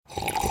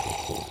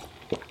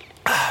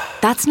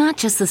That's not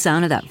just the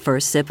sound of that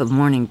first sip of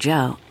Morning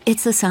Joe.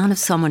 It's the sound of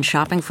someone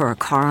shopping for a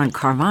car on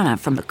Carvana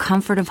from the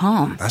comfort of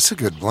home. That's a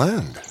good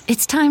blend.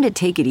 It's time to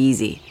take it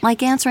easy,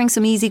 like answering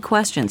some easy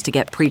questions to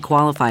get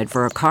pre-qualified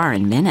for a car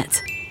in minutes.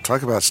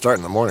 Talk about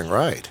starting the morning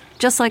right.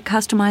 Just like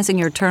customizing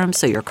your terms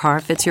so your car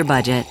fits your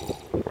budget.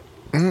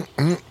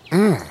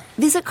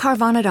 Visit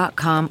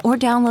Carvana.com or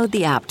download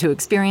the app to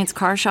experience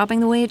car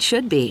shopping the way it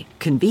should be.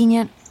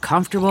 Convenient,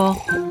 comfortable.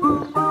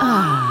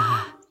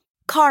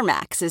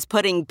 CarMax is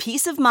putting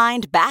peace of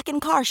mind back in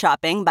car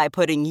shopping by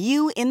putting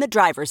you in the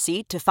driver's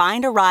seat to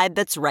find a ride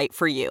that's right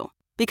for you.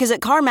 Because at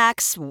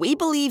CarMax, we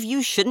believe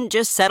you shouldn't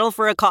just settle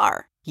for a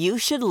car. You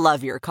should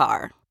love your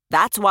car.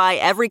 That's why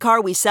every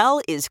car we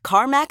sell is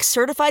CarMax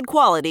certified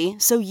quality,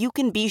 so you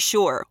can be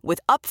sure with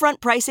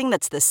upfront pricing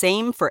that's the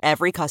same for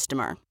every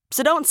customer.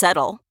 So don't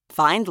settle.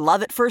 Find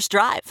love at first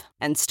drive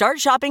and start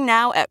shopping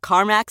now at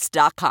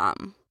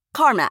CarMax.com.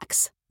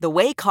 CarMax, the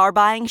way car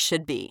buying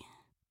should be.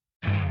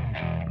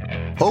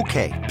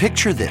 Okay,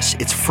 picture this.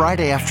 It's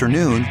Friday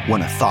afternoon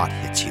when a thought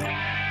hits you.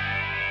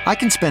 I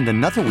can spend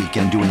another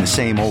weekend doing the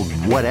same old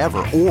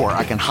whatever, or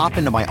I can hop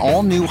into my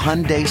all-new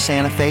Hyundai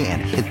Santa Fe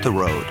and hit the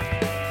road.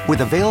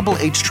 With available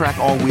H-Track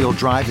all-wheel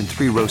drive and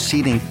 3-row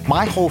seating,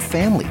 my whole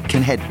family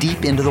can head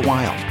deep into the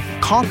wild.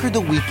 Conquer the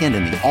weekend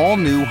in the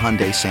all-new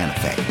Hyundai Santa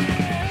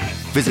Fe.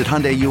 Visit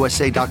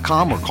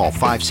HyundaiUSA.com or call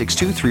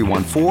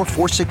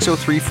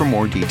 562-314-4603 for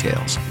more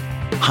details.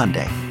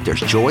 Hyundai, there's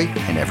joy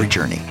in every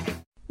journey.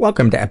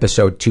 Welcome to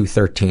episode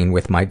 213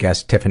 with my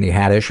guest Tiffany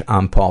Haddish.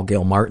 I'm Paul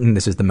Gilmartin.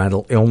 This is the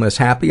Mental Illness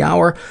Happy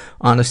Hour,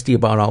 honesty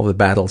about all the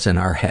battles in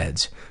our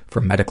heads.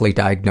 From medically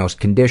diagnosed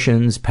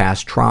conditions,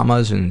 past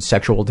traumas, and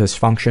sexual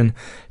dysfunction,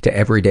 to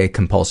everyday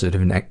compulsive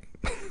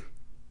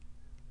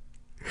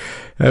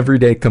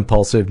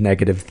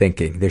negative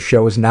thinking. This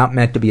show is not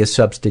meant to be a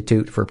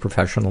substitute for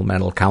professional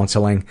mental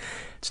counseling.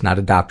 It's not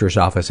a doctor's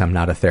office. I'm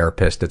not a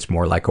therapist. It's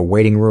more like a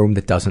waiting room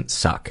that doesn't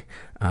suck.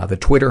 The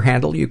Twitter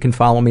handle you can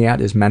follow me at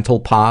is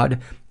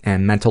mentalpod,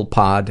 and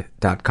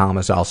mentalpod.com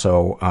is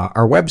also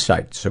our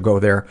website. So go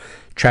there,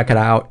 check it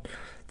out,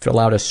 fill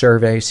out a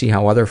survey, see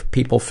how other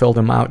people filled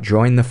them out,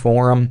 join the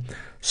forum,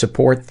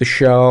 support the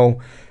show,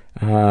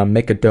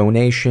 make a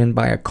donation,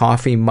 buy a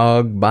coffee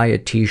mug, buy a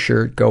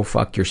t-shirt, go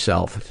fuck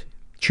yourself.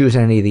 Choose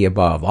any of the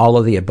above, all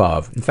of the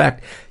above. In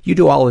fact, you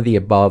do all of the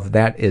above,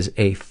 that is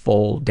a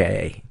full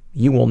day.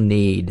 You will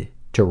need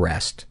to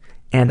rest.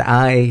 And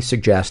I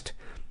suggest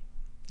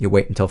you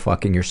wait until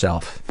fucking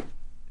yourself.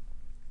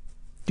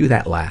 Do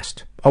that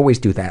last. Always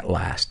do that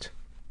last.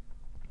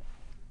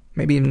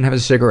 Maybe even have a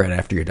cigarette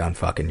after you're done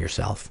fucking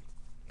yourself.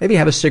 Maybe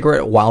have a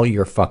cigarette while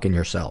you're fucking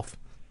yourself.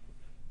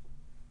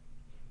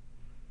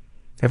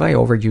 Have I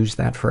overused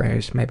that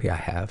phrase? Maybe I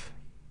have.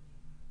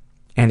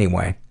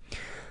 Anyway,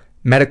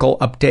 medical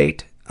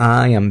update.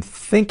 I am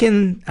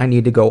thinking I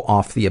need to go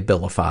off the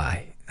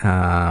Abilify.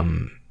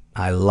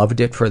 I loved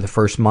it for the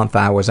first month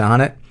I was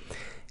on it.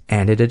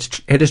 And it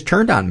has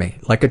turned on me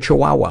like a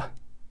chihuahua.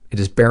 It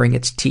is baring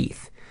its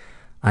teeth.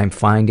 I'm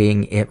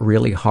finding it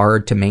really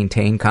hard to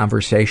maintain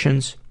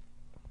conversations.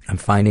 I'm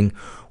finding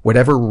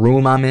whatever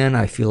room I'm in,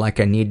 I feel like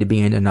I need to be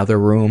in another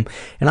room.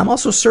 And I'm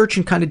also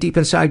searching kind of deep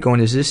inside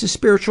going, is this a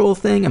spiritual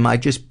thing? Am I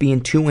just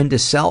being too into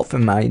self?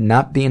 Am I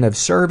not being of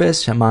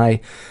service? Am I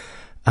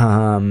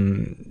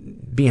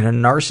being a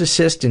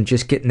narcissist and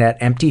just getting that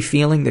empty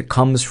feeling that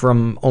comes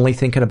from only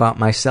thinking about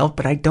myself?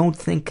 But I don't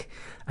think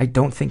I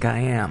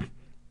am.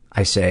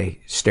 I say,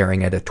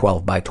 staring at a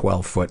 12 by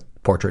 12 foot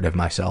portrait of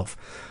myself.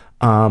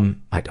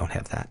 I don't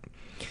have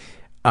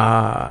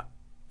that.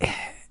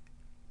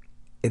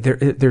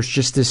 There's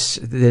just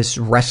this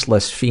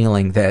restless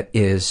feeling that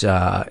is,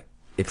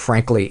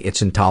 frankly,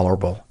 it's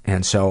intolerable.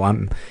 And so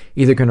I'm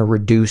either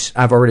going to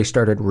I've already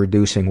started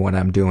reducing what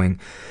I'm doing.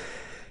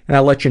 And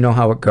I'll let you know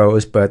how it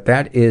goes, but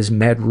that is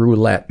med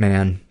roulette,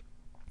 man.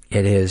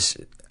 It is.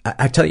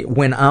 I tell you,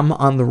 when I'm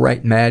on the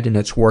right med and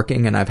it's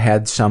working, and I've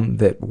had some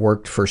that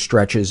worked for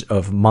stretches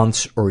of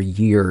months or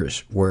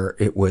years where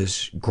it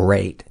was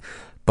great,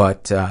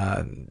 but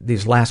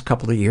these last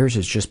couple of years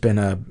it's just been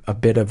a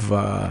bit of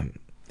a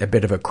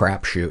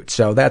crapshoot.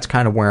 So that's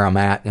kind of where I'm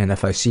at, and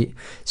if I seem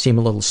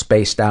a little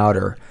spaced out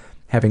or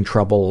having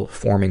trouble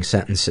forming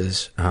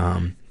sentences,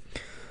 blame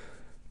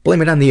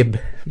it on the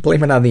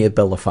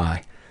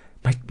Abilify.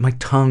 My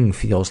tongue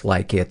feels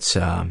like it's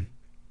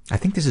I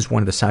think this is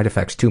one of the side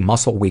effects too.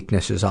 Muscle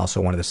weakness is also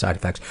one of the side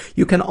effects.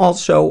 You can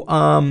also,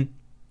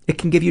 it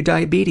can give you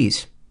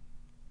diabetes.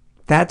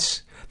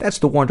 That's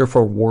the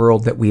wonderful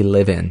world that we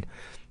live in,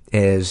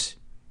 is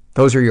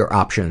those are your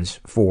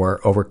options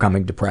for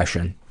overcoming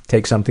depression.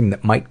 Take something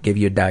that might give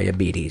you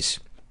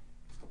diabetes.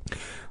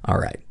 All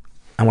right.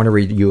 I want to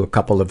read you a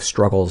couple of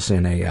struggles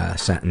in a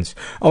sentence.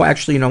 Oh,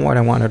 actually, you know what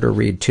I wanted to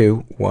read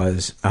too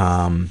was, did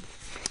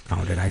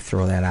I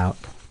throw that out?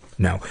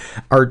 No.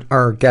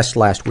 Our guest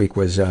last week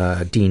was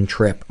Dean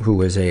Tripp,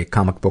 who is a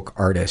comic book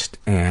artist,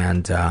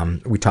 and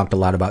we talked a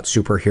lot about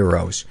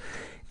superheroes.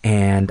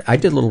 And I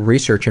did a little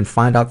research and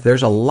find out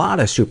there's a lot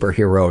of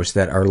superheroes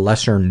that are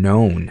lesser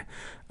known.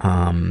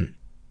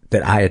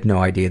 that I had no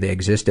idea they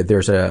existed.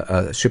 There's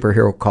a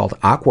superhero called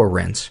Aqua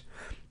Rinse,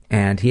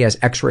 and he has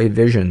X-ray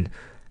vision,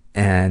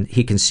 and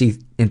he can see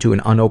into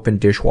an unopened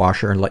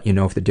dishwasher and let you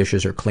know if the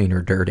dishes are clean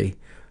or dirty,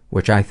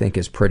 which I think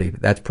is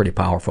that's pretty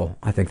powerful.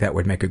 I think that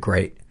would make a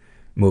great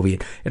movie.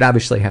 It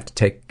obviously have to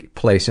take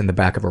place in the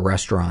back of a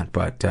restaurant,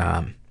 but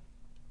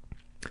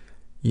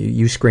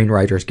you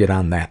screenwriters get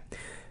on that.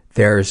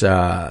 There's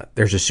a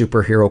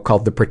superhero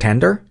called the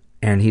Pretender,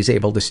 and he's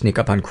able to sneak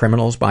up on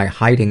criminals by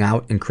hiding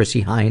out in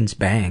Chrissy Hines'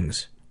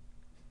 bangs.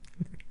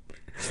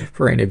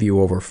 For any of you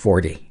over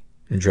 40,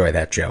 enjoy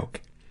that joke.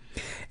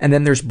 And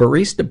then there's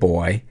Barista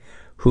Boy,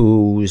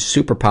 whose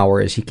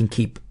superpower is he can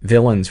keep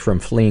villains from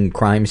fleeing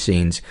crime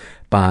scenes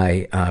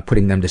by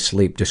putting them to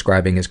sleep,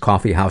 describing his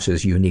coffee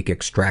house's unique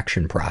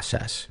extraction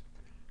process.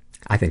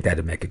 I think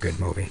that'd make a good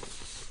movie.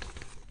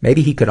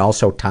 Maybe he could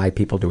also tie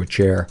people to a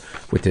chair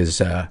with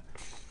his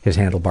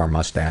handlebar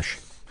mustache.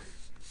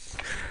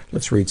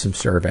 Let's read some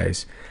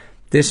surveys.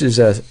 This is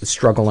a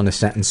struggle in a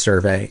sentence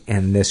survey,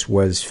 and this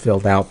was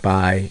filled out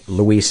by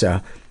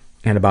Louisa.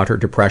 And about her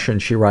depression,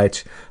 she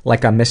writes,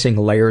 like I'm missing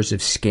layers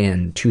of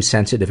skin, too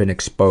sensitive and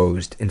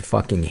exposed, and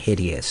fucking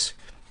hideous.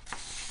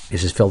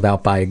 This is filled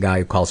out by a guy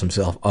who calls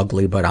himself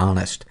ugly but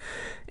honest.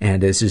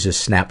 And this is a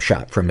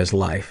snapshot from his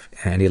life,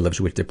 and he lives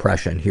with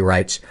depression. He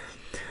writes,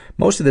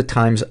 most of the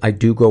times I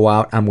do go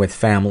out, I'm with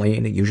family,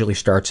 and it usually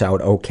starts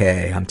out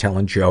okay. I'm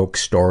telling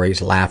jokes,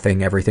 stories,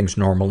 laughing, everything's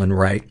normal and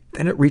right.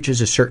 Then it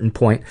reaches a certain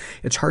point.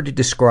 It's hard to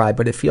describe,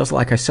 but it feels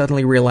like I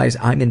suddenly realize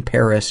I'm in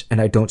Paris and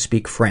I don't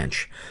speak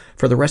French.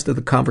 For the rest of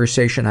the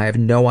conversation, I have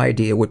no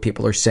idea what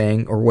people are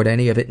saying or what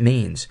any of it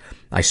means.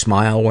 I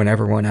smile when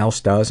everyone else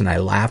does, and I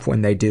laugh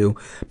when they do,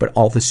 but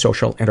all the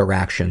social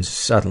interactions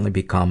suddenly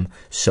become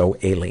so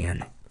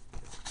alien.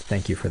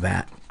 Thank you for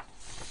that.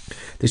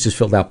 This is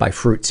filled out by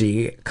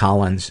Fruitsy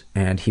Collins,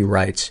 and he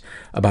writes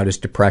about his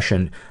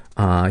depression.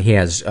 He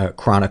has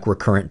chronic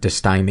recurrent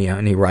dysthymia,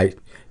 and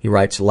he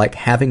writes, like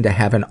having to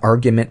have an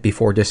argument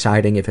before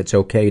deciding if it's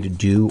okay to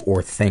do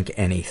or think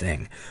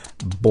anything.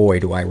 Boy,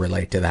 do I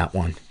relate to that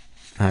one.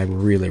 I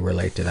really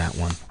relate to that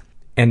one.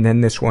 And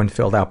then this one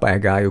filled out by a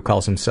guy who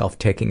calls himself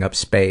Taking Up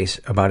Space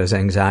about his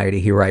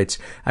anxiety. He writes,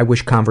 I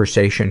wish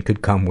conversation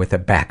could come with a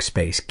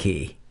backspace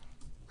key.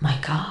 My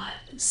God,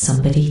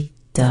 somebody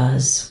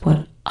does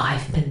what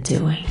I've been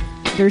doing.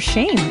 There's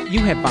shame.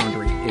 You have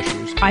boundary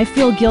issues. I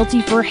feel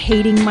guilty for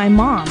hating my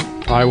mom.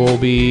 I will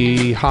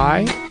be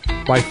high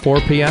by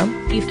 4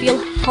 p.m. You feel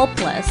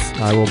helpless.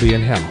 I will be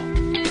in hell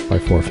by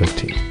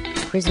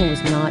 4:15. Prison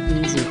was not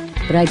easy,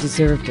 but I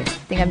deserved it. I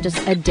think I'm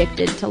just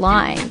addicted to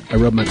lying. I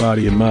rubbed my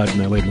body in mud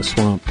and I laid in the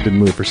swamp. Didn't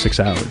move for 6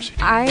 hours.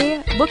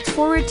 I looked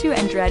forward to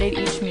and dreaded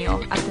each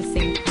meal at the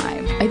same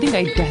time. I think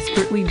I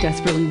desperately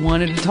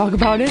wanted to talk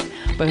about it,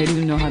 but I didn't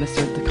even know how to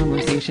start the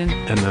conversation.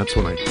 And that's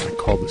when I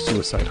called the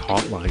suicide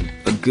hotline.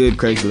 A good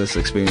Craigslist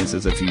experience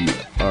is if you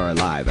are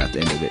alive at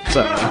the end of it.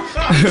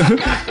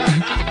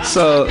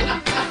 So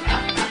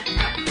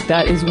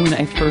that is when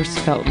I first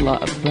felt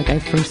love. Like I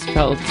first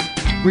felt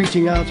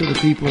reaching out to the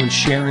people and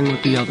sharing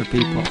with the other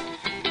people.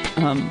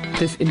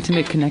 This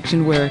intimate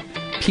connection where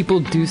people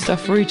do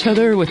stuff for each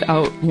other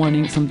without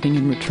wanting something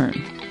in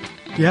return.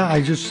 Yeah,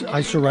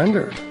 I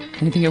surrendered.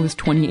 And I think I was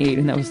 28,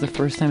 and that was the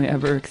first time I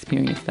ever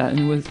experienced that,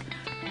 and it was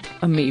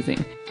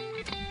amazing.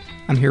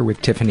 I'm here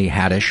with Tiffany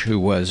Haddish, who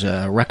was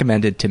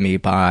recommended to me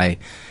by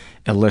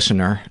a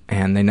listener,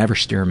 and they never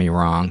steer me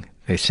wrong.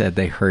 They said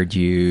they heard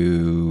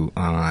you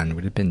on,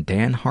 would it have been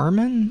Dan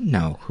Harmon?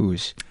 No,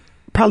 who's...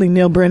 Probably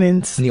Neil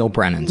Brennan's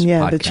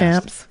podcast. The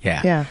Champs.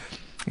 Yeah.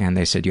 And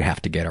they said you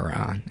have to get her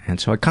on. And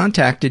so I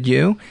contacted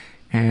you,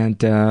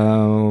 and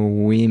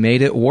we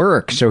made it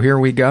work. So here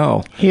we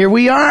go. Here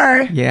we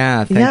are.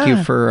 Yeah, thank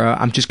you for...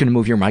 I'm just going to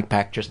move your mic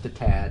back just a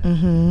tad.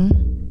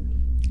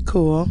 Mm-hmm.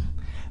 Cool.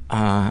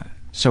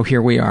 So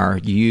here we are.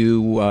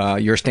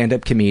 You're a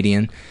stand-up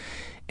comedian,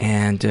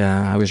 and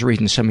I was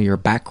reading some of your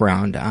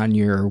background on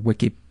your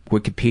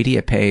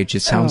Wikipedia page.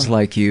 It sounds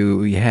like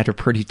you had a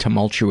pretty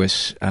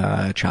tumultuous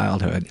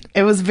childhood.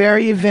 It was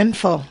very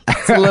eventful.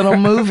 It's a little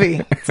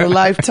movie. It's a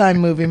Lifetime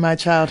movie, my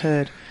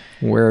childhood.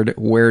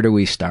 Where do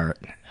we start?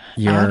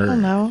 I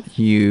don't know.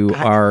 You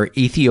are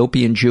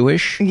Ethiopian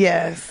Jewish?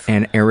 Yes.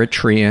 And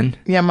Eritrean?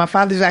 Yeah, my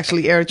father's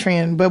actually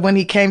Eritrean, but when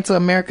he came to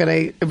America,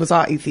 it was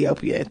all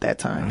Ethiopia at that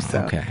time. So,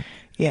 okay.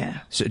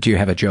 Yeah. So do you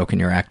have a joke in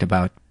your act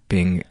about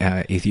being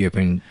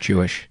Ethiopian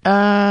Jewish?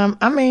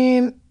 I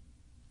mean,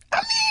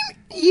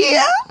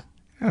 yeah.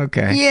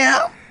 Okay.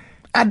 Yeah.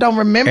 I don't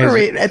remember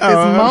it at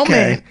this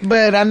moment,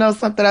 but I know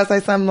something. I say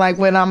something like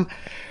when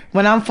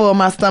I'm full,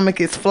 my stomach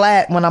is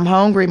flat. When I'm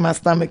hungry, my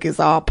stomach is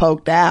all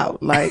poked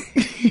out. Like,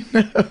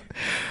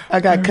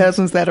 I got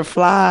cousins that are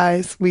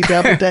flies. We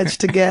double dutch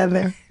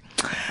together.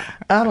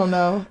 I don't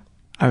know.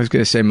 I was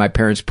going to say my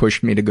parents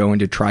pushed me to go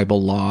into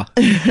tribal law.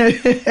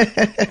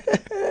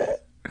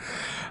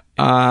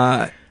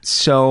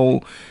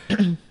 So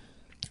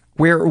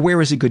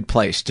where is a good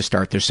place to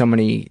start? There's so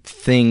many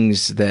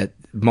things that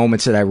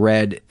moments that I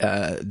read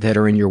that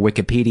are in your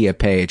Wikipedia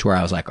page where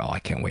I was like, oh, I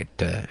can't wait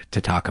to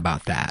talk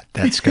about that.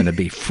 That's going to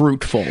be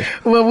fruitful.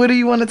 Well, what do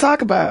you want to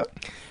talk about?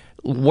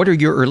 What are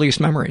your earliest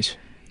memories?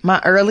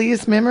 My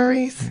earliest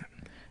memories?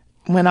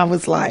 When I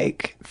was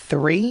like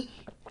 3,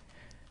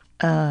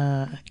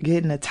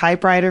 getting a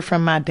typewriter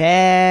from my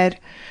dad,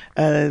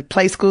 a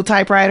play school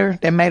typewriter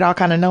that made all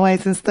kind of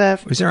noise and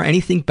stuff. Was there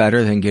anything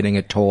better than getting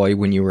a toy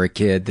when you were a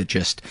kid that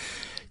just,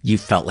 you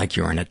felt like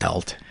you were an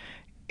adult?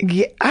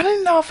 Yeah, I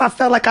didn't know if I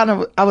felt like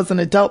I was an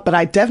adult, but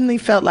I definitely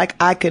felt like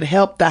I could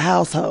help the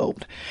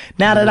household.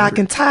 Now that I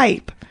can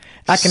type,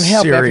 I can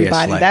help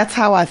everybody. That's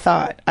how I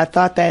thought. I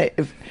thought that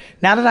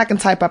now that I can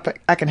type,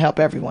 I can help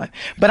everyone.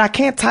 But I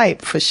can't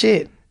type for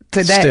shit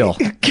today. Still.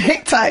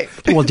 Can't type.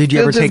 Well, did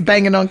you ever just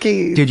banging on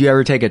keys. Did you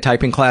ever take a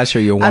typing class, or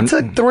you I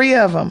took 3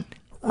 of them.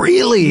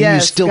 Really?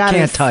 Yes, you still got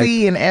can't a type?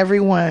 C in every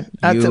one.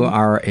 You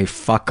are a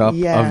fuck up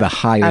of the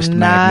highest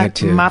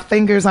magnitude. My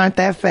fingers aren't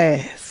that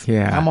fast.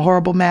 Yeah. I'm a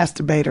horrible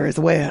masturbator as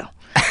well.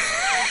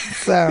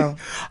 So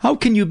how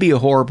can you be a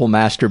horrible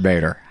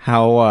masturbator?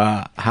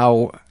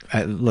 How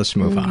let's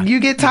move on.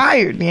 You get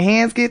tired. Your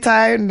hands get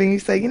tired, and then you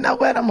say, you know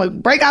what? I'm going to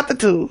break out the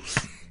tools.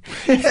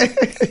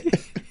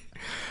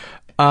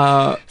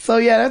 So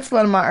yeah, that's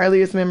one of my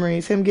earliest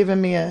memories. Him giving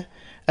me a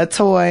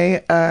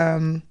toy.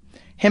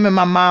 Him and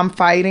my mom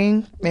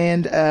fighting,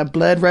 and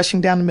blood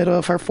rushing down the middle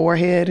of her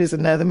forehead is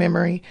another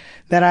memory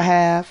that I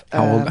have.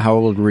 How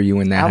old were you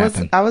when that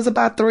happened? I was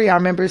about 3. I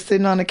remember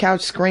sitting on the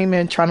couch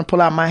screaming, trying to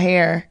pull out my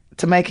hair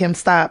to make him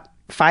stop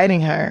fighting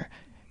her.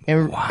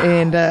 And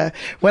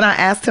when I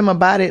asked him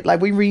about it,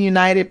 like, we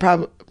reunited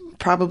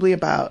probably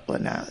about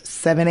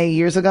 7-8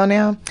 years ago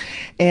now,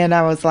 and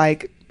I was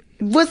like,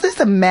 was this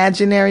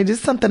imaginary? This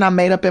is something I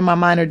made up in my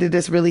mind, or did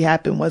this really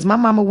happen? Was my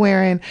mama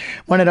wearing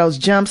one of those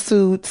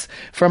jumpsuits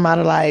from out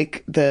of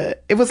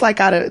it was like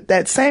out of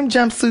that same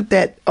jumpsuit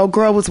that old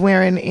girl was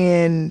wearing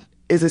in,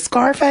 is it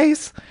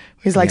Scarface?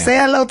 He's like, say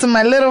hello to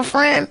my little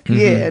friend. Mm-hmm.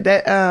 Yeah,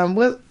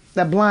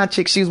 that blonde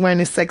chick, she was wearing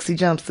this sexy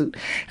jumpsuit.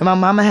 And my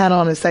mama had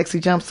on a sexy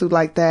jumpsuit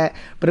like that,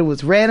 but it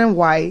was red and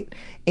white,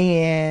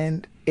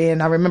 and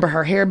I remember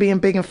her hair being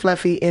big and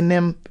fluffy, and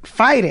them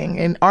fighting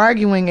and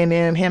arguing, and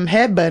then him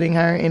headbutting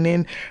her, and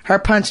then her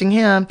punching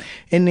him,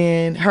 and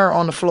then her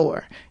on the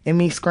floor, and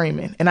me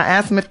screaming. And I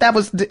asked him if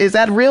is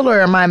that real, or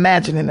am I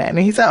imagining that? And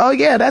he said, oh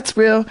yeah, that's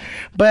real.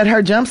 But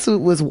her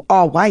jumpsuit was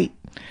all white.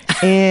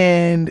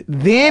 And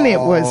then it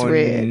was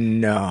red.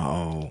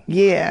 No.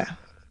 Yeah.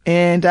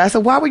 And I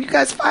said, why were you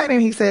guys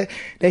fighting? He said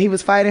that he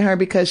was fighting her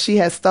because she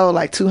had stole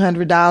like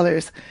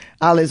 $200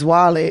 out of his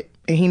wallet.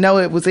 And he know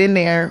it was in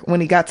there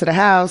when he got to the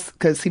house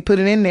because he put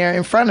it in there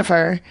in front of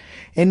her.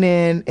 And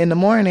then in the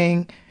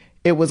morning,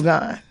 it was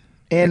gone.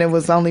 And it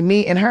was only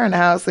me and her in the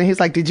house. And he's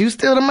like, did you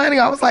steal the money?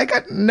 I was like,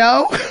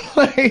 no.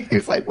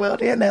 He's like, well,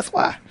 then that's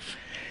why.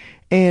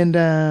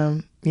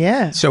 And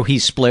yeah. So he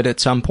split at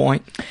some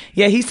point?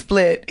 Yeah, he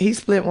split. He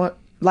split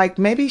like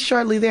maybe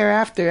shortly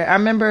thereafter. I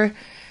remember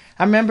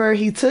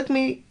he took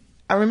me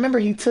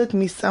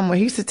somewhere.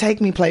 He used to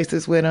take me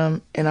places with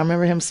him. And I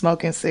remember him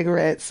smoking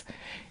cigarettes.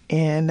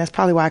 And that's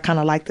probably why I kind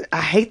of liked it.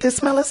 I hate the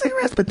smell of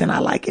cigarettes, but then I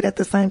like it at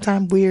the same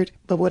time. Weird,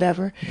 but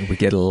whatever. We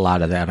get a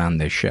lot of that on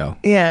this show.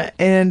 Yeah.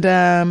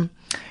 And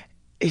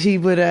he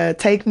would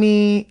take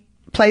me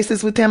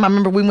places with him. I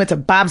remember we went to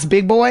Bob's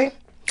Big Boy,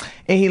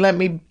 and he let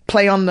me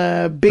play on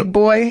the Big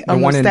Boy,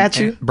 on the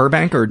statue. In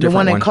Burbank or a different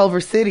one? The one in Culver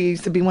City. It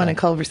used to be one in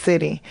Culver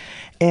City.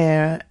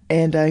 And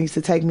he used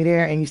to take me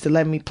there and used to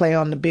let me play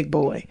on the Big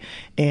Boy.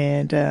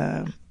 And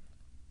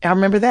I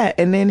remember that.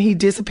 And then he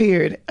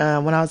disappeared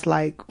when I was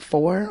like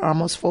 4,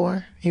 almost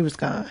 4. He was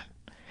gone.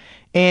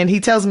 And he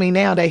tells me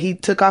now that he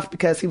took off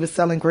because he was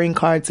selling green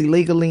cards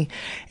illegally,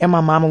 and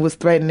my mama was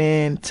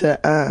threatening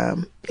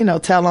to,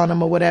 tell on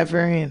him or whatever.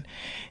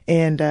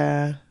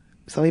 And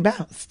so he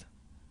bounced.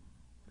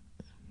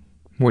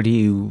 What do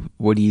you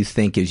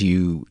think as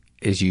you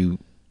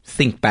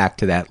think back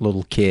to that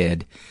little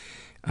kid,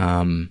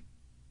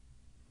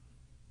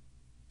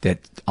 that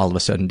all of a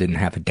sudden didn't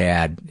have a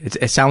dad?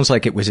 It sounds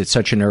like it was at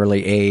such an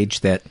early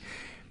age that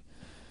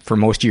for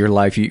most of your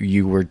life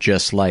you were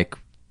just like,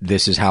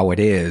 this is how it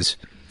is.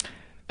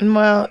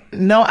 Well,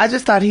 no, I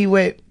just thought he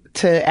went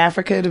to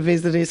Africa to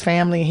visit his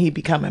family and he'd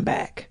be coming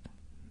back.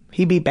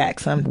 He'd be back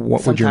sometime.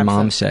 What would your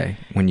mom say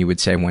when you would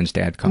say, when's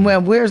dad coming?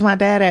 Well, where's my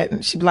dad at?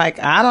 And she'd be like,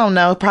 I don't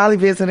know. Probably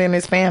visiting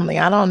his family.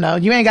 I don't know.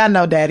 You ain't got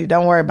no daddy.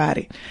 Don't worry about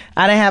it.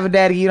 I didn't have a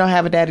daddy. You don't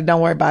have a daddy.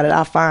 Don't worry about it.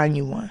 I'll find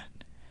you one.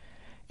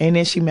 And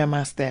then she met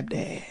my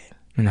stepdad.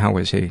 And how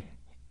was he?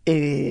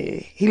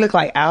 He looked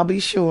like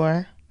Albie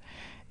Shore.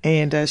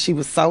 And she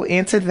was so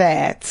into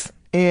that.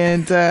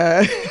 And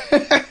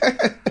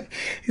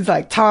he's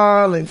like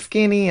tall and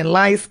skinny and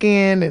light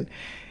skinned.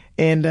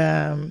 And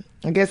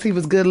I guess he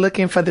was good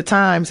looking for the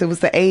times. It was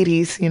the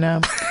 80s,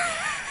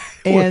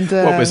 And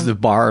what was the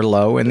bar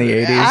low in the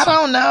 80s? I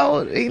don't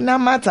know. He's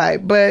not my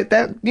type, but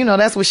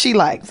that's what she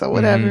liked. So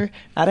whatever.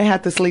 I didn't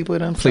have to sleep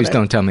with him. Please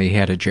don't tell me he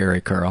had a Jerry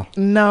curl.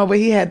 No, but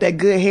he had that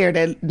good hair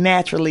that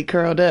naturally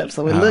curled up,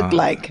 so it looked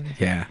like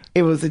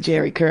it was a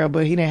Jerry curl,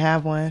 but he didn't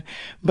have one.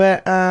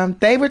 But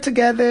they were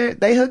together.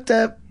 They hooked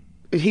up.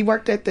 He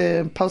worked at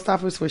the post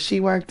office where she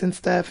worked and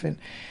stuff, and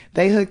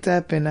they hooked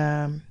up,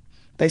 and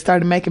they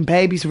started making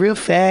babies real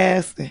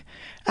fast.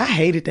 I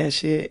hated that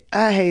shit.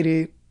 I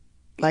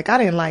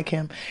didn't like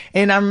him.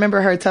 And I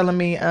remember her telling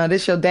me,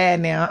 this your dad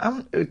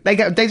now.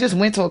 They just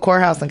went to a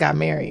courthouse and got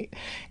married.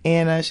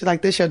 And she's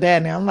like, this your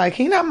dad now. I'm like,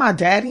 he not my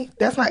daddy.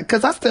 That's not,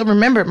 because I still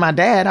remembered my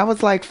dad. I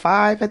was like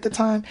 5 at the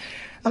time.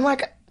 I'm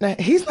like,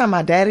 he's not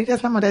my daddy.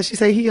 That's not my dad. She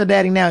said, he your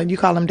daddy now. And you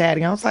call him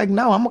daddy. I was like,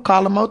 no, I'm going to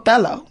call him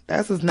Othello.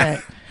 That's his name.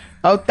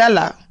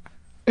 Othello.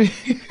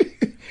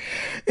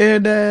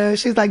 And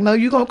she's like, no,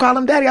 you gonna call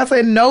him daddy? I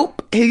said,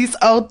 nope, he's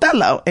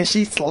Othello. And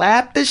she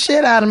slapped the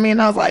shit out of me,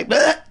 and I was like,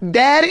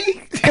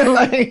 daddy?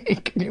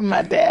 Like, you're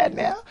my dad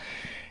now.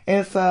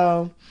 And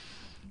so,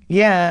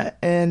 yeah,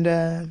 and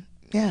a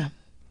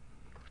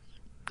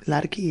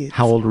lot of kids.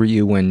 How old were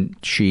you when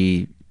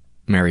she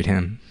married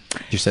him?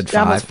 You said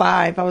 5? I was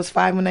 5. I was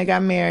 5 when they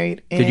got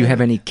married. Did you have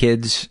any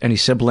kids, any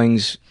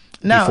siblings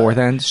before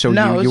then? So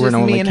no, you were an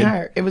only me and kid?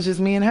 her. It was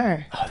just me and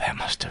her. Oh, that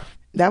must have.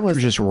 That was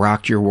just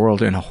rocked your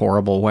world in a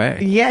horrible way.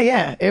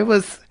 Yeah. It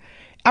was.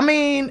 I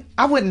mean,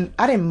 I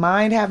didn't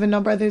mind having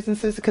no brothers and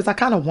sisters because I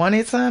kind of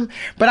wanted some,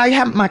 but I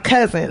have my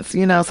cousins,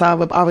 so I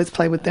would always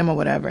play with them or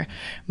whatever.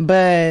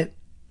 But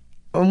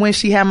when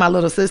she had my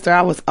little sister,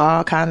 I was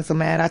all kinds of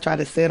mad. I tried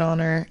to sit on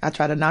her. I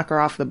tried to knock her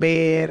off the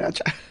bed. I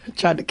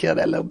tried to kill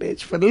that little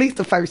bitch for at least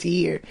the first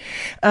year.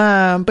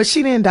 But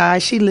she didn't die.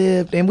 She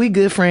lived, and we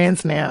good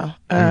friends now.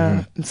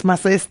 It's my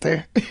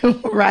sister.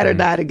 Ride or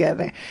die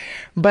together.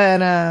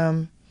 But, I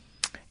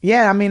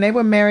mean, they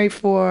were married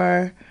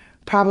for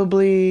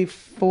probably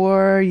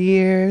 4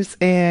 years.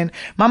 And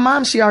my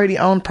mom, she already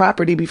owned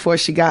property before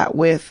she got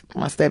with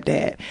my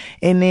stepdad.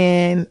 And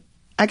then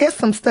I guess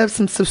some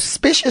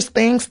suspicious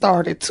things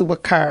started to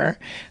occur.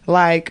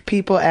 Like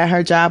people at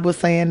her job was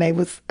saying they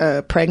was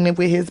pregnant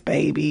with his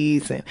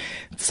babies, and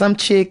some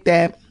chick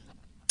that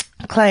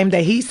claimed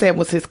that he said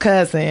was his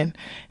cousin.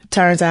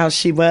 Turns out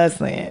she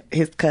wasn't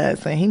his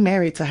cousin. He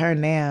married to her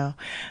now.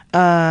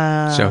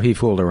 So he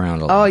fooled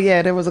around a lot. Oh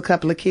yeah, there was a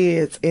couple of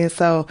kids, and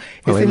so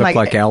well, they look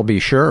like Al B.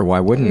 Sure.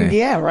 Why wouldn't they?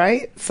 Yeah,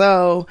 right.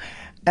 So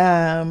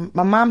my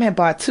mom had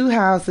bought 2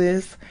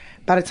 houses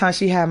by the time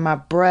she had my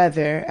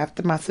brother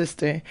after my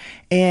sister,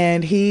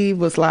 and he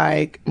was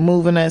like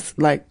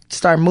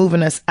start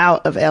moving us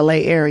out of LA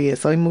area.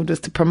 So he moved us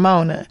to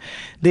Pomona.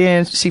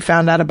 Then she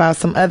found out about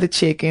some other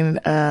chick and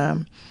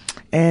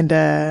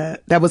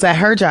that was at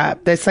her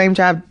job, that same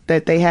job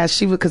that they had.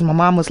 Because my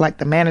mom was like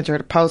the manager of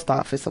the post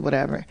office or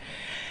whatever.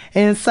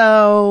 And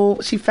so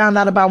she found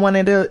out about one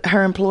of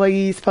her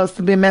employees supposed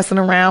to be messing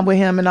around with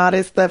him and all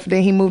this stuff.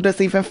 Then he moved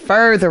us even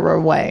further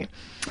away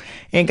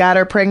and got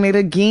her pregnant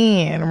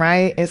again,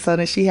 right? And so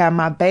then she had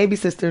my baby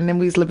sister, and then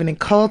we was living in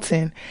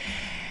Colton.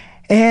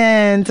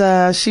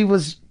 And she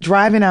was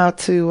driving out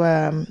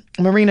to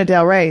Marina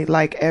Del Rey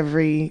like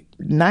every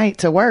night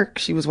to work.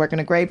 She was working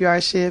a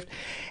graveyard shift,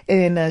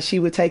 and she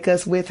would take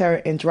us with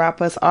her and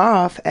drop us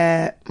off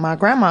at my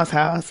grandma's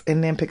house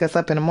and then pick us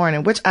up in the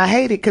morning, which I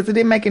hated because it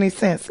didn't make any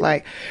sense.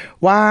 Like,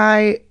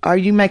 why are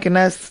you making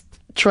us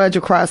trudge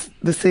across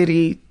the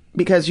city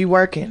because you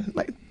working?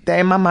 Like, that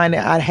in my mind,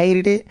 I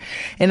hated it.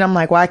 And I'm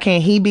like, why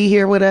can't he be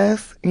here with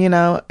us?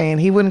 And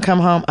he wouldn't come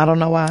home. I don't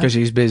know why. Because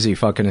he's busy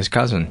fucking his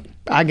cousin.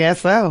 I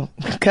guess so.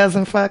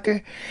 Cousin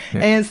fucker.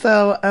 Yeah. And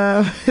so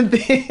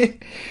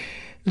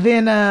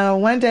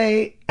then one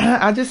day,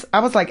 I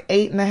was like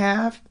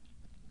 8.5.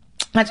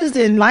 I just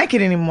didn't like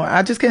it anymore.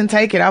 I just couldn't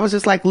take it. I was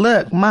just like,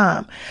 look,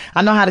 Mom,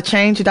 I know how to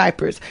change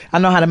diapers. I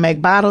know how to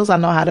make bottles. I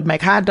know how to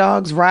make hot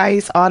dogs,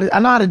 rice, all this. I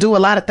know how to do a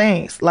lot of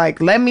things.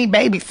 Like, let me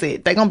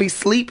babysit. They're going to be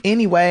asleep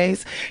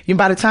anyways.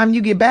 By the time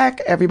you get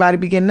back, everybody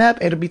be getting up.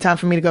 It'll be time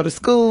for me to go to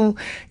school.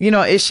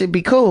 It should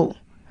be cool.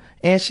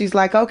 And she's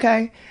like,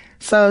 okay.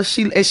 So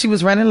she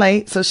was running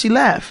late, so she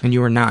left. And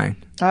you were 9.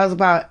 I was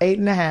about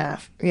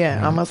 8.5.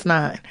 Yeah, almost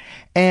 9.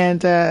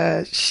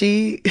 And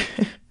she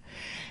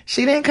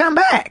didn't come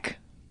back.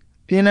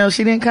 She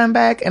didn't come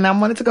back, and I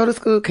wanted to go to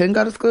school. Couldn't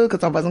go to school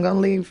because I wasn't going to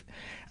leave.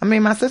 I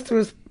mean, my sister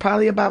was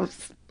probably about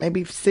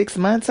maybe 6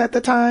 months at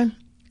the time.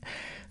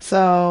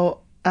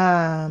 So,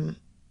 and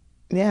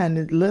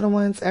the little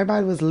ones,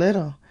 everybody was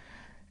little.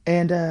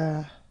 And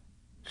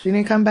she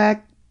didn't come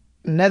back.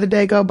 Another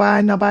day go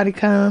by, nobody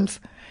comes.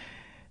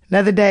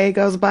 Another day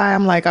goes by,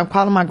 I'm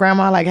calling my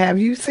grandma, like, have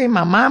you seen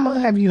my mama?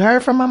 Have you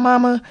heard from my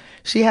mama?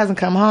 She hasn't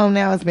come home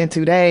now. It's been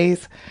 2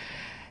 days.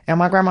 And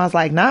my grandma's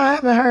like, nah, I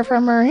haven't heard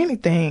from her or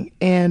anything.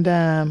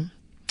 And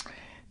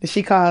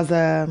she calls...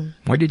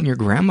 Why didn't your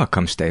grandma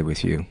come stay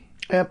with you?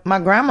 My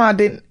grandma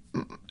didn't...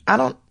 I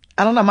don't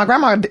know. My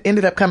grandma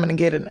ended up coming and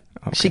getting...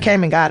 Okay. She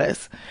came and got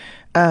us.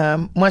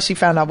 once she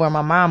found out where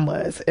my mom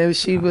was.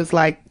 She was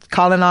like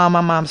calling all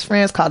my mom's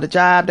friends, called the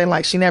job. Then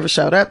like she never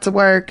showed up to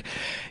work.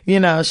 You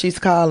know, she's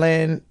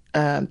calling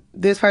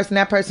this person,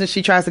 that person.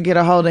 She tries to get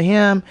a hold of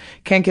him,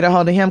 can't get a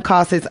hold of him,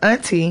 calls his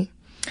auntie.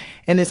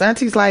 And his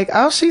auntie's like,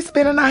 oh, she's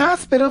been in the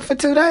hospital for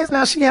 2 days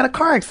now. She had a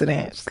car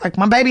accident. She's like,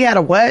 my baby had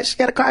a what? She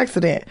had a car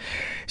accident.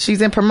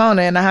 She's in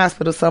Pomona in the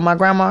hospital. So my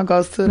grandma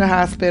goes to the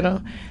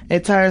hospital.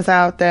 It turns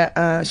out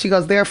that she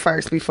goes there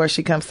first before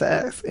she comes to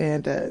us.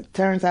 And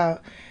turns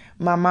out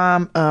my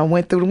mom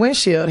went through the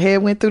windshield.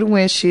 Head went through the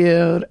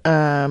windshield.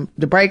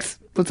 The brakes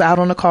was out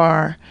on the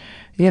car.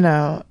 You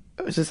know,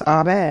 it was just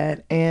all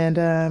bad.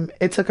 And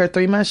it took her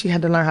 3 months. She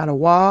had to learn how to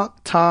walk,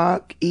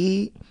 talk,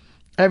 eat.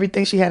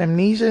 Everything. She had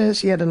amnesia.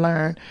 She had to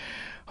learn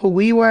who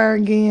we were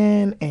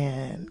again.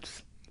 And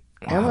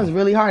it was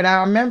really hard.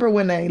 I remember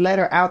when they let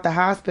her out the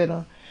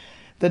hospital,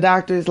 the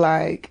doctor's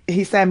like,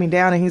 he sat me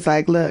down and he's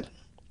like, look,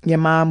 your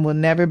mom will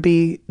never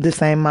be the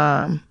same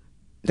mom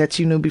that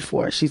you knew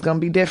before. She's going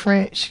to be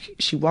different.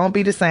 She won't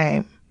be the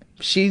same.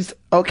 She's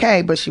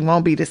okay, but she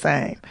won't be the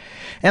same.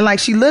 And like,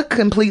 she looked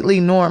completely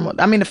normal.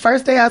 I mean, the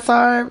first day I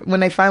saw her, when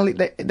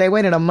they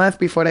waited a month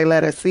before they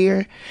let her see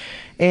her.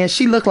 And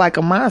she looked like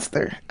a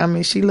monster. I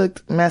mean, she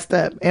looked messed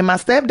up. And my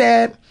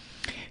stepdad,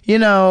 you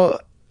know,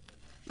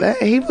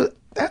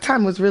 that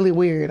time was really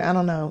weird. I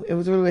don't know. It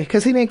was really weird.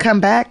 Because he didn't come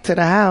back to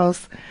the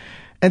house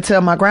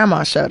until my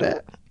grandma showed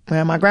up.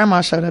 When my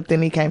grandma showed up,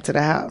 then he came to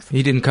the house.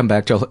 He didn't come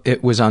back till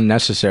it was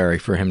unnecessary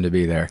for him to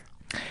be there.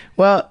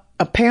 Well,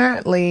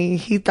 apparently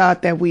he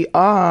thought that he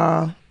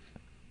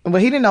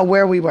didn't know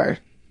where we were.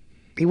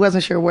 He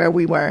wasn't sure where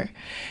we were,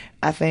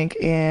 I think.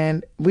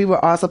 And we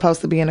were all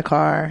supposed to be in the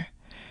car.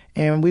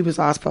 And we was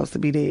all supposed to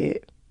be dead.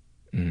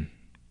 Mm.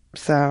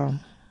 So,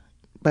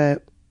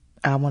 but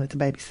I wanted to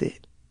babysit.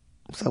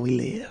 So we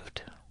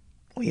lived.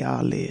 We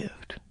all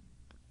lived.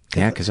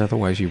 Yeah, because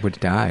otherwise you would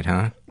have died,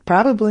 huh?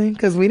 Probably,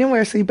 because we didn't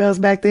wear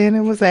seatbelts back then. It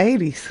was the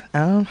 80s.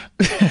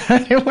 I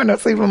didn't wear no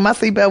seatbelt. My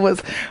seatbelt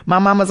was my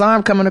mama's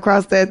arm coming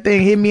across that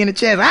thing, hit me in the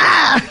chest.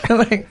 Ah!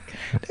 Like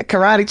that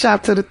karate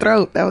chop to the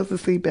throat. That was the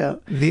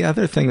seatbelt. The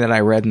other thing that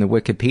I read in the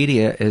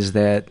Wikipedia is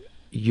that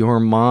your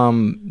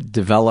mom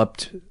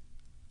developed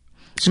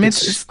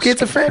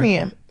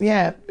schizophrenia.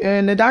 Yeah.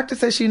 And the doctor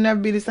said she'd never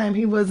be the same.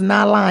 He was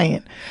not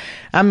lying.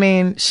 I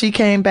mean, she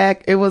came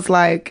back. It was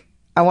like,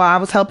 well, I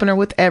was helping her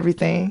with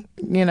everything,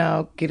 you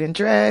know, getting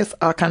dressed,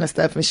 all kind of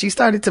stuff. And she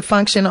started to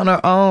function on her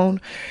own.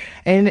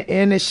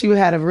 And she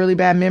had a really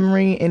bad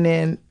memory. And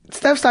then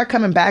stuff started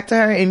coming back to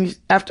her. And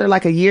after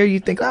like a year, you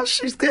think, oh,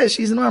 she's good.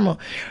 She's normal.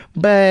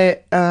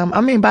 But,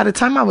 I mean, by the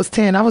time I was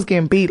 10, I was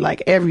getting beat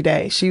like every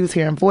day. She was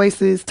hearing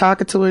voices,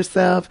 talking to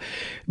herself,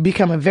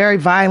 becoming very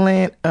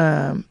violent.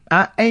 And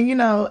you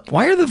know.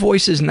 Why are the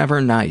voices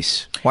never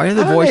nice? Why are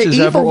the voices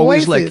ever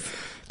always like,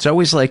 it's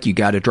always like you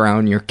got to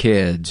drown your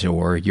kids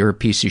or you're a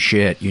piece of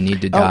shit. You need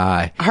to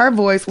die. Her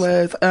voice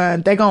was,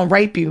 they gonna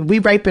rape you. We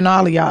raping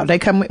all of y'all.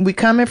 We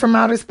coming from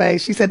outer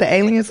space. She said the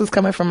aliens was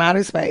coming from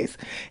outer space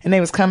and they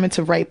was coming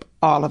to rape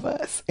all of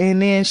us.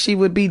 And then she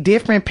would be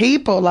different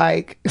people.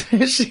 Like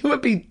she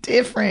would be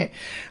different.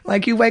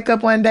 Like you wake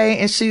up one day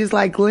and she's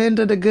like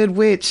Glinda the Good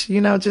Witch,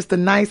 you know, just the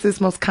nicest,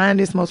 most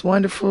kindest, most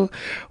wonderful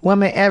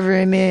woman ever.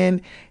 And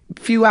then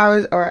few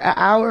hours or an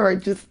hour or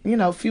just, you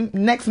know,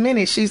 next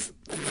minute she's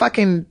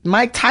fucking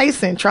Mike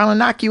Tyson trying to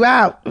knock you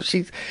out. Or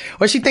she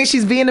thinks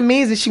she's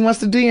Vietnamese and she wants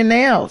to do your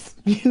nails.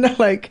 You know,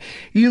 like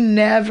you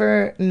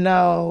never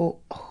know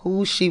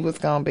who she was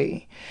gonna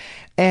be.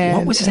 And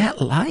what was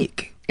that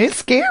like? It's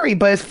scary,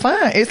 but it's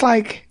fun. It's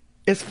like,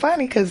 it's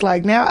funny because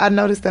like now I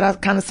notice that I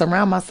kind of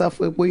surround myself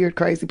with weird,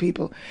 crazy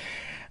people.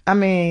 I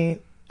mean,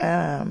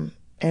 and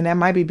that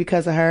might be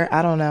because of her.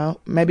 I don't know.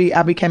 Maybe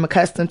I became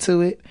accustomed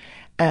to it.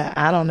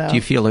 I don't know. Do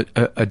you feel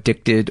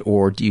addicted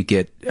or do you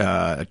get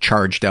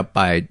charged up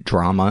by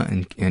drama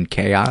and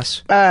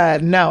chaos?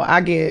 No, I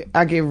get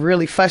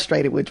really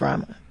frustrated with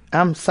drama.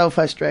 I'm so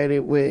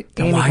frustrated with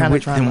any kind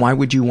of drama. Then why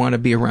would you want to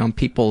be around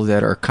people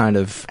that are kind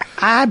of...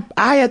 I'm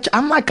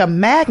like a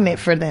magnet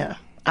for them.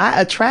 I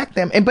attract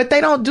them. But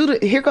they don't do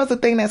here goes the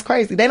thing that's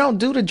crazy. They don't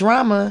do the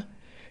drama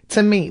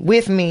to me,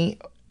 with me,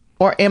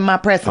 or in my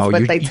presence,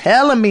 but they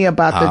telling me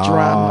about the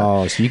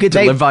drama. Oh, so you get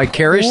to live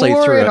vicariously through it.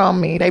 They pour it on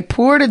me. They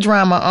pour the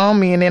drama on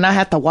me, and then I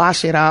have to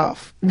wash it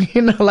off.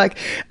 You know, like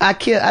I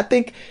don't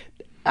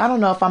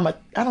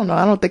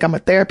think I'm a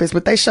therapist,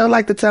 but they sure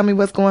like to tell me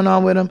what's going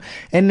on with them.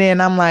 And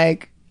then I'm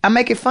like, I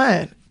make it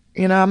fun.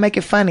 You know, I make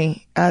it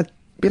funny. I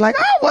be like,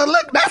 oh, well,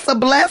 look, that's a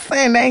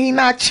blessing that he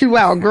knocked you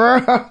out,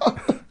 girl.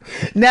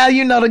 Now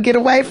you know to get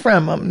away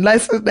from him.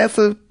 That's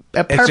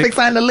a perfect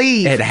sign to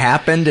leave. It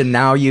happened, and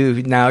now you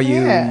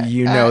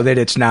know that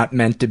it's not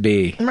meant to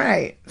be.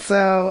 Right.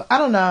 So I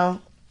don't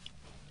know.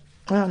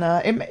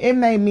 It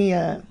made me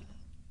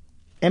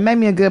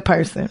a good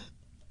person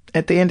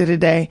at the end of the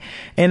day,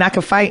 and I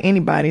can fight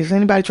anybody. If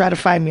anybody try to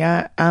fight me,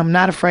 I'm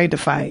not afraid to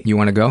fight. You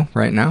want to go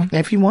right now?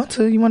 If you want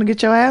to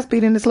get your ass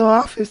beat in this little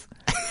office.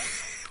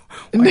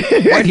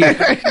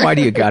 Why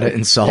do you gotta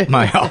insult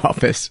my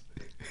office?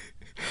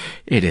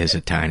 It is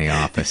a tiny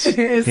office.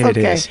 It's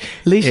okay. At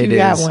least you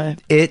got one.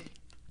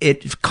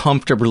 It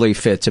comfortably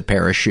fits a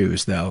pair of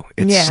shoes, though.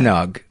 It's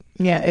snug.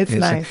 Yeah, it's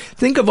nice.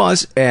 Think of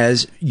us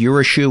as you're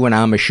a shoe and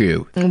I'm a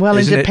shoe. Well,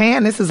 in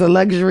Japan, this is a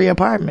luxury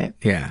apartment.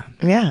 Yeah.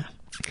 Yeah.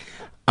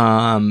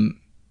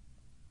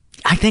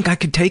 I think I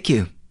could take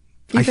you.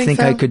 I think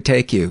I could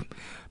take you.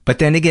 But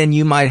then again,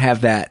 you might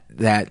have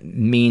that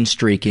mean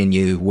streak in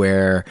you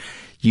where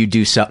you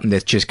do something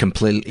that's just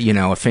completely,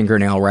 a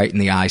fingernail right in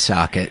the eye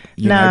socket.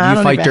 I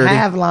don't even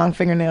have long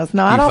fingernails.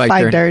 No, I don't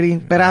fight dirty,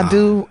 but I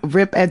do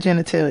rip at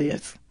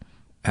genitalias.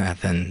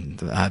 Then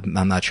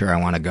I'm not sure I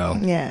want to go.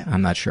 Yeah.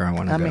 I'm not sure I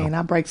want to go. I mean,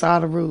 I breaks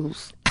all the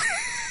rules.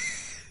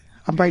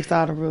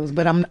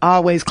 But I'm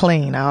always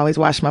clean. I always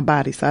wash my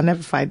body, so I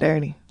never fight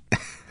dirty.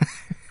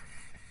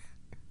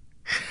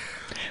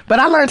 But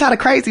I learned how to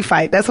crazy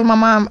fight. That's what my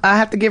mom, I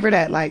have to give her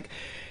that. Like,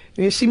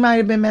 she might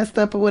have been messed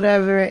up or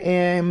whatever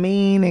and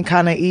mean and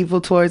kind of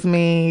evil towards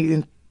me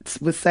and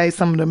would say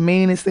some of the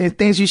meanest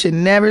things you should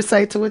never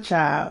say to a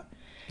child.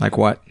 Like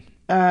what?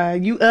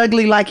 You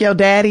ugly like your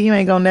daddy. You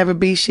ain't gonna never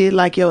be shit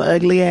like your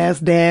ugly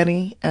ass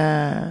daddy.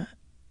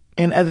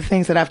 And other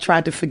things that I've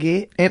tried to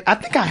forget. And I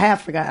think I have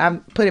forgot. I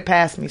put it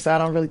past me, so I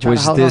don't really try to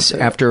hold on to it. Was this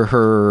after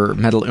her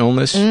mental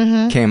illness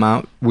came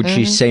out? Would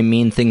she say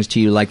mean things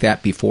to you like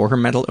that before her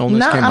mental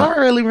illness came out? No, I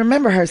don't really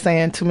remember her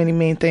saying too many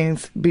mean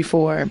things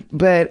before.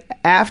 But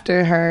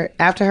after her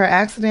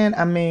accident,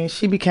 I mean,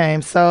 she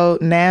became so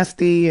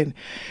nasty, and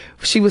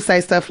she would say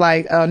stuff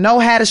like, no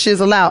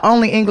Haddishes allowed,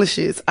 only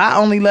Englishes. I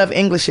only love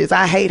Englishes.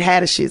 I hate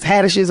Haddishes.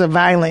 Haddishes are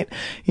violent,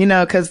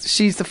 because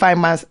she used to fight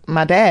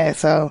my dad,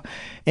 so...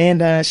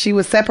 And she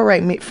would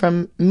separate me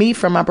from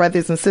my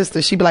brothers and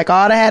sisters. She'd be like,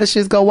 all the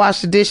Haddishes go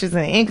wash the dishes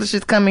and the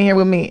Englishes come in here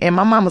with me. And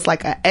my mom was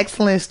like an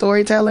excellent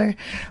storyteller,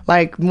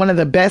 like one of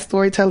the best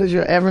storytellers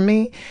you'll ever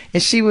meet.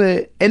 And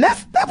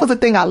that was the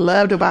thing I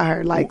loved about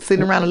her, like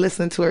sitting around and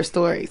listening to her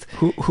stories.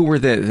 Who were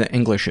the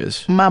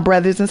Englishes? My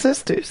brothers and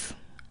sisters.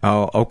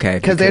 Oh, okay.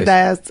 Because their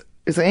dads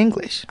is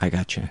English. I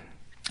got you.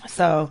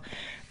 So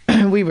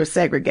we were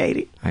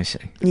segregated. I see.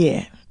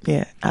 Yeah.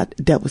 Yeah, I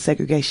dealt with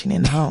segregation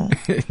in the home.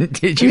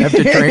 Did you have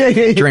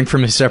to drink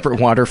from a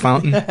separate water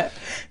fountain?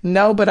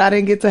 No, but I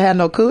didn't get to have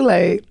no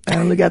Kool-Aid. I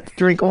only got to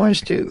drink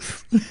orange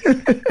juice.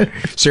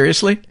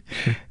 Seriously?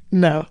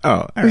 No.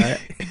 Oh, all right.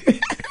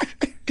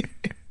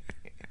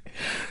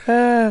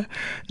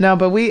 No,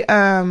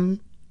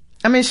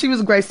 but she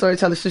was a great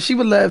storyteller, so she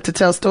would love to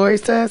tell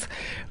stories to us.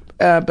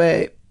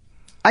 But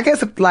I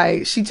guess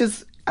she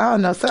just... I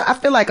don't know. So I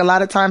feel like a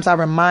lot of times I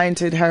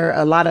reminded her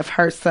a lot of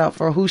herself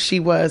or who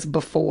she was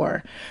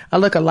before. I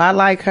look a lot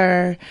like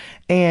her,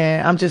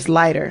 and I'm just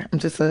lighter. I'm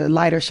just a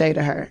lighter shade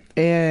of her.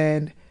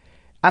 And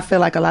I feel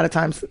like a lot of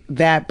times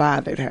that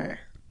bothered her.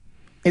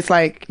 It's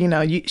like,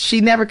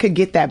 she never could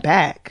get that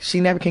back. She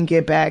never can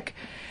get back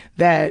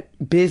that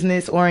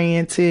business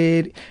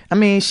oriented. I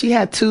mean, she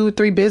had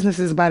 2-3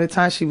 businesses by the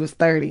time she was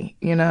 30,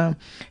 Not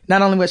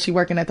only was she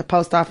working at the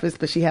post office,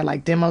 but she had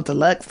like Demo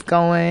Deluxe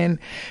going.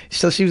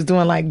 So she was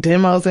doing like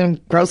demos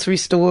in grocery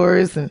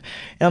stores and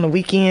on the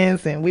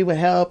weekends, and we would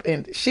help.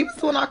 And she was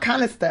doing all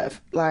kind of stuff.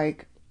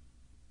 Like,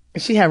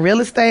 she had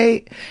real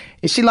estate,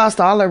 and she lost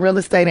all her real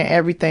estate and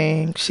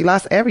everything. She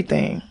lost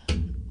everything.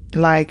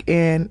 Like,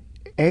 and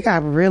it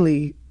got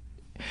really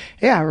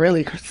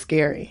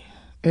scary.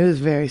 It was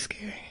very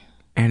scary.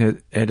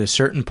 And at a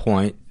certain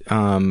point,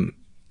 Child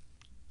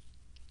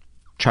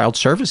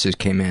Services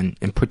came in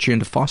and put you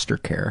into foster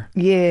care.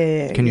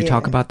 Yeah. Can you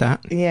talk about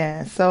that?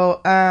 Yeah.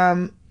 So,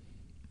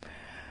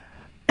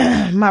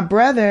 my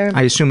brother...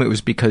 I assume it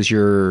was because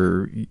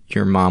your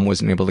mom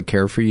wasn't able to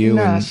care for you?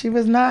 No, she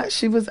was not.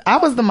 I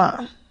was the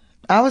mom.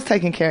 I was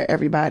taking care of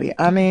everybody.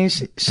 I mean,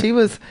 she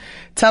was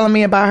telling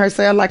me about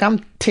herself. Like,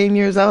 I'm 10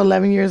 years old,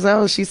 11 years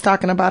old. She's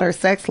talking about her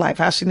sex life,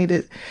 how she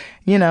needed,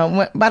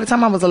 by the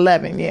time I was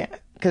 11, yeah.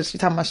 Because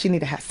she's talking about she needed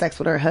to have sex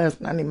with her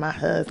husband. I need my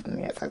husband.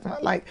 Yeah,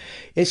 like,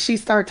 and she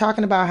started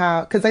talking about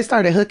how, because they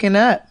started hooking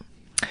up.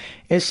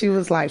 And she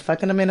was like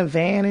fucking them in a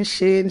van and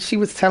shit. And she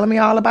was telling me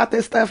all about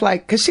this stuff,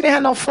 like, because she didn't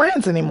have no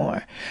friends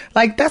anymore.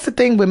 Like, that's the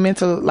thing with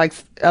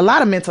a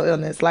lot of mental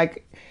illness.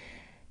 Like,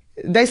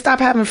 they stop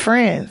having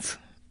friends.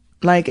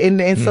 Like,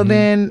 and so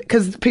then,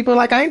 because people are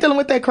like, I ain't dealing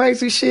with that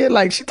crazy shit.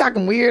 Like, she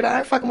talking weird. I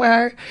ain't fucking with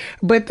her.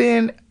 But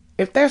then,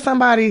 if there's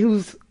somebody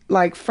who's,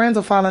 like, friends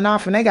are falling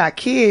off and they got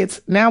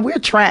kids, now we're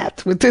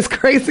trapped with this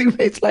crazy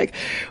bitch. Like,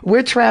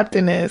 we're trapped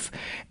in this.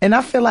 And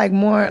I feel like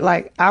more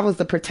like I was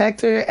the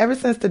protector. Ever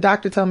since the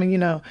doctor told me,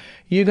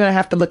 you're going to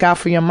have to look out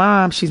for your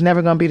mom. She's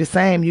never going to be the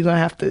same. You're going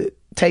to have to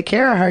take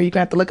care of her. You're going to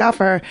have to look out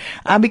for her.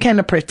 I became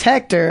the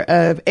protector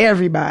of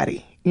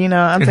everybody.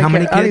 I'm taking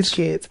care of all these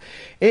kids.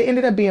 It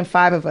ended up being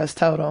 5 of us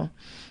total.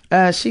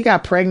 She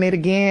got pregnant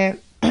again.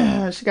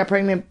 She got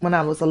pregnant when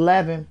I was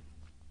 11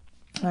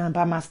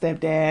 by my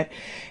stepdad.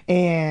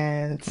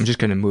 And I'm just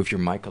going to move your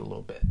mic a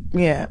little bit.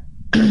 Yeah.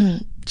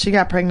 She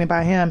got pregnant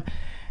by him.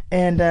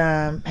 And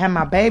had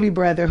my baby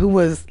brother, who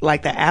was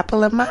like the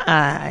apple of my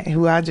eye,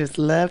 who I just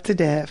loved to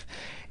death.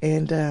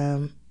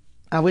 And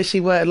I wish he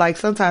was. Like,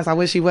 sometimes I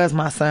wish he was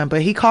my son.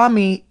 But he called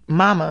me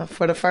mama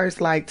for the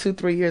first, like,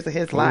 2-3 years of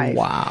his life.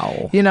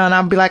 Wow. You know, and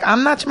I'd be like,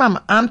 I'm not your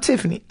mama. I'm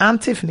Tiffany. I'm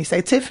Tiffany.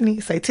 Say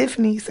Tiffany. Say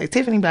Tiffany. Say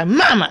Tiffany. Be like,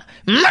 mama.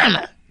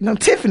 Mama. No,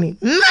 Tiffany.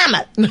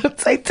 Mama.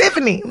 Say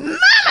Tiffany.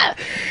 Mama.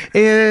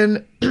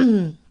 And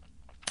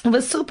it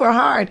was super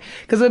hard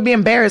because it would be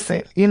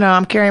embarrassing. You know,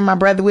 I'm carrying my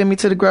brother with me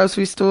to the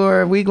grocery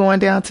store. We going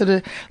down to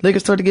the liquor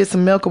store to get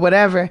some milk or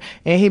whatever.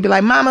 And he'd be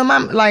like, mama,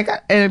 mama. Like,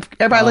 and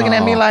everybody looking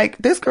at me like,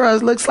 this girl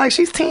looks like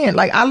she's 10.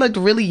 Like, I looked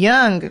really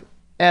young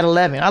at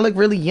 11. I looked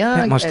really young.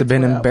 That must have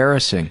been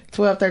embarrassing.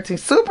 12, 13.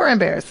 Super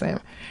embarrassing.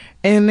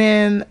 And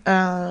then,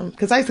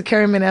 because I used to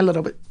carry him in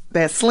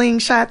that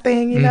slingshot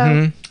thing, you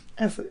know?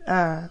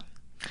 I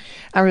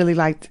really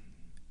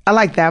I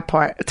like that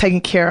part,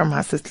 taking care of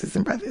my sisters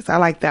and brothers. I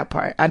like that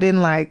part. I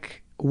didn't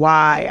like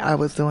why I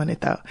was doing it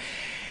though.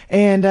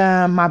 And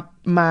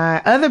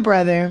my other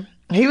brother,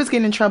 he was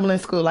getting in trouble in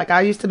school. Like,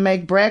 I used to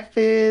make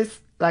breakfast.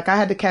 Like, I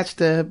had to catch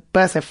the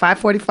bus at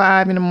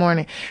 5:45 in the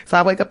morning. So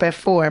I wake up at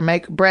 4,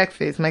 make a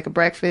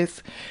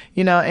breakfast,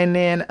 you know, and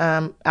then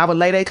I would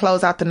lay their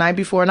clothes out the night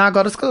before and I'll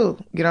go to school,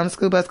 get on the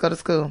school bus, go to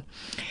school.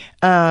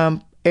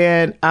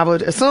 And I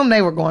would assume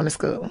they were going to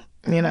school.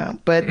 You know,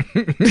 but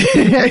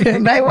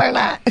they were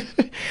not.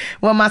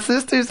 Well, my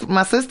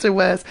sister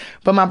was,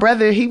 but my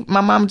brother, my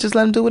mom just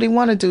let him do what he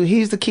wanted to do.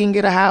 He's the king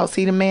of the house.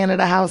 He the man of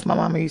the house, my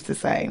mama used to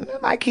say.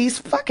 Like, he's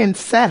fucking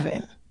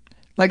 7.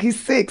 Like, he's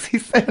 6.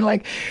 He's 7.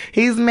 Like,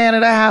 he's the man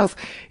of the house.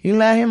 You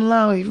let him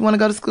alone. If you want to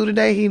go to school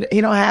today, he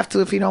don't have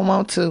to if he don't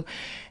want to.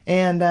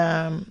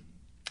 And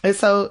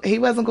so he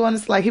wasn't going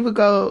to, like, he would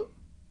go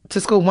to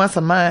school once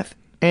a month.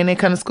 And then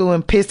come to school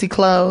in pissy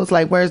clothes,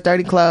 like wears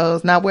dirty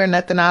clothes, not wear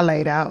nothing I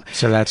laid out.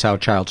 So that's how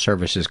child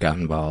services got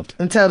involved.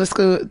 And tell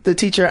the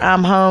teacher,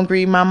 I'm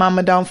hungry, my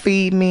mama don't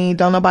feed me,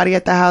 don't nobody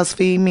at the house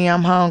feed me,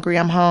 I'm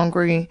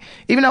hungry.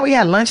 Even though we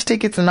had lunch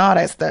tickets and all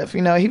that stuff,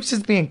 you know, he was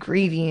just being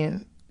greedy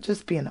and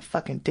just being a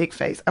fucking dick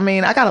face. I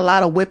mean, I got a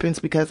lot of whippings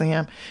because of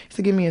him. He used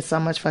to get me in so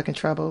much fucking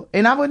trouble.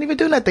 And I wouldn't even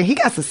do nothing. He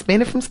got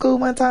suspended from school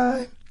one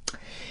time.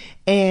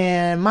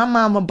 And my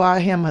mama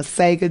bought him a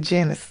Sega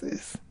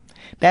Genesis.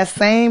 That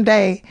same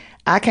day,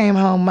 I came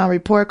home, my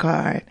report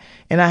card,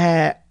 and I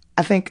had,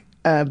 I think,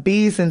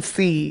 B's and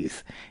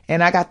C's,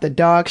 and I got the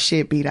dog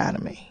shit beat out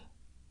of me.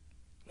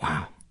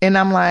 Wow. And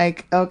I'm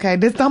like, okay,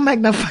 this don't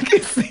make no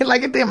fucking sense.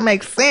 Like, it didn't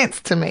make sense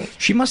to me.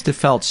 She must have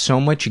felt so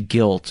much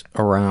guilt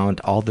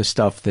around all the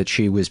stuff that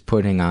she was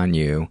putting on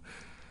you.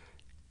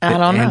 I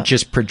don't know. And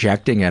just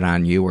projecting it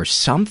on you or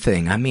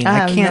something. I mean, I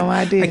have no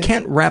idea. I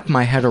can't wrap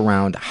my head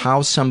around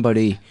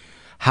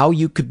how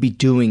you could be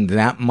doing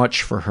that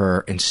much for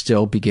her and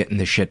still be getting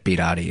the shit beat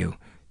out of you.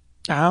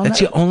 That's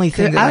the only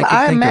thing that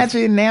I can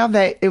imagine now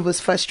that it was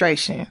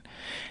frustration,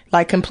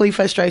 like complete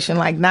frustration,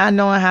 like not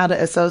knowing how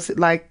to associate.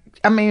 Like,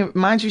 I mean,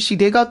 mind you, she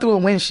did go through a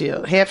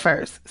windshield head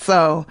first.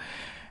 So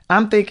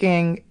I'm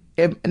thinking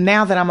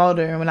now that I'm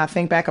older and when I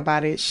think back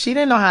about it, she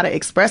didn't know how to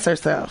express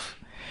herself.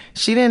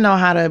 She didn't know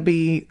how to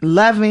be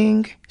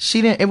loving.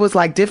 It was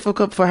like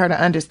difficult for her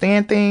to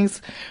understand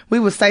things. We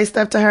would say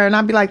stuff to her and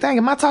I'd be like, dang,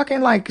 am I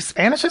talking like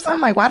Spanish or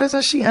something? Like, why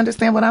doesn't she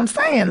understand what I'm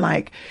saying?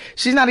 Like,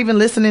 she's not even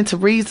listening to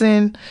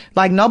reason.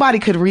 Like, nobody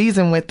could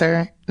reason with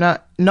her.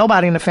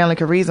 Nobody in the family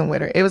could reason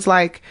with her. It was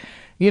like,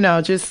 you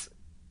know, just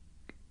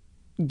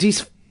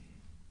these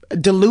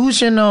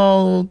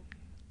delusional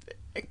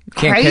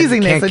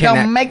craziness. It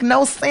don't make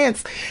no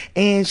sense.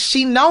 And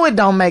she know it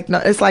don't make no,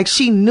 it's like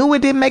she knew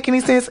it didn't make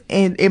any sense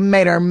and it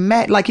made her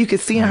mad. Like, you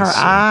could see in her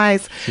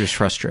eyes. She was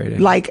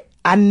frustrated. Like,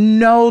 I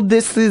know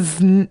this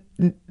is,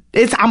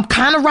 I'm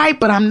kind of right,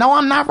 but I know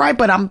I'm not right,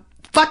 but I'm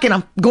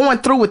going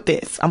through with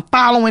this. I'm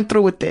following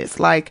through with this.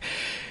 Like,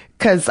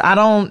 cause I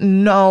don't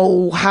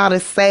know how to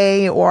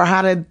say or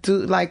how to do,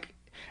 like,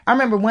 I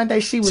remember one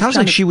day she was. Sounds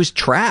like she was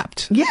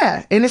trapped.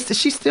 Yeah, and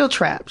she's still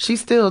trapped.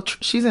 She's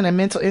in a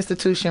mental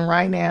institution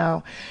right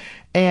now,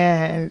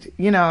 and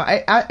you know,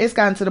 it's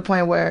gotten to the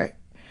point where,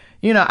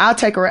 you know,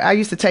 I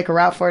used to take her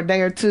out for a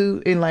day or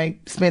two and like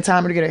spend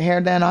time with her to get her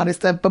hair done, all this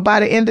stuff. But by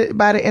the end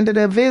of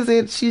the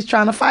visit, she's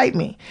trying to fight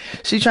me.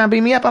 She's trying to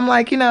beat me up. I'm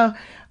like, you know,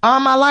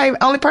 all my life,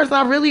 only person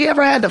I really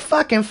ever had to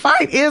fucking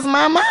fight is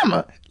my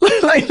mama.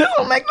 Like, that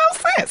don't make no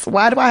sense.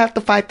 Why do I have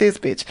to fight this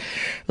bitch?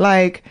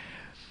 Like,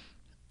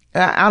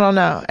 I don't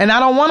know. And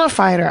I don't want to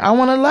fight her. I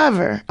want to love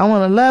her. I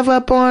want to love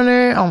up on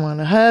her. I want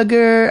to hug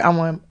her. I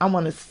want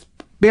to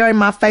bury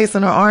my face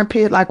in her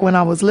armpit like when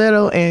I was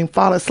little and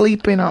fall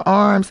asleep in her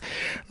arms.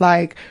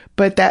 Like,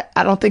 but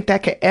I don't think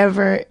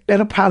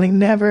that'll probably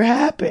never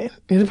happen.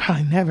 It'll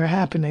probably never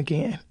happen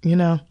again, you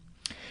know,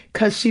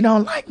 because she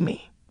don't like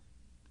me.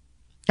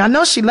 I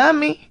know she love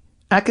me.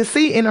 I can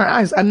see in her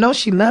eyes. I know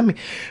she love me,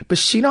 but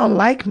she don't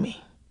like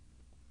me.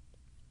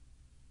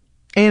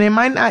 And it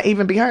might not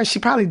even be her. She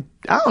probably,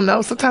 I don't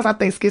know. Sometimes I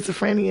think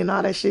schizophrenia and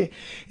all that shit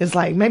is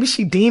like, maybe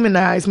she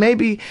demonized.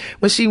 Maybe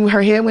when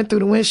her head went through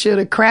the windshield,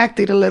 it cracked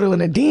it a little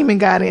and a demon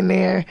got in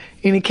there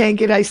and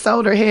it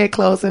sewed her head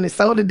closed and it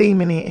sewed the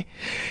demon in.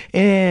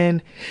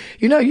 And,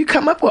 you know, you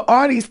come up with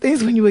all these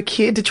things when you were a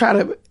kid to try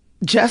to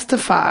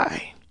justify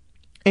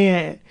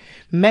and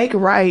make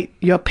right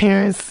your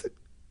parents'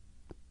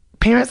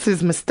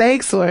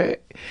 mistakes or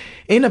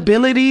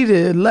inability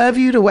to love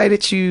you the way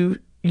that you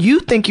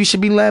think you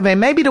should be loved. And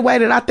maybe the way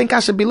that I think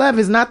I should be loved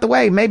is not the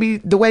way. Maybe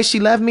the way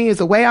she loved me is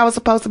the way I was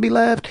supposed to be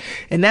loved.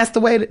 And that's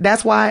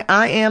why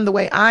I am the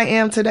way I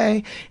am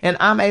today. And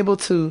I'm able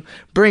to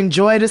bring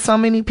joy to so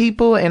many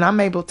people, and I'm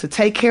able to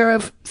take care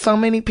of so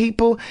many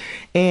people.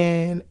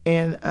 And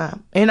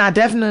I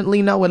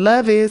definitely know what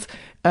love is.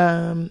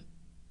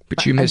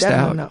 But you missed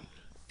out. Know.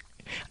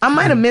 I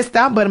might have missed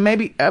out, but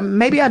maybe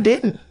I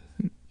didn't.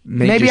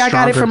 Maybe I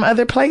got it from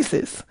other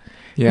places.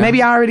 Yeah.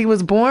 Maybe I already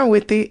was born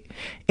with it,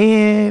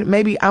 and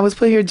maybe I was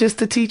put here just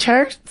to teach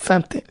her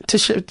something,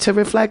 to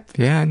reflect.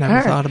 Yeah, I never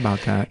her. thought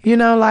about that. You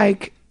know,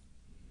 like,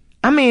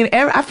 I mean,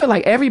 I feel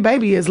like every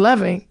baby is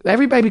loving.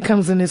 Every baby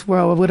comes in this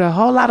world with a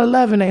whole lot of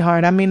love in their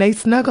heart. I mean, they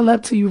snuggle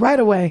up to you right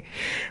away.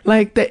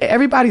 Like,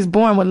 everybody's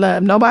born with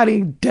love.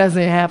 Nobody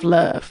doesn't have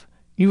love.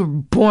 You were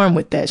born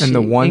with that shit. And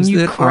the ones and you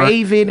that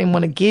crave it and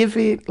want to give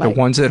it. Like, the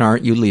ones that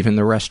aren't, you leave in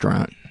the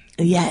restaurant.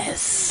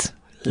 Yes.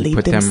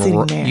 Leave them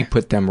sitting there. You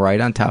put them right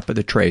on top of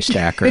the tray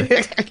stacker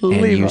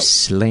and you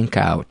slink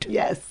out.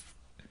 Yes.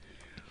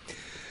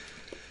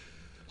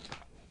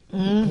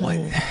 What?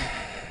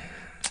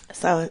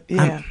 So,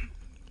 yeah.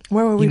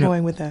 Where were we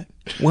going with that?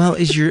 Well,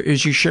 as you're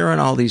sharing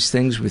all these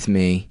things with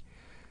me,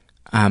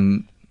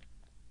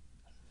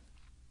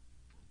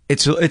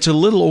 it's a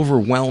little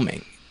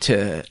overwhelming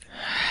to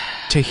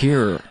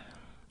hear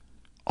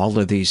all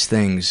of these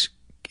things.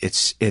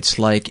 It's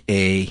like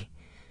a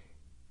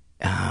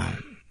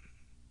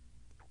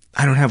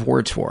I don't have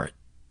words for it.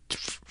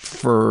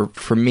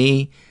 For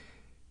me,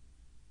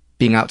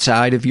 being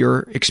outside of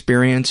your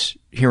experience,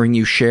 hearing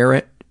you share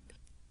it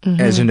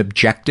as an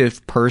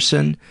objective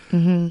person,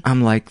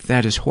 I'm like,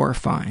 that is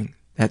horrifying.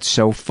 That's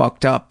so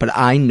fucked up. But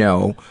I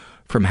know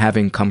from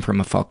having come from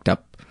a fucked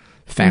up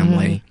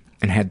family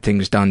and had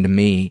things done to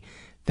me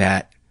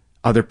that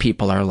other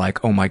people are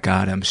like, oh my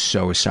God, I'm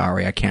so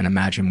sorry. I can't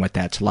imagine what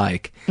that's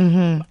like.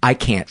 I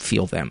can't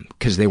feel them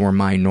because they were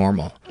my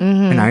normal.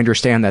 And I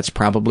understand that's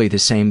probably the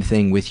same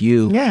thing with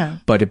you. Yeah.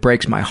 But it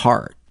breaks my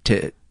heart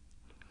to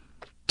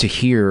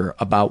hear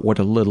about what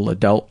a little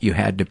adult you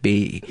had to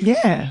be.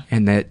 Yeah.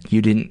 And that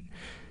you didn't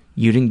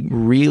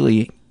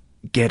really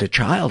get a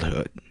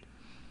childhood.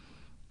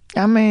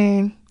 I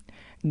mean,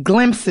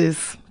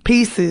 glimpses,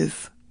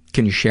 pieces.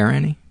 Can you share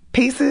any?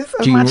 Pieces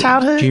of my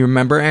childhood? Do you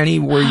remember any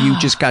where you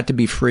just got to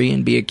be free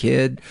and be a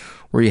kid?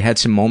 Where you had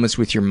some moments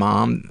with your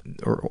mom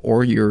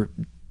or your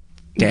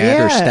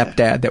dad or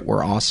stepdad that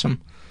were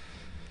awesome?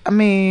 I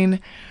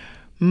mean,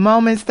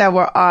 moments that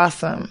were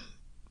awesome.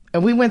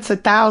 We went to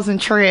Thousand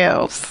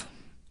Trails.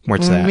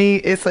 What's that?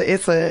 It's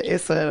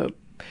a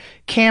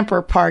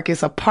camper park.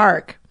 It's a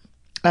park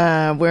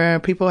where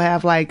people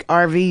have like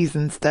RVs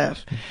and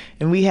stuff.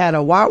 And we had a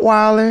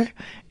Rottweiler.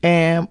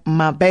 And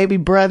my baby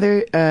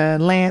brother,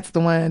 Lance,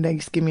 the one that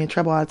used to get me in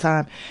trouble all the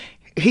time,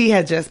 he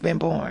had just been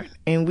born.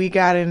 And we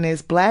got in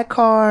this black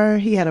car.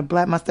 My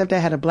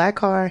stepdad had a black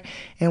car.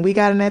 And we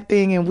got in that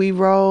thing and we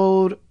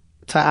rode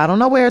to, I don't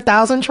know where,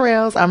 Thousand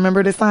Trails. I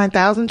remember the sign,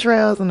 Thousand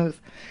Trails. And it was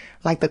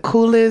like the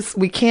coolest.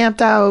 We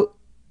camped out.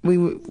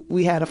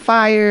 We had a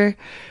fire.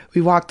 We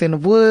walked in the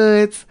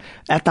woods.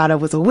 I thought it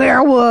was a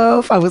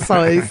werewolf. I was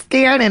so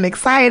scared and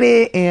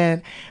excited.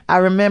 And I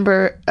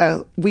remember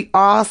we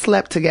all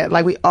slept together.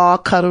 Like, we all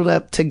cuddled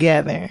up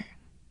together.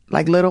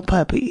 Like little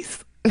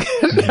puppies.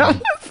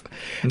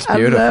 It's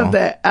beautiful.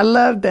 I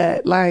love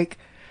that. Like,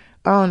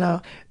 I don't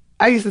know.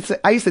 I used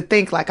to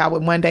think like I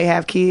would one day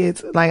have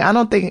kids. Like, I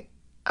don't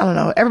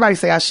know. Everybody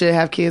say I should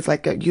have kids.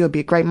 Like, you'll be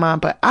a great mom.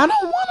 But I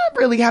don't want to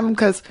really have them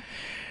because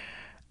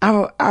I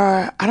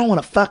don't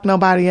want to fuck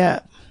nobody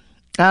up.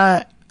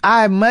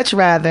 I much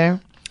rather,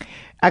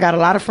 I got a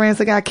lot of friends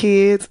that got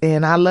kids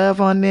and I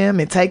love on them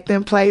and take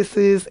them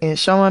places and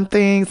show them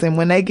things. And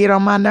when they get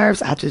on my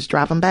nerves, I just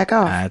drop them back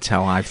off. That's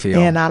how I feel.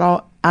 And I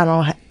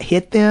don't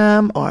hit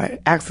them or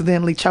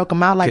accidentally choke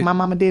them out like my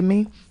mama did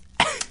me.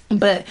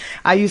 But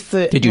I used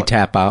to. Did you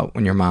tap out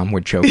when your mom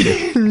would choke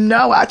you?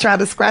 No, I tried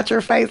to scratch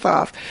her face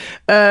off.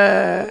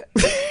 I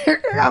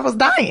was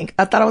dying.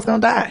 I thought I was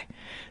going to die.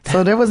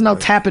 So there was no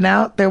tapping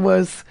out. There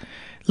was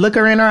look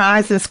her in her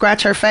eyes and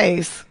scratch her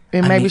face,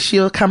 and maybe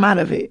she'll come out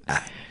of it.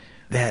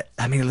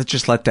 Let's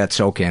just let that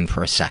soak in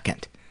for a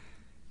second.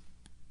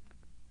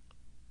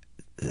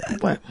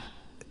 What?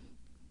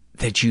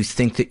 That you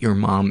think that your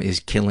mom is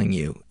killing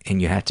you,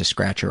 and you had to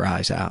scratch her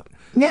eyes out.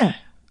 Yeah.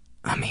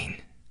 I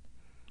mean,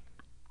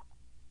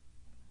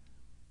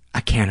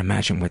 I can't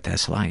imagine what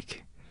that's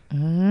like.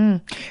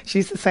 She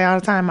used to say all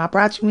the time, I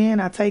brought you in,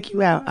 I take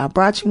you out. I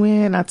brought you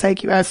in, I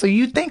take you out. So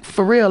you think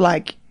for real,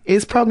 like,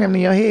 it's programmed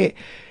in your head,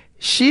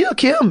 she'll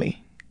kill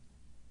me.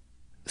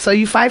 So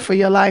you fight for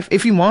your life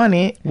if you want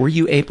it. Were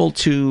you able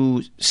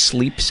to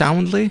sleep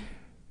soundly?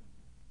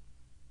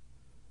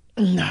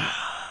 Nah.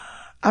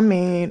 I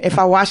mean, if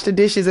I washed the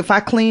dishes, if I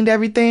cleaned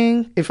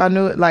everything, if I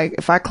knew it, like,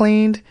 if I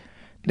cleaned,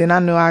 then I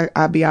knew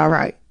I'd be all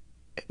right.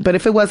 But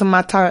if it wasn't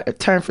my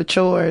turn for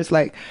chores,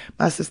 like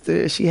my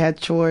sister, she had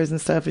chores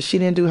and stuff, and she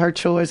didn't do her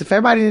chores. If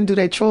everybody didn't do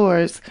their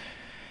chores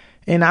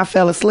and I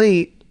fell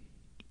asleep,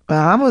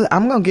 well,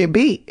 I'm going to get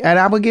beat. And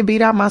I would get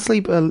beat out my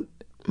sleep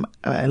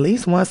at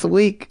least once a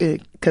week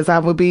because I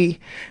would be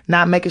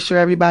not making sure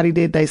everybody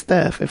did their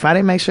stuff. If I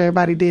didn't make sure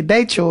everybody did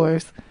their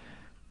chores.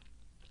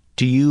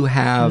 Do you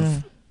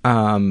have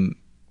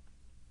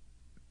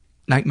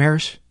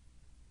nightmares?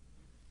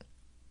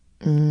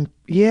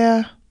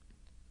 Yeah.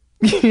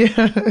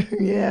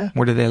 Yeah.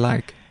 What are they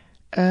like?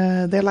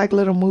 They're like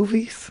little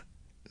movies.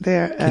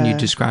 Can you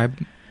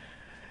describe?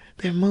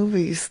 They're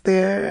movies.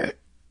 I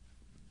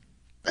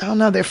don't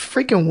know. They're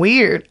freaking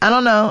weird. I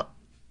don't know.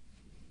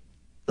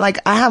 Like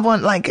I have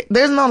one. Like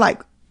there's no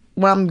like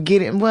where I'm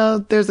getting. Well,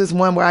 there's this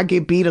one where I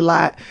get beat a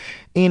lot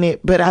in it,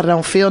 but I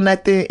don't feel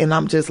nothing, and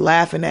I'm just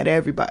laughing at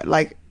everybody.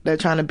 Like they're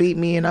trying to beat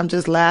me, and I'm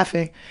just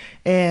laughing.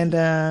 And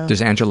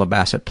does Angela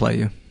Bassett play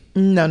you?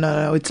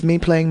 No. It's me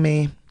playing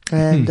me,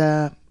 and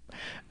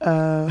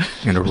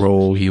in a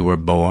role you were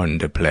born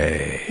to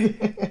play.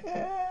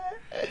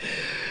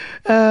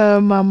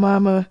 My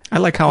mama. I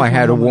like how I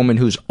had a woman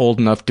who's old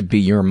enough to be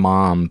your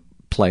mom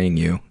playing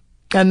you.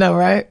 I know,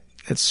 right?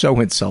 It's so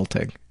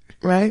insulting.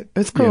 Right?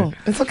 It's cool. Yeah.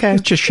 It's okay.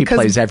 It's just she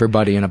plays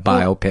everybody in a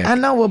biopic. I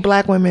know with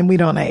black women, we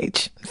don't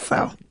age.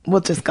 So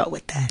we'll just go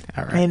with that.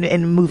 All right.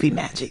 And movie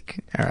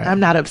magic. All right. I'm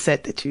not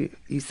upset that you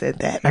said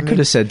that. I could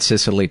have said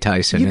Cicely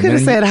Tyson. You could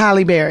have said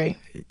Halle Berry.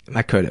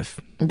 I could have.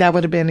 That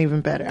would have been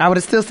even better. I would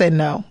have still said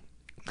no.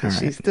 Because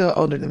she's still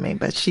older than me.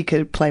 But she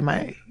could play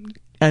my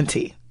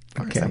auntie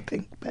or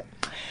something. But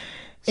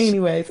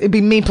anyways, it'd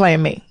be me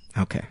playing me.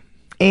 Okay.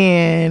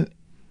 And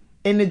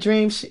in the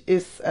dream,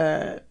 it's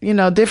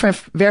different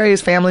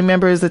various family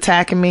members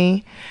attacking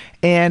me,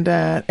 and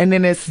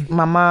then it's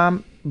my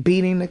mom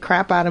beating the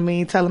crap out of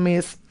me, telling me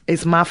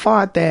it's my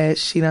fault that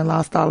she done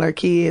lost all her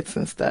kids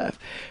and stuff.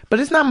 But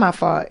it's not my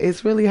fault.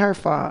 It's really her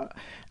fault.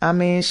 I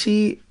mean,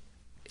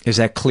 Is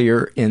that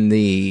clear in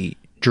the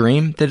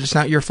dream that it's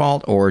not your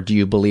fault, or do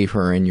you believe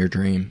her in your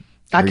dream?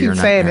 I keep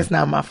saying it's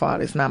not my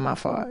fault. It's not my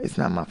fault. It's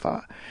not my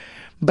fault.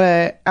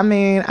 But, I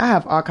mean, I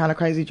have all kind of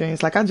crazy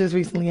dreams. Like, I just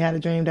recently had a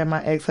dream that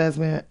my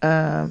ex-husband,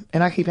 and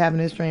I keep having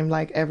this dream,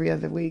 like, every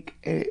other week.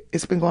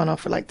 It's been going on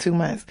for, like, 2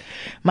 months.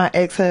 My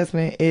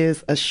ex-husband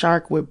is a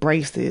shark with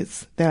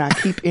braces that I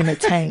keep in a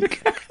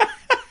tank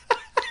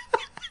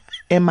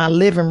in my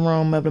living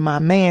room of my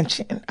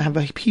mansion. I have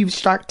a huge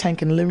shark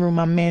tank in the living room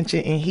of my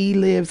mansion, and he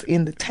lives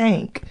in the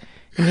tank,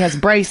 and he has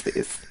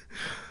braces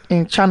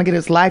and trying to get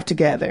his life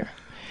together.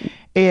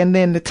 And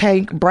then the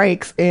tank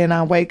breaks, and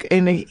I wake,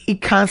 and he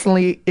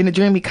constantly, in the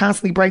dream, he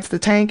constantly breaks the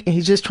tank, and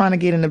he's just trying to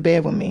get in the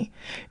bed with me.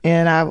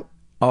 And I'm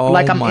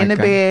in the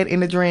bed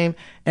in the dream,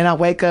 and I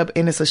wake up,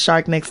 and it's a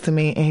shark next to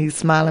me, and he's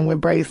smiling with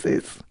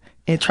braces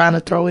and trying to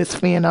throw his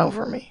fin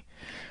over me.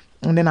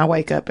 And then I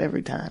wake up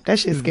every time. That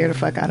shit scared the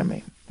fuck out of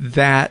me.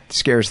 That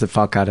scares the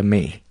fuck out of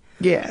me.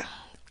 Yeah.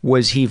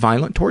 Was he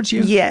violent towards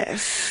you?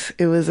 Yes.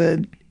 He's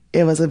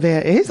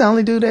the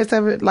only dude that's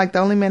ever, like, the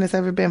only man that's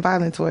ever been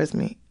violent towards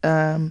me.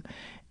 And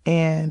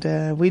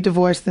we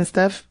divorced and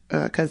stuff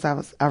because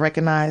I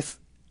recognized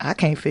I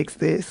can't fix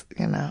this,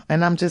 and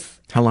I'm just.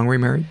 How long were you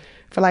married?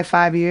 For like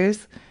 5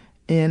 years,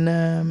 and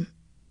I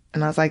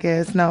was like,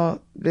 it'll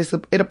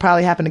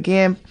probably happen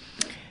again.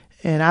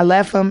 And I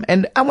left him,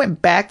 and I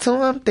went back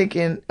to him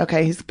thinking,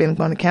 okay, he's been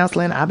going to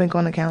counseling, I've been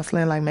going to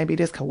counseling, like maybe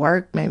this could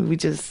work, maybe we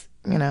just,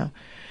 and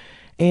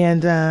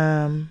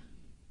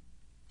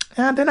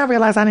then I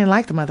realized I didn't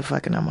like the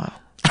motherfucker no more.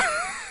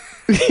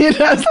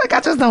 It's like, I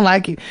just don't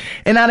like you.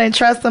 And I didn't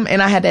trust him.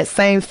 And I had that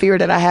same fear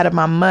that I had of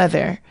my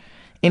mother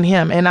in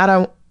him. And I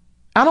don't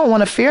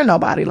want to fear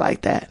nobody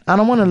like that. I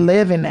don't want to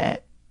live in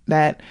that,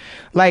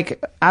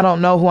 like, I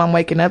don't know who I'm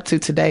waking up to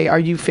today. Are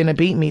you finna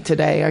beat me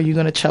today? Are you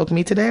going to choke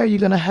me today? Are you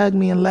going to hug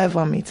me and love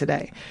on me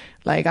today?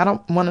 Like, I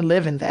don't want to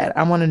live in that.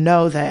 I want to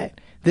know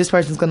that this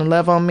person's going to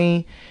love on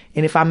me.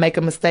 And if I make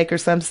a mistake or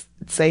something,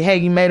 say, hey,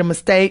 you made a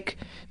mistake.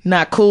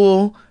 Not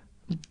cool.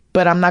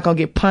 But I'm not going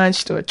to get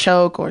punched or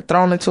choked or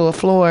thrown into a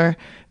floor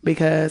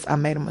because I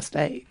made a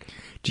mistake.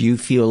 Do you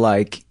feel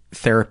like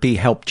therapy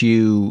helped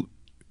you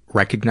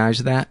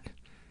recognize that?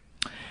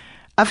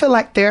 I feel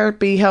like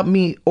therapy helped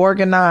me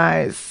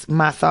organize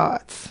my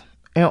thoughts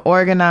and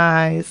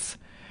organize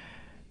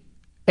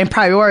and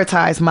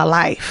prioritize my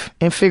life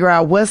and figure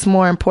out what's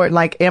more important.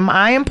 Like, am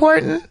I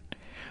important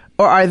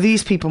or are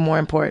these people more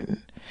important?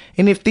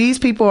 And if these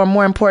people are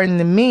more important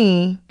than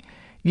me,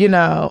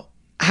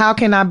 how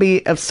can I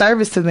be of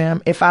service to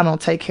them if I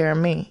don't take care of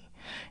me?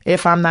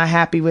 If I'm not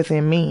happy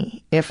within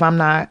me? If I'm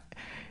not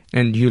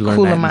and you learned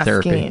cool that in my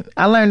therapy. Skin?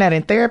 I learned that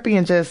in therapy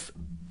and just,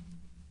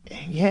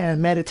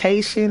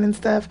 meditation and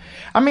stuff.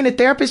 I mean, the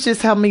therapist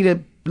just helped me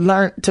to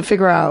learn, to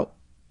figure out,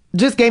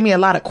 just gave me a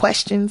lot of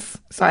questions.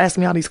 So I asked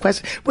me all these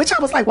questions, which I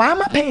was like, why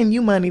am I paying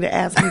you money to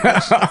ask me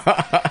questions?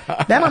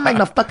 That don't make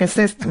no fucking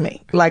sense to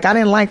me. Like, I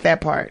didn't like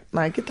that part.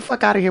 Like, get the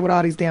fuck out of here with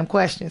all these damn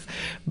questions.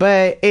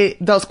 But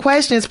those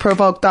questions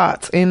provoke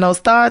thoughts. And those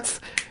thoughts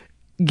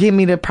get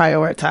me to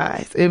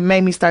prioritize. It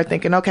made me start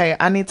thinking, okay,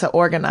 I need to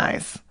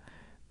organize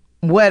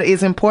what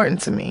is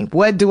important to me.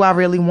 What do I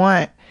really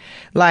want?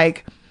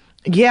 Like,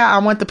 yeah, I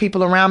want the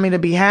people around me to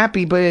be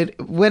happy, but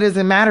what does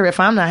it matter if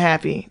I'm not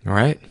happy?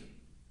 Right.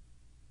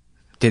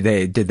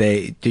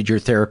 Did your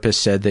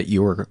therapist said that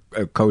you were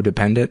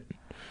codependent?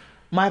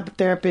 My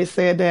therapist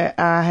said that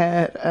I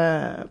had,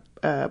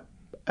 I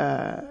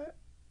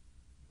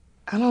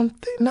don't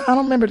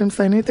remember them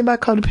saying anything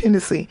about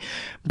codependency,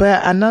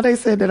 but I know they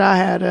said that I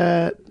had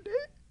a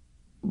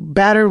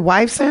battered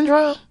wife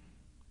syndrome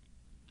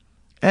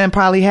and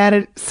probably had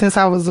it since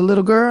I was a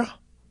little girl.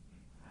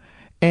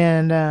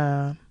 And,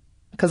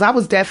 cause I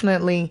was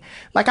definitely,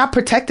 like, I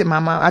protected my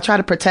mom. I tried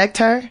to protect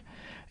her,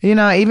 you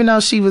know, even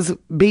though she was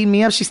beating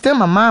me up, she's still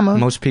my mama.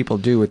 Most people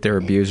do with their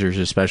abusers,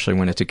 especially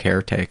when it's a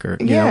caretaker.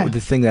 You know, the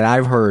thing that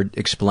I've heard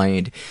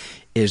explained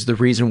is the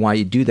reason why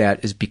you do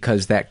that is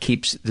because that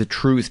keeps the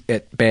truth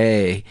at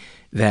bay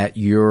that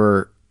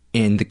you're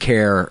in the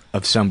care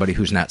of somebody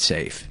who's not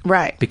safe.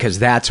 Right. Because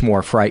that's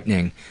more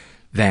frightening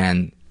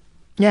than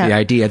the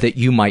idea that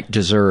you might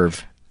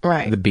deserve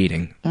the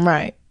beating.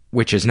 Right.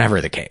 Which is never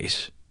the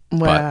case.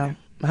 Well,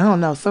 I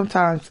don't know.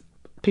 Sometimes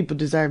people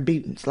deserve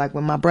beatings. Like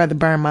when my brother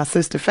burned my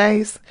sister's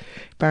face,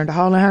 burned a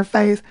hole in her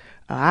face,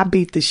 I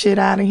beat the shit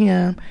out of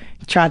him,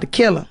 tried to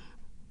kill him.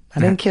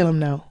 I didn't kill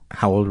him, though.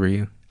 How old were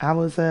you? I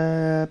was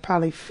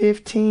probably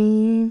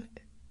 15,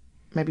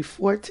 maybe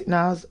 14.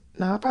 No,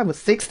 I probably was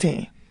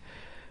 16.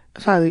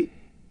 Probably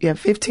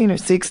 15 or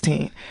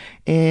 16.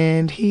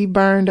 And he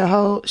burned a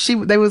whole.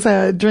 They was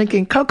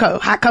drinking cocoa,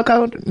 hot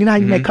cocoa. You know how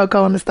you make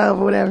cocoa on the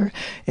stove or whatever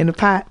in the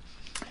pot.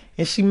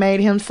 And she made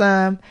him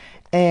some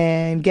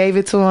and gave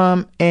it to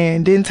him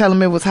and didn't tell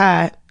him it was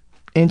hot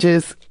and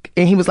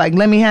he was like,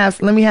 let me have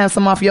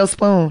some off your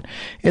spoon.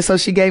 And so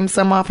she gave him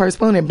some off her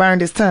spoon and burned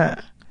his tongue.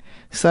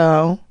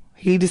 So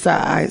he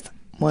decides,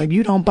 well,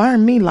 you don't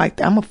burn me like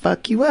that, I'm gonna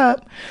fuck you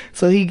up.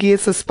 So he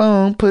gets a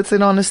spoon, puts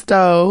it on the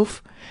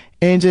stove,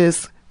 and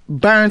just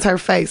burns her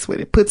face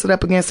with it, puts it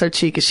up against her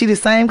cheek. And she the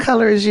same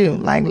color as you,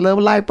 like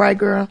little light bright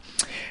girl,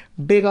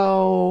 big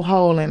old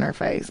hole in her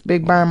face,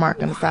 big burn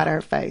mark on the side of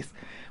her face.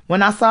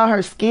 When I saw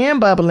her skin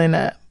bubbling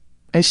up,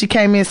 and she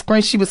came in,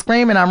 she was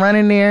screaming, I run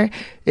in there,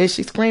 and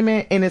she's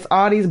screaming, and it's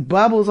all these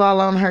bubbles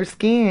all on her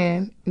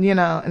skin, you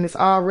know, and it's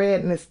all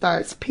red, and it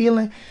starts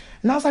peeling.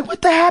 And I was like,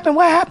 what happened?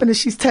 What happened? And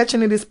she's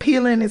touching it, it's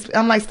peeling.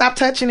 I'm like, stop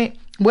touching it.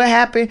 What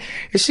happened?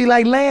 And she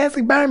like, Lance,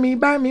 he burned me.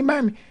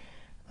 When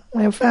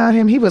I found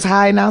him, he was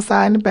hiding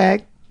outside in the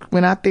back.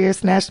 Went out there,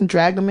 snatched him,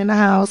 dragged him in the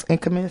house,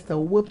 and commenced to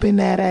whooping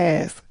that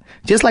ass.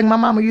 Just like my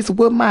mama used to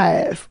whoop my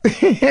ass.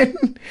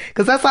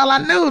 Because that's all I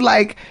knew.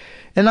 Like,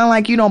 and I'm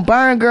like, you don't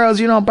burn girls.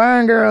 And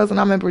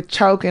I remember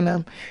choking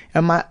him.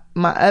 And my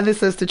other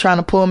sister trying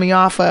to pull me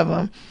off of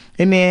him.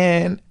 And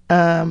then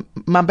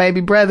my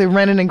baby brother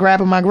running and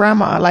grabbing my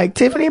grandma, like,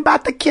 Tiffany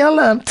about to kill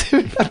him.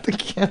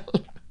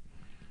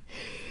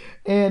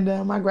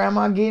 And my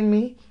grandma getting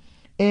me.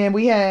 And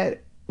we had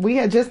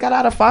just got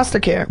out of foster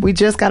care.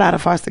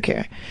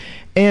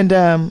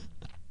 And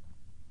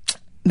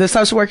the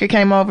social worker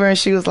came over and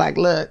she was like,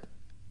 look,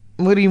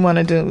 what do you want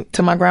to do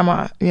to my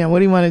grandma? You know, what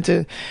do you want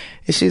to do?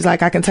 And she's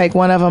like, I can take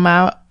one of them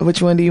out.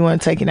 Which one do you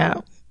want taken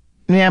out?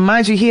 Yeah,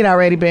 mind you, he'd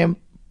already been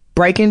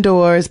breaking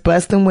doors,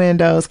 busting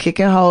windows,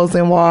 kicking holes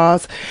in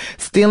walls,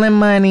 stealing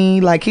money.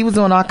 Like, he was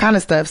doing all kind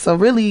of stuff. So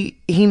really,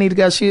 he needed to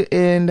go shoot.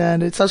 And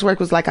the social worker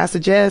was like, I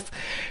suggest,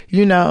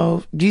 you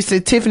know, you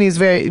said Tiffany was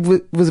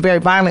very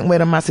violent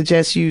with him. I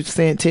suggest you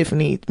send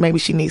Tiffany. Maybe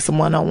she needs some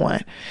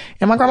one-on-one.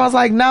 And my grandma was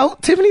like, no,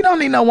 Tiffany don't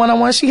need no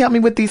one-on-one. She helped me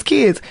with these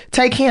kids.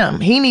 Take him.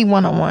 He need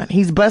one-on-one.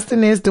 He's busting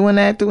this, doing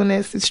that, doing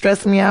this. It's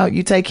stressing me out.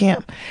 You take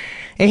him.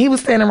 And he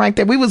was standing right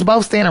there. We was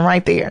both standing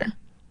right there.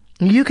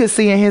 You could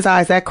see in his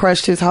eyes that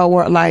crushed his whole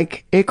world.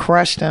 Like, it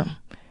crushed him.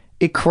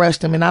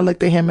 And I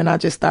looked at him and I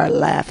just started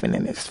laughing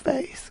in his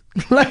face.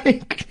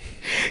 Like,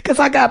 because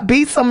I got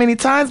beat so many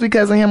times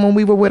because of him when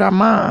we were with our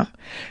mom.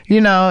 You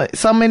know,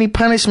 so many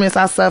punishments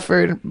I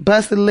suffered,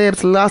 busted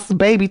lips, lost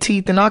baby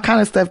teeth, and all kind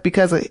of stuff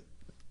because of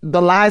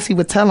the lies he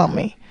would tell on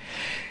me.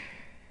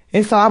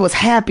 And so I was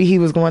happy he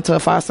was going to a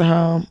foster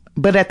home.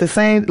 But at the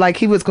same, like,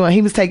 he was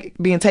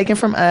being taken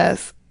from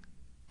us.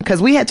 Because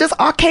we had just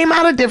all came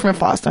out of different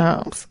foster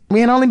homes.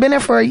 We had only been there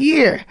for a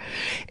year.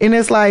 And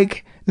it's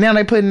like, now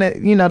they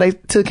they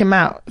took him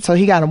out. So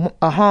he got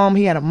a home.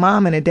 He had a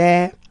mom and a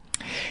dad.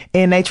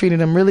 And they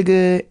treated him really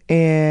good.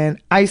 And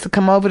I used to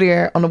come over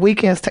there on the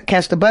weekends to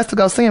catch the bus to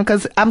go see him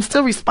because I'm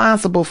still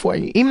responsible for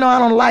you. Even though I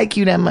don't like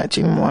you that much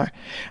anymore.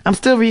 I'm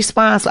still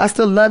responsible. I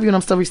still love you and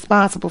I'm still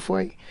responsible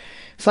for you.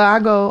 So I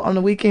go on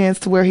the weekends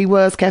to where he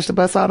was, catch the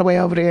bus all the way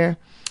over there.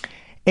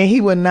 And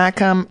he would not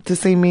come to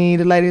see me.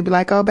 The lady would be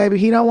like, oh, baby,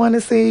 he don't want to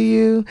see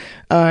you.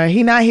 Or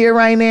he not here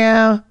right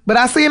now. But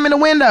I see him in the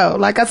window.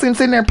 Like, I see him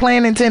sitting there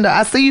playing Nintendo.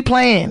 I see you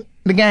playing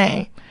the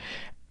game.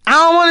 I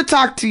don't want to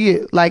talk to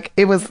you. Like,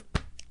 it was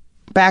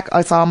back.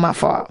 It's all my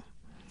fault.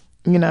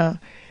 You know?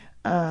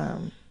 But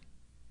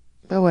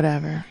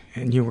whatever.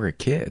 And you were a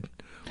kid.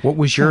 What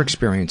was your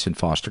experience in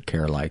foster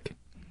care like?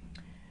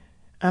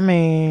 I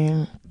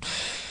mean,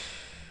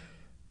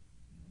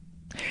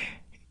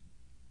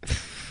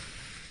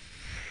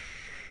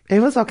 it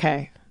was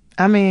okay.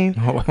 I mean,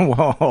 hold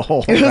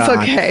it was on.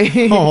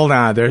 okay. Hold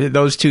on.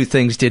 Those two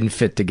things didn't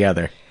fit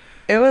together.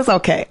 It was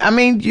okay. I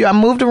mean, I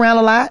moved around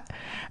a lot.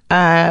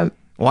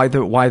 Why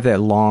that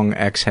long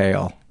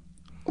exhale?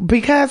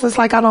 Because it's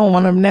like I don't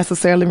want to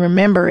necessarily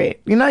remember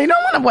it. You know, you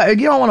don't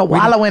want to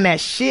wallow in that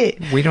shit.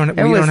 We don't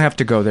have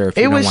to go there if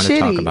you don't want to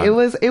talk about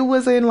it. It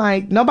wasn't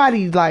like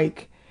nobody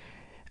like.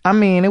 I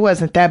mean, it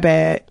wasn't that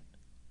bad.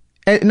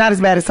 Not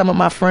as bad as some of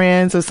my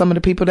friends or some of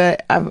the people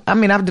that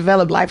I've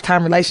developed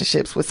lifetime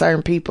relationships with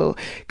certain people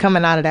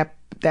coming out of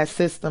that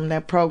system,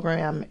 that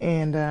program,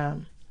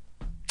 and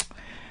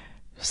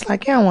it's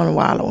like you don't want to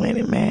wallow in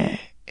it, man.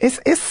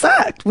 It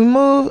sucked. I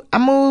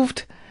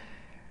moved.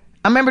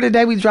 I remember the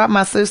day we dropped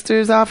my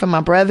sisters off and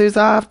my brothers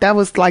off. That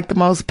was like the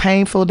most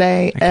painful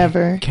day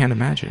ever. Can't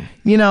imagine.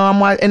 You know,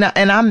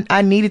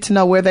 I needed to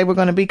know where they were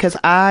going to be because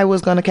I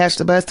was going to catch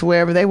the bus to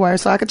wherever they were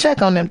so I could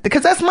check on them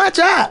because that's my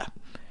job.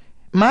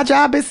 My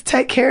job is to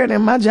take care of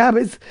them. My job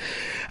is,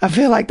 I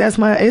feel like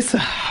it's a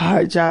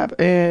hard job.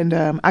 And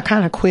I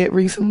kind of quit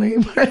recently.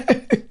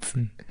 But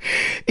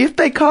if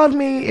they called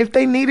me, if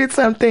they needed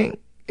something,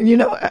 you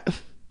know,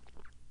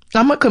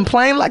 I'm going to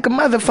complain like a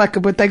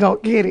motherfucker, but they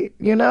going to get it,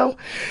 you know?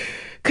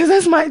 Because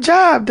that's my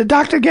job. The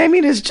doctor gave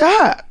me this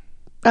job.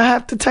 I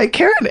have to take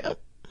care of them.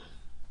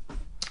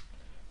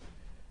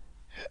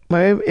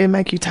 But it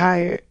make you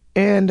tired.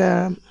 And,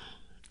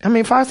 I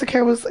mean, foster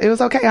care was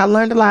okay. I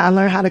learned a lot. I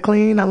learned how to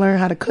clean. I learned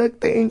how to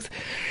cook things.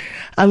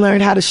 I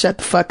learned how to shut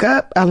the fuck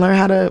up. I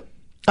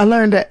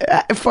learned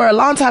that for a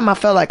long time I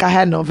felt like I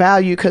had no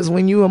value because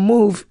when you would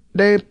move,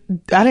 I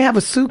didn't have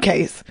a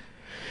suitcase.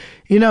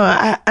 You know,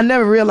 I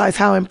never realized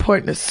how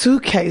important a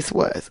suitcase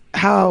was.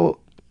 How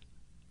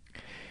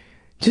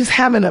just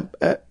having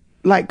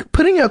like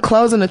putting your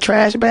clothes in a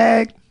trash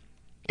bag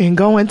and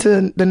going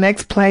to the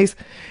next place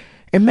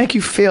and make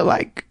you feel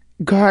like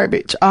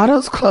garbage. All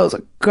those clothes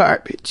are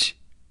garbage.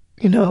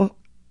 You know,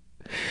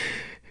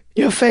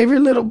 your favorite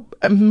little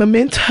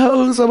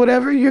mementos or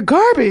whatever, you're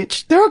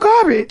garbage. They're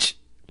garbage.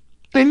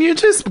 And you're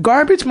just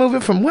garbage moving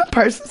from one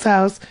person's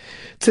house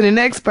to the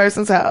next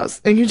person's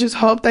house. And you just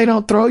hope they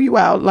don't throw you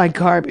out like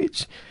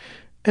garbage.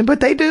 But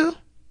they do.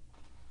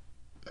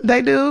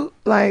 They do.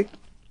 Like,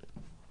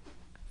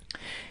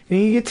 and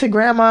you get to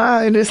grandma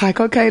and it's like,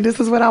 okay, this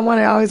is what I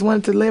wanted. I always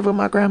wanted to live with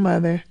my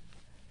grandmother.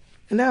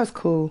 And that was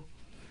cool.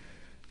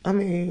 I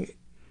mean,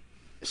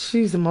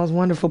 she's the most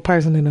wonderful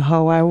person in the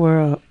whole wide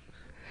world.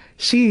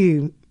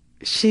 She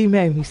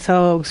made me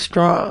so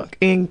strong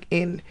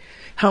and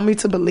helped me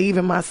to believe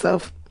in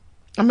myself.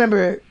 I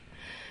remember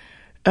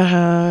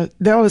there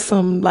was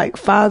some like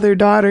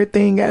father-daughter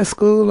thing at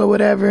school or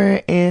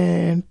whatever,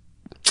 and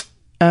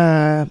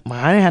I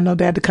didn't have no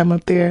dad to come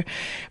up there,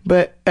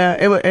 but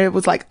it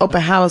was like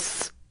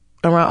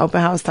around open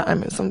house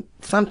time, and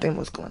something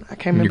was going on. I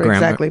can't remember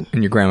exactly.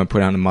 And your grandma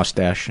put on a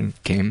mustache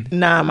and came?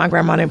 Nah, my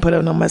grandma didn't put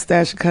on no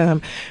mustache and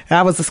come.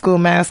 I was the school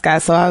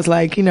mascot, so I was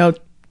like, you know,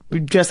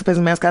 dressed up as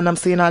a mascot, and I'm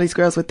seeing all these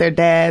girls with their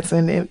dads,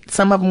 and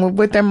some of them were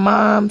with their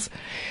moms,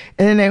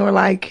 and then they were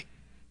like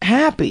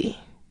happy.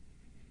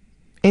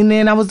 And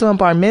then I was doing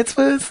bar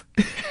mitzvahs.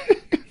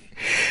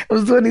 I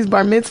was doing these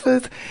bar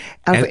mitzvahs.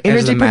 I was an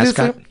energy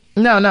producer.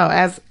 No,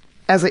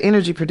 as an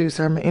energy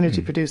producer. I'm an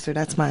energy producer.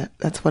 That's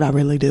what I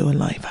really do in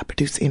life. I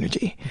produce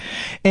energy.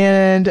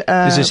 And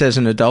is this as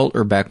an adult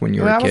or back when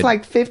you were a kid? I was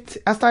like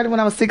 15. I started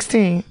when I was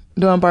 16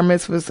 doing bar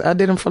mitzvahs. I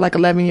did them for like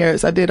 11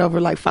 years. I did over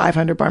like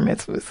 500 bar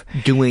mitzvahs.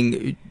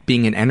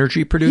 Being an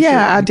energy producer?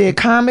 Yeah, I did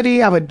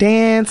comedy. I would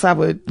dance. I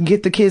would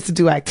get the kids to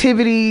do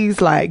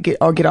activities, like get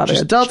all the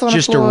adults on the floor.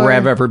 Just to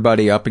rev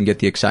everybody up and get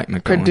the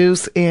excitement going.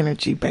 Produce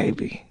energy,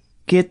 baby.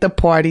 Get the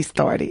party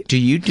started. Do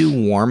you do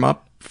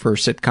warm-up for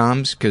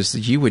sitcoms? Because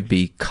you would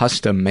be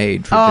custom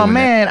made for doing Oh,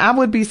 man, I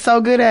would be so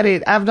good at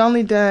it. I've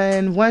only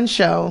done one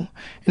show,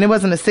 and it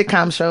wasn't a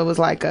sitcom show. It was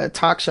like a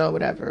talk show or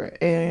whatever,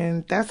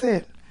 and that's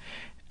it.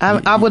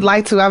 I would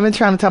like to. I've been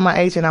trying to tell my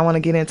agent I want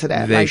to get into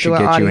that. They like should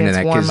get you into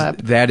that because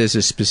that is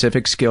a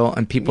specific skill,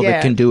 and people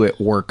that can do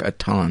it work a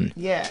ton.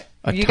 Yeah.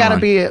 You got to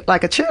be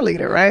like a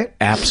cheerleader, right?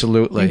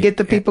 Absolutely. And get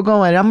the people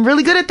going. I'm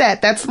really good at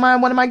that. That's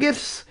one of my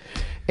gifts.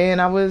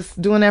 And I was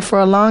doing that for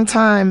a long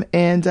time.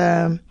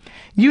 And,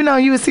 you know,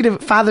 you would see the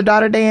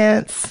father-daughter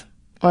dance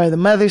or the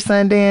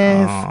mother-son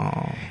dance.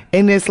 Oh.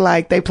 And it's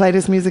like they play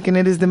this music and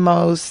it is the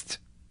most,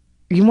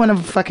 you want to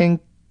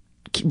fucking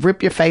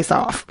rip your face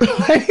off. You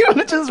want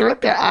to just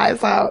rip your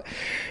eyes out.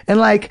 And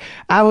like,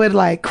 I would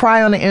like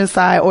cry on the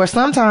inside. Or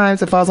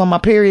sometimes if I was on my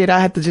period, I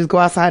had to just go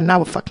outside and I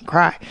would fucking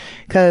cry.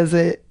 Because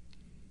it,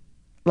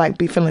 like,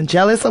 be feeling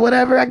jealous or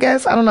whatever, I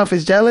guess. I don't know if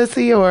it's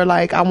jealousy or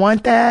like I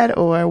want that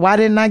or why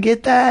didn't I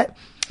get that.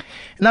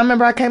 And I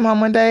remember I came home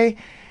one day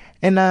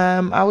and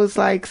I was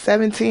like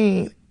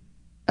 17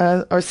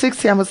 or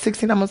 16. I was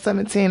 16, I was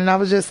 17, and I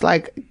was just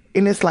like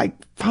in this like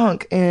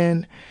funk,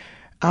 and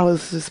I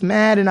was just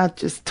mad, and I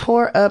just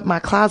tore up my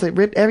closet,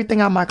 ripped everything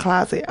out my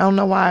closet. I don't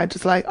know why.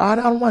 Just like, oh, I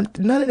don't want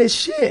none of this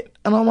shit.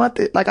 I don't want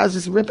it. Like, I was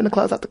just ripping the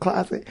clothes out the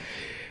closet.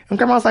 And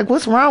Grandma was like,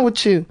 what's wrong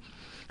with you?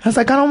 I was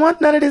like, I don't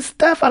want none of this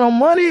stuff. I don't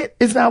want it.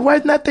 It's not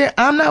worth nothing.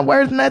 I'm not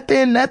worth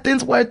nothing.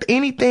 Nothing's worth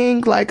anything.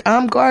 Like,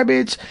 I'm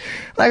garbage.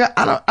 Like,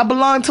 I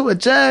belong to a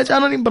judge. I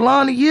don't even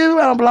belong to you.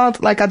 I don't belong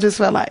to, like, I just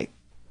felt like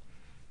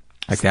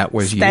that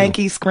was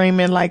stanky,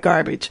 screaming like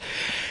garbage.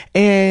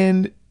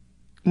 And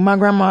my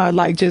grandma,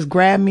 like, just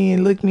grabbed me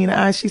and looked me in the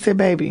eye. She said,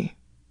 baby,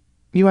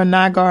 you are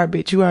not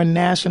garbage. You are a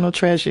national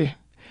treasure.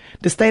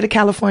 The state of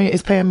California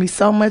is paying me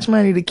so much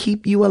money to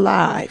keep you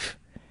alive.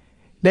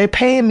 They're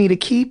paying me to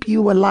keep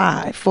you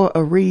alive for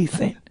a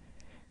reason.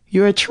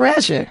 You're a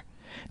treasure.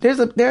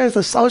 There is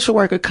a social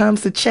worker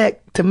comes to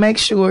check to make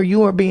sure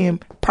you are being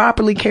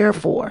properly cared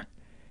for.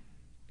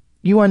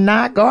 You are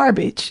not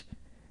garbage.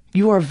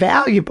 You are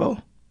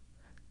valuable.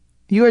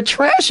 You're a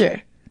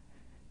treasure.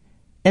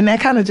 And that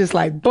kind of just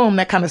like, boom,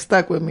 that kind of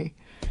stuck with me.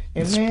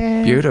 And it's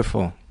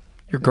beautiful.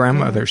 Your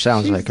grandmother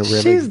sounds like a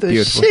really she's the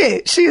beautiful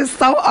shit. She is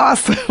so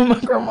awesome. My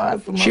grandma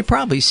is the most. She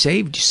probably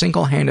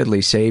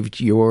single-handedly saved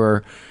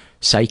your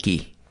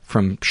psyche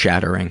from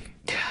shattering.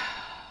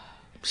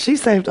 She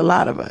saved a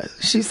lot of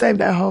us. She saved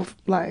that whole,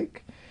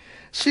 like,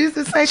 she's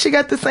the same. She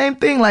got the same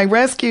thing, like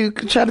rescue,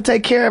 try to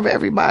take care of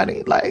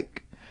everybody.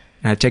 Like,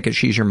 and I take it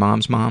she's your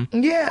mom's mom?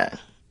 Yeah.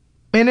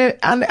 And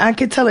I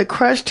could tell it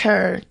crushed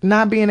her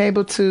not being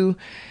able to,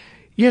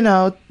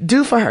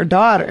 do for her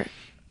daughter,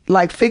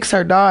 like fix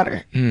her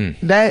daughter.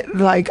 That,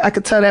 like, I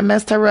could tell that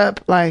messed her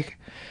up. Like,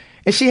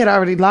 and she had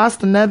already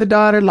lost another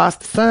daughter,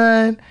 lost a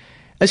son.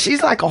 And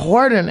she's like a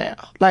hoarder now.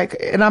 Like,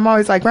 and I'm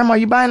always like, Grandma,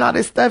 you buying all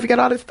this stuff? You got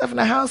all this stuff in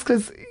the house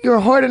because you're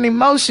hoarding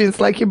emotions.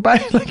 Like, you're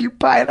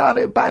buying all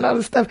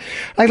this stuff.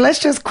 Like, let's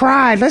just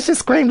cry. Let's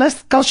just scream.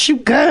 Let's go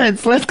shoot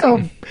guns. Let's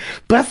go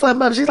bust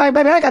something up. She's like,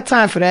 baby, I ain't got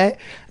time for that.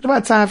 I don't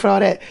have time for all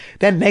that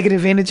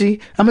negative energy.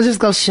 I'm going to just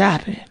go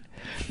shopping.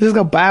 Just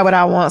go buy what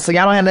I want. So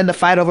y'all don't have nothing to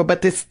fight over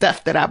but this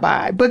stuff that I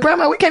buy. But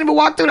Grandma, we can't even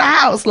walk through the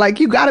house.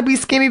 Like, you got to be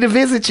skinny to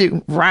visit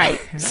you.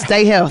 Right.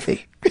 Stay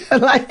healthy.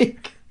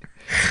 Like,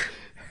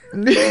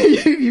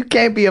 you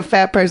can't be a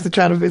fat person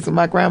trying to visit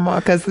my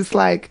grandma because it's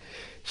like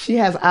she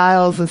has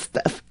aisles and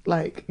stuff.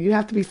 Like, you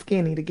have to be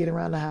skinny to get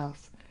around the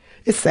house.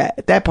 It's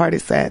sad. That part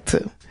is sad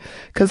too,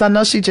 because I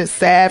know she's just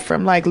sad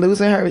from like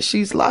losing her.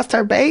 She's lost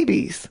her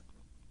babies,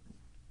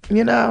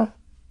 and I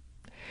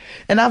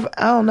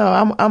don't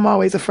know. I'm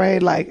always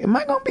afraid. Like, am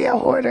I gonna be a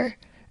hoarder?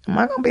 Am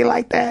I gonna be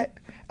like that?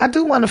 I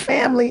do want a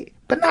family,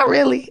 but not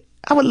really.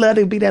 I would love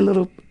to be that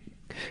little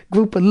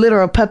group of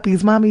litter of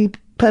puppies, mommy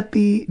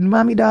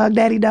dog,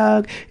 daddy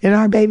dog, and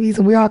our babies,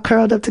 and we're all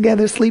curled up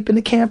together, sleep in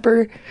the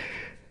camper.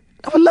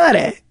 I would love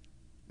that.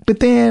 But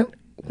then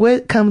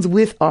what comes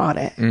with all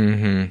that?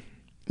 Mm-hmm.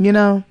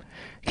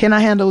 Can I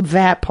handle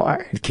that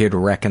part? The kid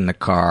wrecking the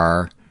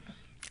car.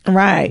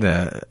 Right.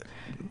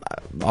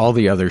 All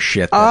the other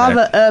shit. The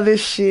other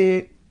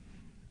shit.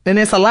 And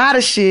it's a lot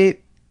of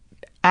shit.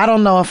 I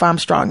don't know if I'm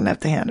strong enough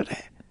to handle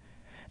that.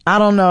 I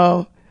don't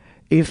know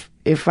if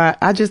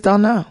I just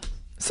don't know.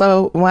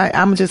 So I'm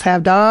going to just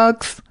have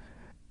dogs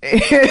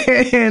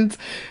and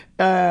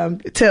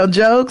tell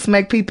jokes,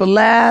 make people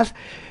laugh.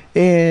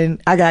 And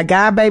I got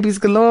god babies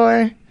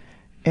galore.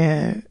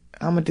 And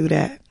I'm going to do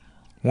that.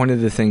 One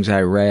of the things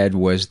I read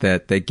was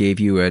that they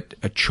gave you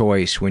a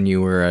choice when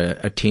you were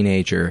a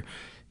teenager,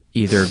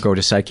 either go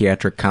to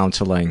psychiatric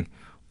counseling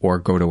or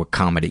go to a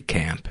comedy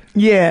camp.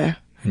 Yeah.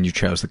 And you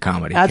chose the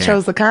comedy camp. I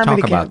chose the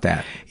comedy camp. Talk about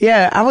that.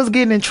 Yeah, I was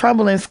getting in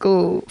trouble in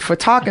school for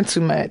talking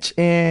too much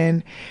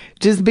and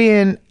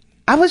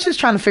I was just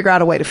trying to figure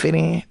out a way to fit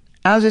in.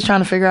 I was just trying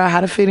to figure out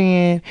how to fit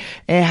in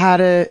and how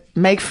to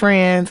make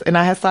friends. And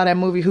I had saw that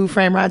movie, Who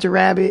Framed Roger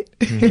Rabbit?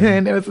 Mm-hmm.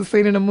 And there was a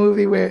scene in the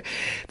movie where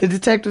the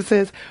detective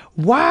says,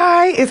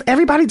 why is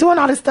everybody doing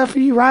all this stuff for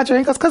you, Roger?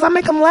 And he goes, because I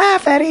make them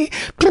laugh, Eddie.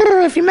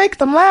 If you make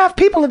them laugh,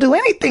 people will do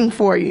anything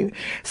for you.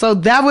 So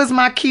that was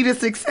my key to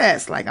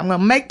success. Like, I'm going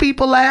to make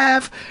people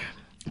laugh.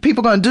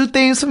 People gonna do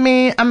things for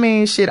me. I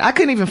mean, shit, I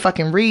couldn't even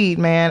fucking read,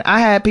 man.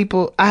 I had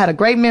a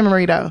great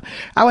memory though.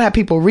 I would have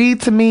people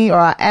read to me or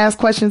I ask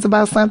questions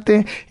about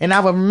something and I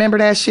would remember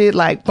that shit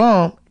like,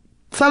 boom.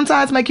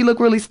 Sometimes make you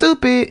look really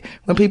stupid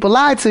when people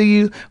lie to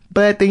you,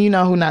 but then you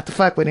know who not to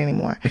fuck with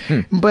anymore.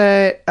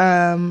 But,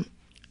 I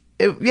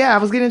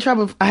was getting in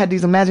trouble. I had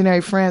these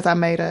imaginary friends I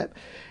made up.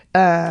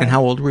 And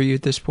how old were you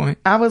at this point?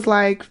 I was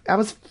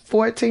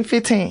 14,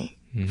 15.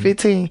 Mm-hmm.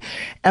 15.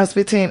 I was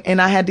 15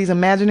 and I had these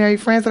imaginary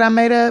friends that I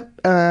made up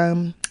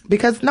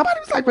because nobody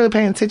was like really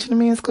paying attention to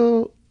me in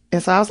school.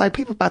 And so I was like,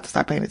 people about to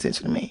start paying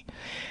attention to me.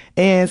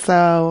 And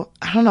so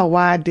I don't know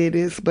why I did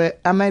this, but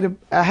I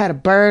had a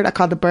bird. I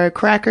called the bird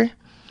Cracker.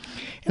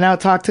 And I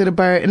would talk to the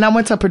bird. And I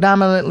went to a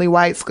predominantly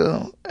white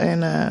school.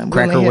 And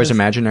Cracker was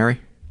imaginary?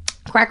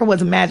 Cracker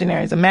was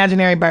imaginary. It's an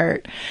imaginary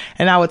bird.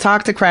 And I would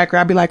talk to Cracker.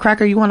 I'd be like,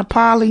 Cracker, you want a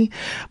Polly?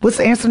 What's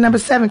the answer number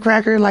 7,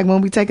 Cracker? Like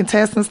when we taking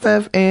tests and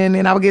stuff. And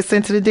then I would get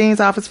sent to the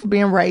dean's office for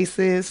being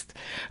racist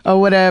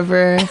or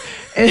whatever.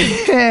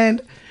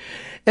 and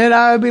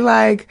I would be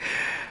like,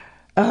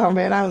 Oh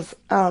man, I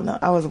don't know,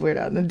 I was a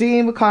weirdo. The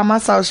dean would call my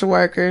social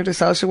worker. The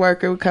social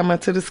worker would come up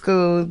to the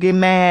school, get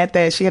mad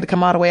that she had to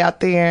come all the way out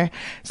there.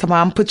 So I'm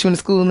gonna put you in the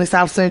school in the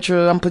South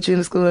Central. I'm gonna put you in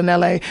the school in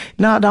LA.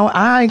 No, don't.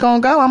 I ain't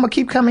gonna go. I'm gonna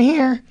keep coming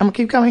here. I'm gonna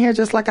keep coming here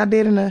just like I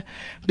did in the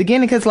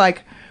beginning. Cause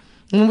like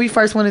when we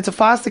first went into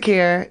foster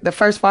care, the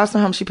first foster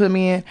home she put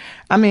me in,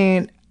 I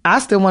mean, I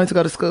still wanted to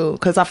go to school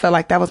because I felt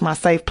like that was my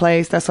safe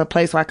place. That's a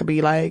place where I could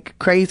be like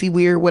crazy,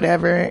 weird,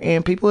 whatever.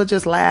 And people would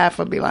just laugh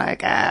and be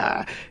like,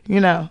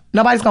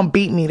 nobody's going to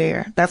beat me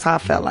there. That's how I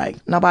felt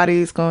like.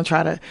 Nobody's going to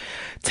try to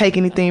take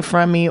anything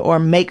from me or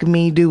make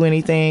me do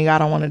anything I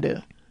don't want to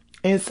do.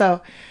 And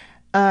so,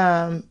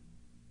 man.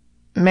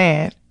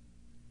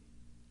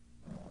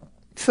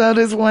 So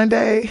this one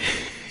day,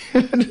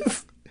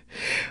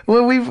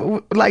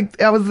 when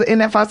I was in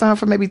that foster home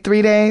for maybe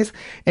 3 days,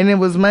 and it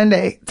was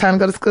Monday, time to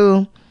go to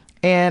school.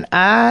 And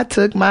I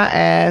took my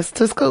ass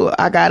to school.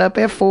 I got up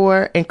at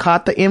 4 and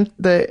caught it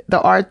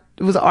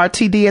was an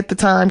RTD at the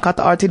time, caught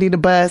the RTD, the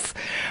bus,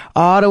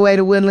 all the way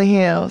to Woodland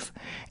Hills.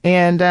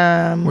 And,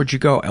 where'd you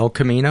go? El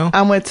Camino?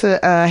 I went to,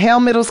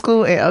 Hale Middle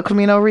School in El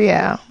Camino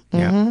Real. Mm-hmm.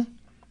 Yeah.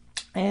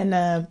 And,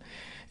 at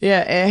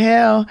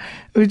Hale,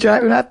 we were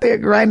driving out there,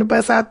 riding the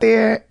bus out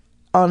there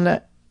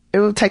it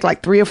would take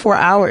like 3 or 4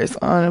 hours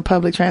on a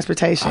public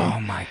transportation.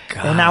 Oh my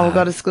God. And I would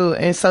go to school.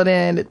 And so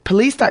then the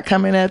police start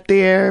coming up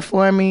there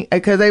for me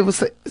because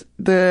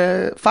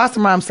the foster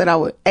mom said I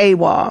was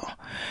AWOL,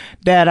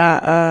 that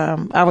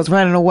I was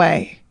running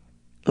away.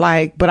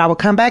 But I would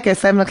come back at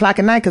 7:00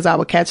 at night because I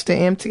would catch the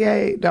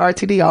MTA, the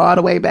RTD all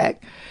the way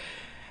back.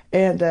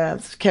 And,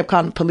 kept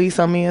calling the police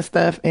on me and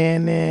stuff.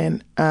 And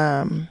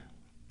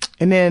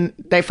then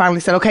they finally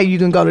said, okay, you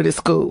can go to this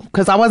school.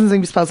 Because I wasn't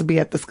even supposed to be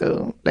at the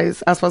school. I was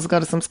supposed to go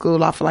to some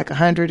school off of like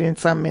 100 and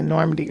something in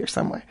Normandy or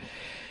somewhere.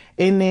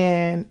 And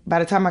then by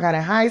the time I got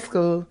in high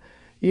school,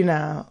 I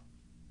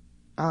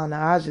don't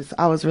know,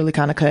 I was really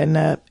kind of cutting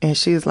up. And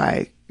she was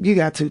like, you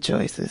got 2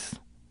 choices.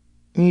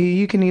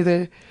 You can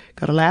either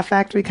go to Laugh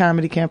Factory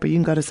Comedy Camp or you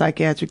can go to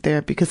psychiatric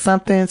therapy because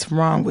something's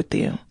wrong with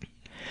you.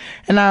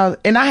 And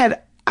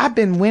I've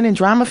been winning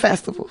drama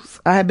festivals.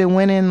 I had been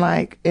winning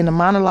like in the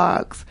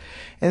monologues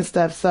and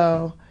stuff.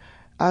 So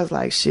I was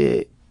like,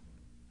 shit,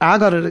 I'll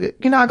go to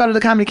the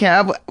comedy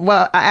camp.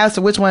 I asked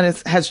her which one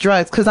has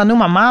drugs because I knew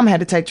my mom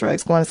had to take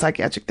drugs going to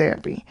psychiatric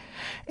therapy.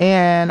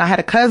 And I had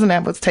a cousin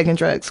that was taking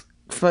drugs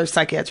for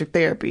psychiatric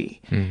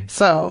therapy.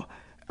 So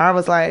I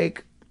was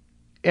like,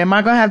 am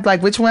I going to have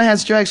like, which one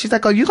has drugs? She's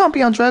like, oh, you going to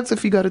be on drugs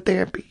if you go to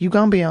therapy. You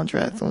going to be on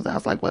drugs. So I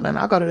was like, well, then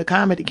I'll go to the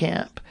comedy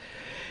camp.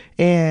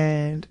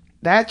 And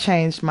that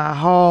changed my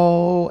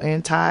whole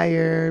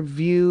entire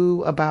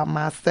view about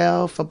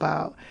myself,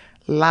 about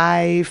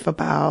life,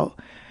 about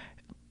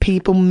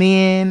people,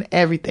 men,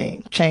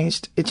 everything. It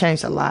changed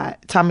a lot.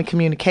 It taught me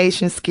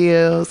communication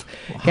skills,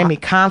 gave me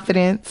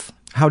confidence.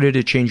 How did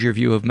it change your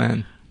view of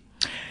men?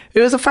 It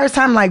was the first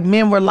time like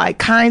men were like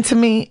kind to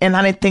me, and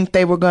I didn't think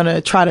they were going to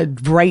try to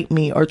rape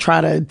me or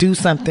try to do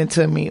something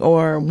to me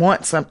or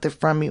want something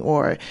from me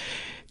or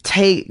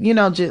take,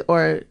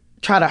 or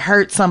try to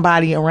hurt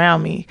somebody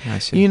around me. I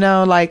see.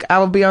 Like I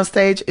would be on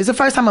stage. It's the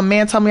first time a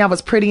man told me I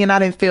was pretty and I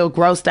didn't feel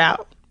grossed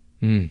out,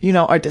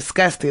 or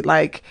disgusted.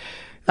 Like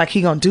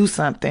he gonna do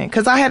something.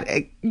 Cause I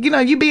had,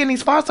 you be in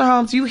these foster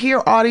homes, you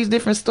hear all these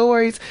different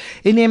stories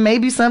and then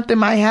maybe something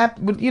might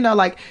happen,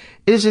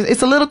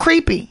 it's a little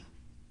creepy.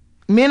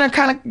 Men are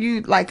kind of,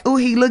 you like, oh,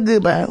 he look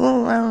good, but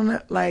oh, I don't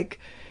know. Like,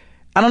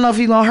 I don't know if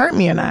he's gonna hurt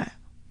me or not.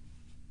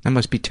 That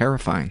must be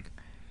terrifying.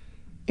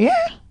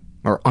 Yeah.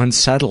 Or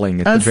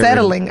unsettling.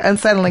 Unsettling.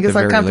 It's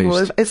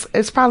uncomfortable.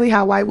 It's probably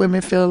how white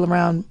women feel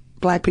around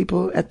black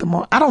people at the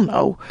moment. I don't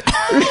know.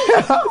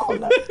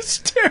 It's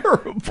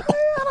terrible.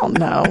 I don't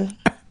know.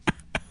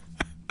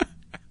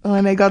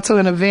 When they go to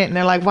an event and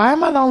they're like, why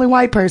am I the only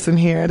white person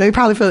here? It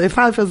probably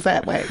feels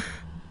that way.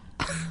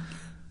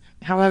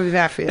 However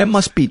that feels. It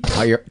must be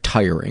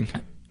tiring.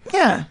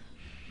 Yeah.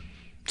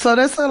 So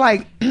that's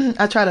like,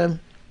 I try to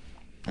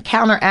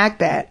counteract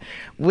that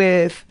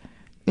with,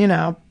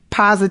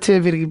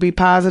 positivity, be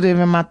positive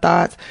in my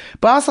thoughts,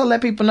 but also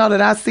let people know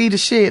that I see the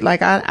shit.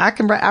 Like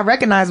I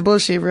recognize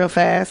bullshit real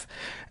fast.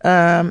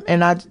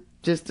 And I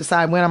just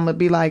decide when I'm going to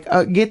be like,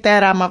 oh, get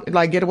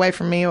that. Get away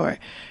from me or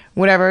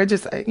whatever. It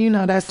just,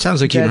 that's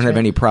sounds like judgment. You don't have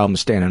any problem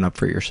standing up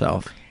for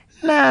yourself.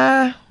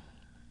 Nah.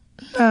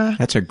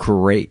 That's a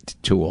great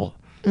tool.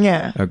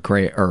 Yeah. A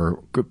great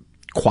good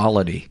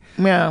quality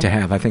to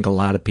have. I think a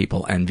lot of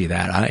people envy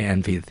that. I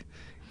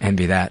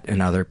envy that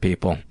in other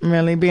people.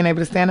 Really? Being able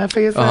to stand up for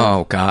yourself?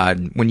 Oh,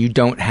 God. When you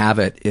don't have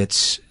it,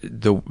 it's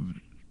the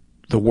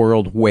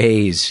world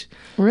weighs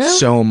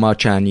so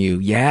much on you.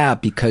 Yeah,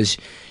 because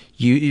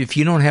if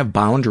you don't have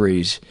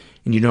boundaries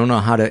and you don't know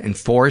how to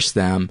enforce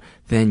them,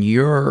 then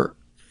you're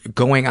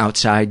going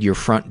outside your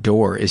front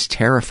door is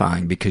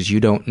terrifying because you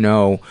don't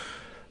know.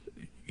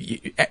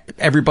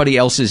 Everybody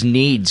else's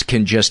needs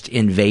can just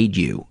invade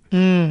you.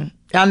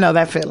 I know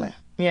that feeling.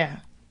 Yeah.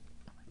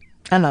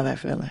 I know that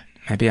feeling.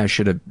 Maybe I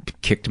should have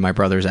kicked my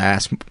brother's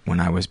ass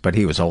but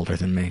he was older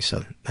than me,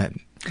 so that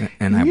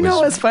And you know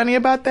what's funny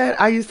about that?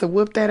 I used to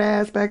whoop that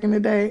ass back in the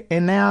day,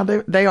 and now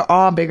they are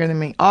all bigger than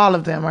me. All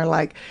of them are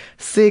like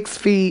 6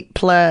 feet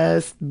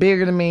plus,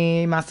 bigger than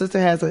me. My sister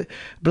has a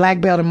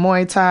black belt in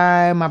Muay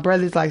Thai. My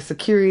brother's like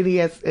security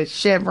at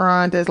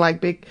Chevron. There's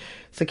like big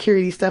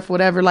security stuff,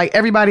 whatever. Like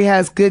everybody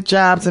has good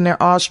jobs, and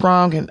they're all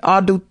strong and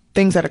all do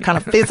things that are kind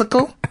of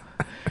physical,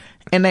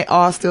 and they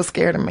all still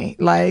scared of me.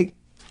 Like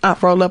I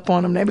roll up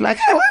on them, they be like,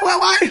 "Hey,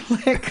 why?"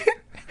 Like.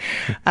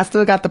 I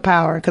still got the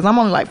power because I'm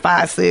only like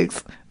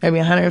 5'6", maybe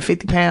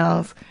 150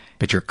 pounds.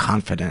 But you're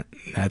confident.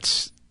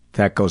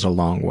 That goes a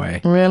long way.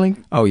 Really?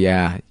 Oh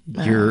yeah.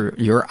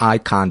 Your eye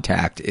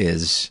contact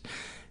is,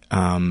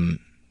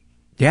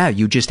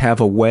 you just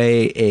have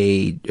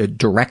a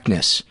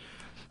directness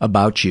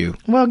about you.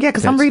 Well, yeah,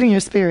 because I'm reading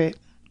your spirit.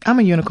 I'm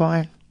a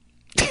unicorn.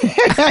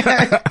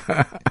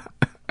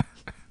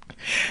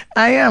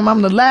 I am.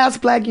 I'm the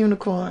last black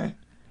unicorn.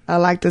 I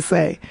like to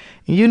say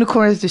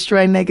unicorns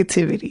destroy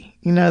negativity.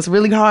 You know, it's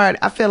really hard.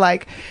 I feel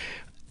like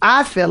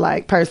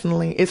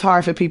personally, it's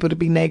hard for people to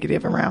be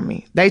negative around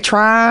me. They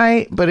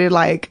try, but it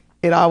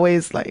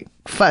always like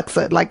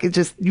fucks up. Like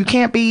you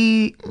can't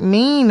be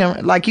mean.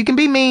 Like you can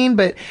be mean,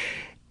 but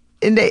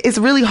it's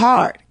really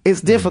hard. It's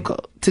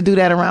difficult to do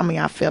that around me.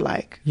 I feel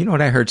like. You know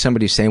what I heard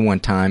somebody say one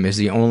time is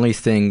the only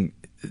thing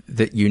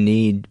that you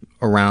need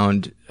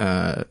around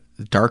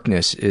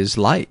darkness is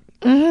light.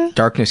 Mm-hmm.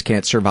 Darkness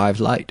can't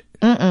survive light.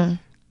 Mm-mm.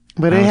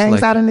 But it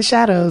hangs out in the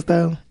shadows,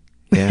 though.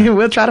 Yeah.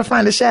 We'll try to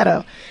find a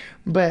shadow.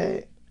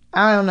 But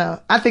I don't know.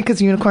 I think because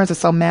unicorns are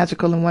so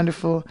magical and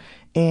wonderful,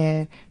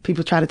 and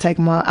people try to take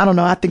them out. I don't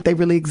know. I think they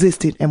really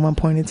existed at one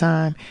point in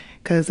time,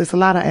 because there's a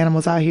lot of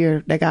animals out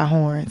here that got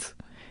horns.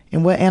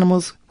 And what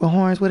animals with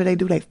horns, what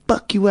do? They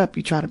fuck you up.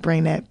 You try to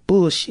bring that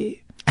bullshit.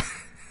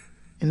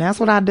 And that's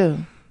what I do.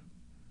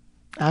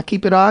 I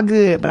keep it all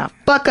good, but I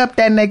fuck up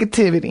that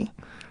negativity.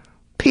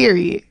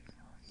 Period.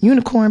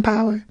 Unicorn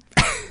power.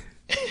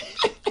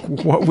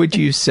 What would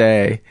you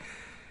say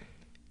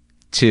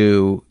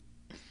to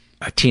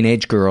a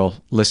teenage girl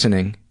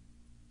listening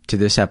to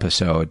this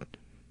episode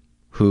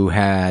who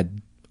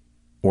had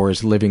or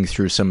is living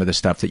through some of the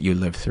stuff that you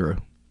lived through?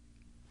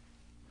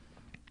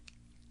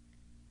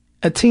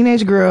 A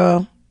teenage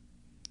girl.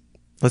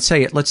 Let's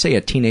say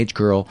a teenage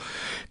girl,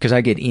 because I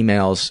get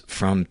emails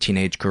from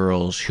teenage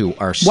girls who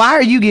are... Why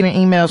are you getting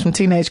emails from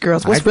teenage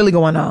girls? What's really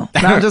going on?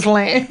 No, I'm just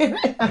laying.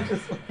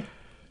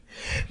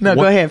 No,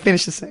 go ahead.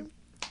 Finish the statement.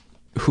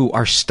 Who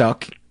are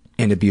stuck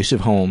in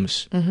abusive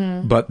homes,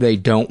 but they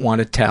don't want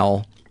to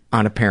tell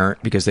on a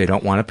parent because they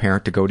don't want a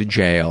parent to go to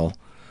jail.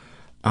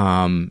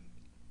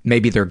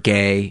 Maybe they're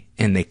gay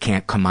and they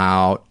can't come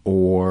out,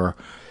 or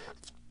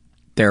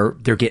they're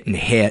getting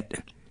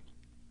hit,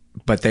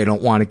 but they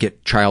don't want to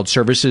get child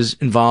services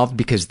involved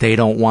because they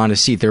don't want to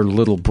see their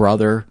little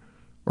brother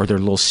or their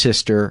little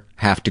sister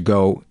have to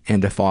go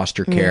into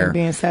foster care. Yeah,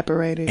 being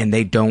separated. And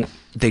they don't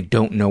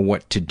know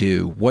what to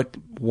do. What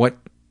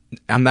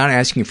I'm not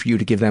asking for you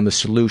to give them a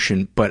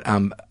solution, but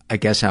I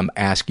guess I'm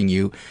asking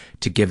you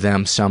to give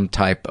them some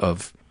type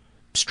of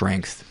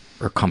strength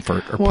or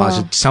comfort or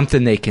positive,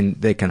 something they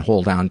can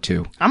hold on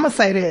to. I'm gonna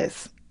say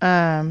this.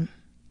 I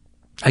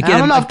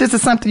don't know if this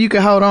is something you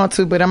can hold on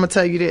to, but I'm gonna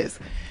tell you this.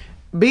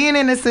 Being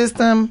in the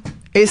system,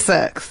 it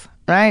sucks,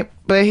 right?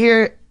 But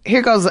here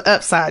goes the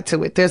upside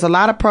to it. There's a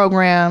lot of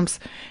programs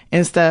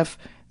and stuff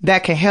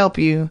that can help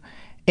you,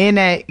 in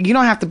that you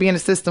don't have to be in the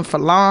system for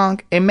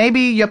long. And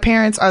maybe your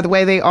parents are the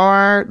way they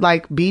are,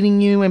 like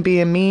beating you and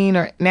being mean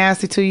or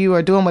nasty to you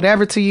or doing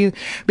whatever to you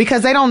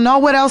because they don't know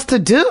what else to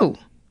do.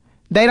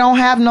 They don't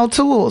have no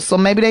tools. So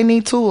maybe they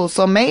need tools.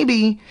 So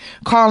maybe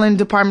calling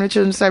Department of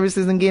Children's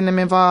Services and getting them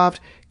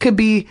involved could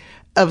be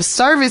of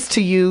service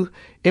to you.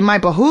 It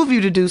might behoove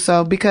you to do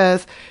so,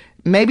 because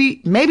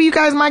maybe you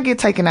guys might get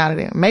taken out of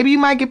there. Maybe you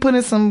might get put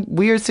in some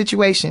weird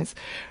situations.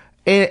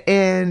 But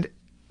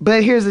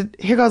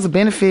here goes a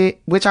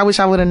benefit, which I wish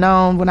I would have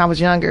known when I was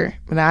younger,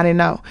 but I didn't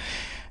know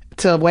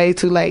till way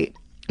too late.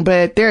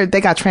 But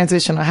they got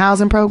transitional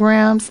housing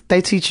programs.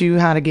 They teach you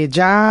how to get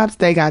jobs.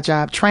 They got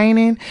job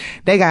training.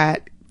 They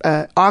got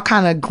all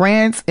kind of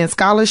grants and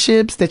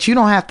scholarships that you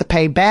don't have to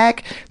pay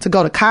back to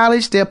go to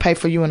college. They'll pay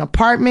for you an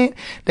apartment.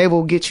 They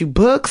will get you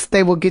books.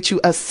 They will get you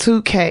a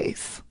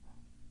suitcase.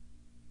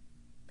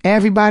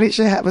 Everybody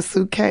should have a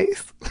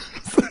suitcase.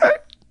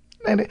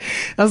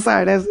 I'm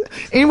sorry.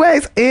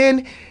 Anyways,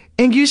 and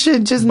you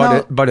should just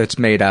know. But it's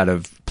made out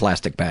of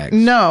plastic bags.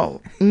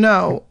 No.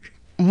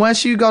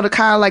 Once you go to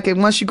college,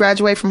 once you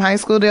graduate from high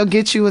school, they'll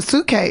get you a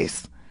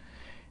suitcase.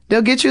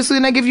 They'll get you a suit,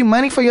 and they give you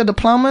money for your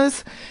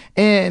diplomas,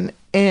 and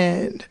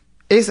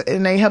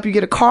they help you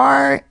get a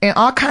car and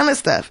all kind of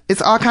stuff.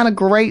 It's all kind of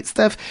great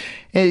stuff.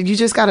 And you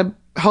just gotta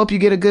hope you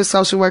get a good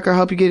social worker.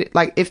 Hope you get it,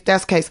 like, if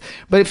that's the case.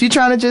 But if you're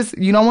trying to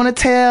you don't want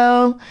to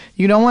tell,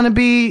 you don't want to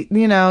be,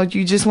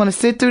 you just want to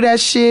sit through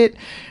that shit.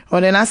 Well,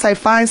 then I say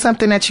find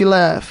something that you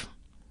love.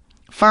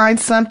 Find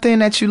something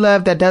that you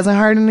love that doesn't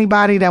hurt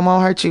anybody, that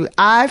won't hurt you.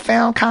 I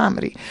found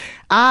comedy.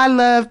 I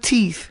love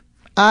teeth.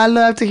 I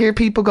love to hear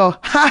people go, ha,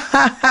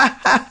 ha, ha,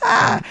 ha,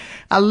 ha.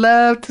 I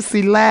love to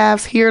see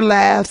laughs, hear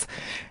laughs.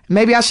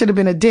 Maybe I should have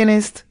been a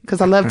dentist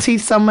because I love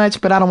teeth so much,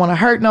 but I don't want to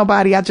hurt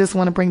nobody. I just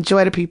want to bring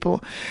joy to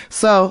people.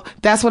 So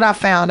that's what I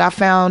found. I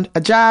found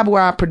a job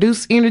where I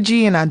produced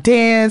energy and I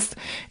danced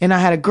and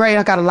I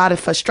got a lot of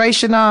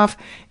frustration off,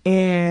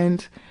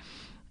 and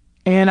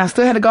I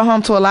still had to go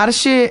home to a lot of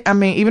shit. I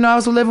mean, even though I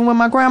was living with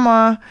my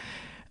grandma,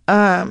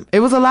 it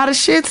was a lot of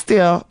shit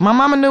still. My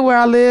mama knew where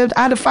I lived.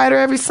 I had to fight her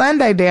every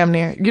Sunday damn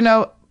near, you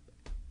know,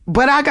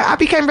 but I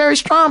became very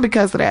strong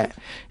because of that.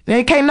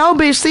 There can't no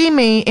bitch see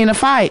me in a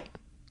fight.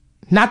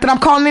 Not that I'm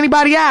calling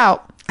anybody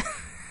out,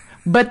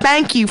 but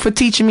thank you for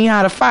teaching me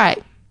how to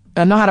fight.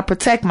 I know how to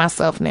protect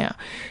myself now,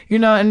 you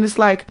know, and it's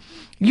like,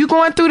 you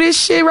going through this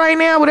shit right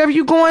now, whatever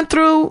you going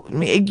through,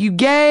 you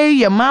gay,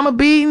 your mama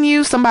beating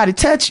you, somebody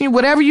touching you,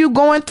 whatever you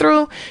going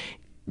through,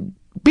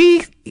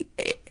 it's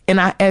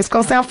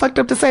going to sound fucked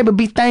up to say, but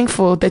be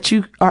thankful that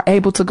you are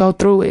able to go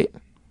through it.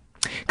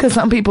 Because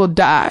some people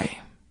die.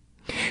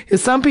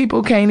 Because some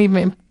people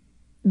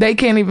they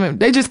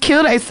just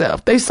kill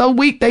themselves. They so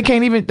weak, they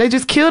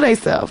just kill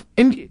themselves.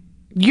 And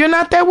you're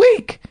not that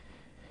weak.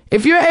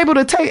 If you're able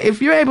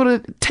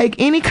to take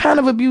any kind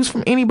of abuse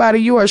from anybody,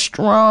 you are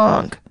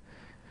strong.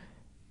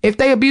 If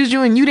they abused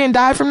you and you didn't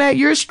die from that,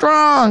 you're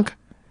strong.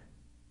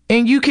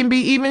 And you can be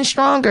even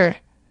stronger.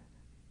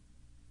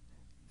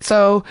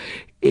 So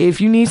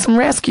if you need some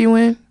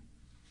rescuing,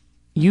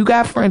 you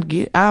got friends.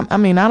 I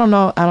don't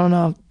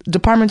know.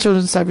 Department of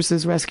Children's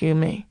Services rescuing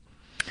me.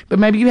 But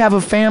maybe you have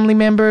a family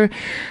member,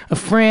 a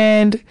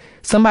friend,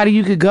 somebody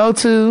you could go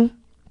to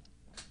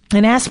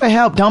and ask for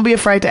help. Don't be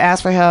afraid to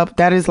ask for help.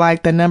 That is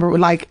like the number,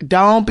 like,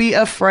 don't be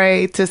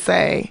afraid to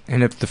say.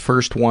 And if the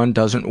first one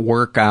doesn't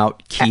work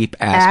out, keep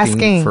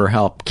asking for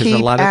help. Because a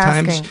lot of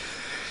times.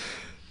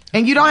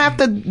 And you don't have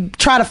to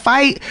try to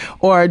fight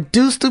or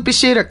do stupid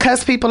shit or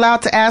cuss people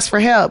out to ask for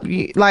help.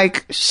 You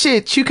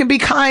can be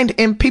kind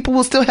and people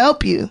will still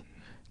help you.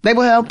 They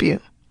will help you.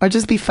 Or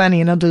just be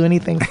funny and they'll do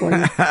anything for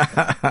you.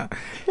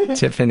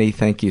 Tiffany,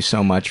 thank you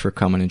so much for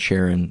coming and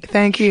sharing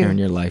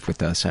your life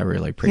with us. I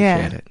really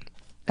appreciate it.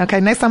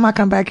 Okay, next time I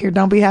come back here,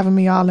 don't be having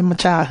me all in my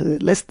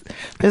childhood. Let's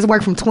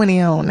work from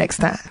 20 on next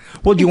time.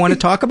 Well, do you want to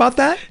talk about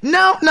that?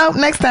 No,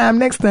 next time.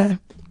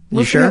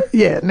 You sure?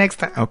 Yeah, next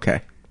time.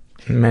 Okay.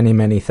 Many,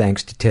 many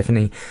thanks to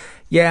Tiffany.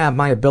 Yeah,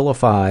 my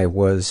Abilify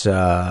was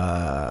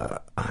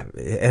at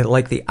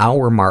like the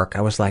hour mark.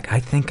 I was like,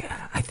 I think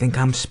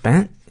I'm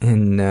spent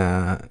in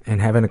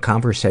having a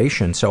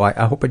conversation. So I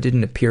hope it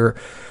didn't appear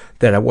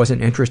that I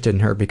wasn't interested in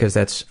her, because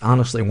that's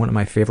honestly one of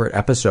my favorite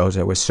episodes.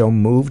 I was so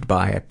moved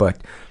by it, but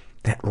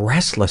that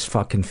restless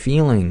fucking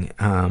feeling,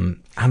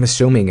 I'm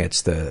assuming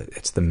it's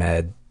the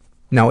med.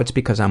 No, it's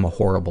because I'm a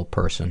horrible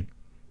person.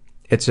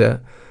 I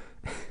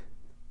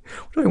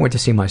went to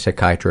see my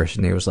psychiatrist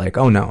and he was like,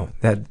 oh no,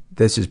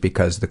 this is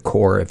because the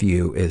core of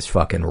you is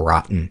fucking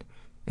rotten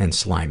and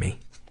slimy.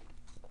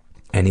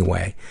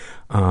 Anyway,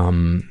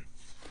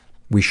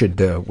 we should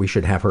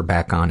have her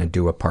back on and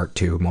do a part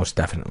 2, most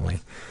definitely,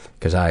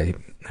 because I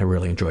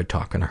really enjoyed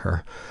talking to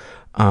her.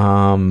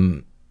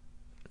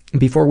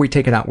 Before we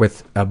take it out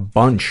with a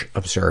bunch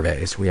of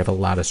surveys, we have a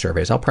lot of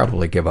surveys. I'll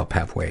probably give up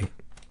halfway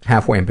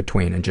in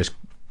between and just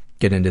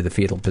get into the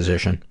fetal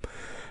position.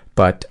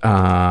 But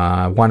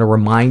I want to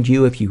remind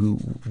you, if you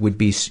would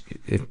be,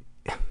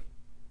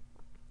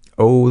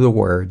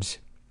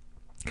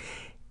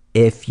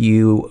 if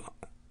you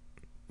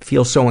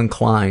feel so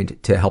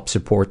inclined to help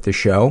support the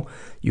show,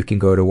 you can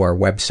go to our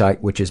website,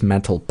 which is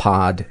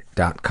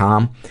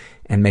mentalpod.com,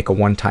 and make a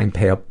one-time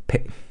pay.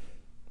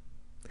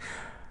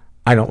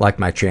 I don't like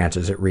my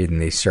chances at reading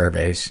these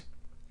surveys.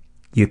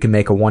 You can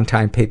make a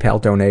one-time PayPal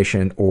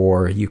donation,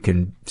 or you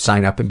can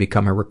sign up and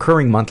become a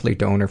recurring monthly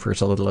donor for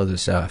as little as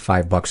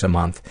 $5 a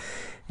month.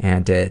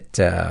 And it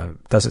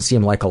doesn't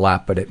seem like a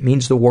lot, but it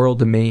means the world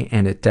to me,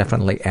 and it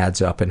definitely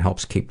adds up and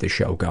helps keep the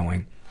show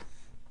going.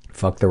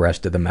 Fuck the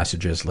rest of the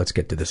messages. Let's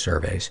get to the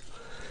surveys.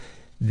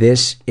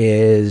 This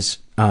is...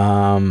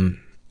 I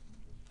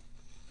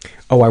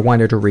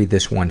wanted to read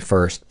this one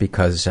first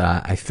because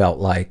I felt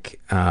like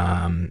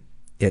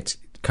it's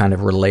kind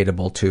of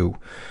relatable to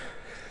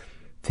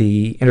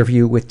the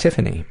interview with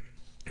Tiffany.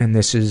 And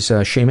this is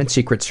a Shame and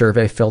Secret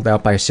survey filled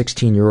out by a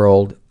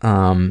 16-year-old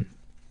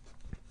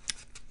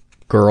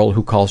girl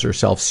who calls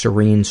herself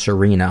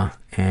Serena,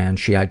 and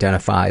she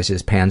identifies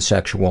as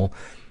pansexual,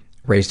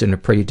 raised in a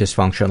pretty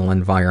dysfunctional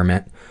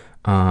environment.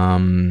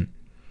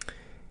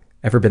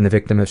 Ever been the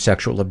victim of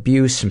sexual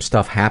abuse? Some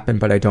stuff happened,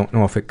 but I don't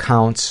know if it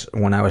counts.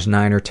 When I was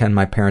 9 or 10,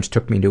 my parents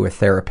took me to a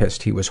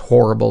therapist. He was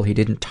horrible. He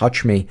didn't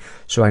touch me,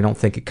 so I don't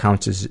think it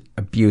counts as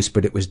abuse,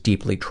 but it was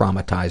deeply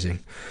traumatizing.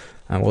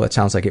 Well, it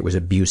sounds like it was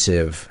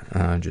abusive,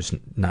 just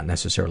not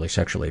necessarily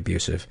sexually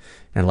abusive,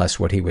 unless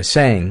what he was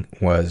saying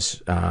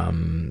was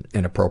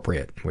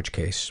inappropriate, in which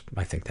case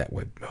I think that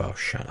would... Oh,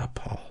 shut up,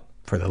 Paul.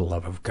 For the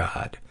love of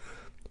God.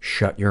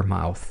 Shut your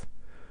mouth.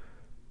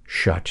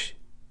 Shut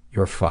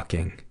your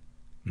fucking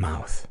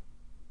mouth.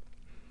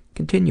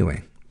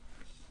 Continuing.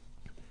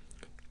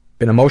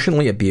 Been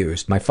emotionally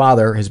abused. My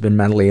father has been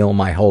mentally ill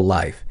my whole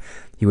life.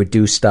 He would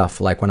do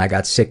stuff like when I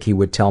got sick, he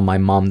would tell my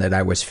mom that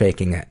I was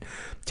faking it.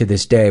 To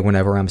this day,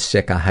 whenever I'm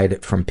sick, I hide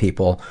it from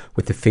people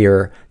with the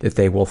fear that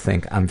they will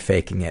think I'm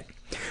faking it.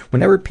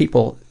 Whenever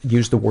people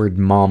use the word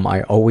mom,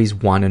 I always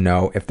want to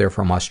know if they're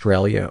from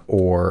Australia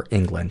or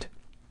England,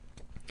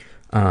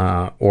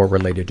 or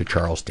related to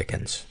Charles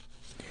Dickens.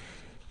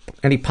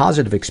 Any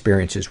positive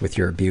experiences with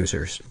your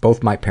abusers?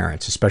 Both my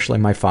parents, especially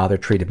my father,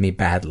 treated me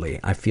badly.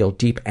 I feel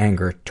deep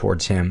anger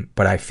towards him,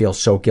 but I feel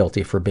so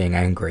guilty for being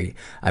angry.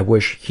 I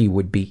wish he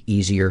would be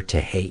easier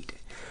to hate.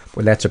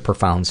 Well, that's a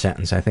profound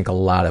sentence. I think a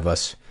lot of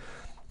us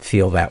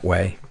feel that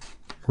way.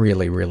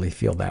 Really, really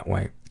feel that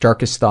way.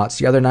 Darkest thoughts.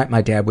 The other night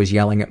my dad was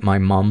yelling at my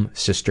mom,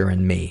 sister,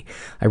 and me.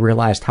 I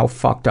realized how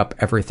fucked up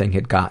everything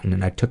had gotten,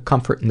 and I took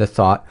comfort in the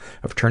thought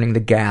of turning the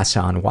gas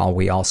on while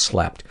we all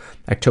slept.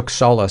 I took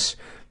solace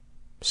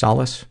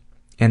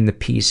in the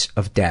peace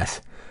of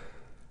death.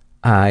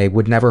 I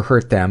would never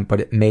hurt them,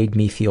 but it made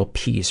me feel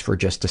peace for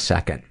just a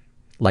second.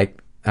 Like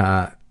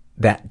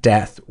that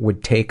death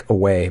would take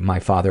away my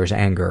father's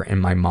anger and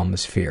my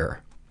mom's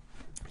fear.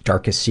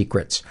 Darkest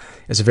secrets.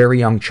 As a very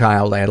young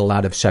child, I had a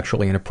lot of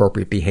sexually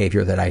inappropriate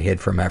behavior that I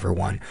hid from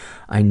everyone.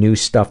 I knew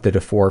stuff that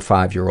a 4 or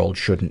 5-year-old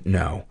shouldn't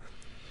know.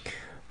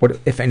 What,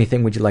 if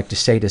anything, would you like to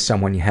say to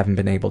someone you haven't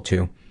been able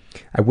to?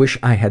 I wish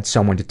I had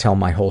someone to tell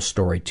my whole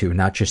story to,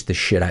 not just the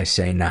shit I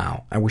say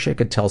now. I wish I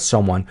could tell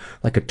someone,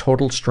 like a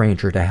total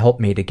stranger, to help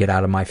me to get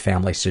out of my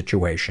family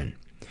situation.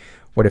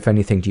 What, if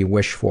anything, do you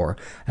wish for?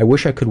 I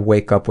wish I could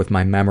wake up with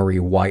my memory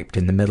wiped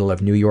in the middle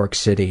of New York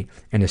City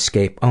and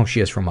escape, oh, she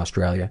is from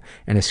Australia,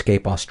 and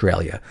escape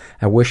Australia.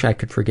 I wish I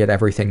could forget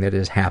everything that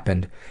has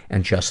happened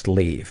and just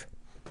leave.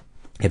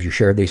 Have you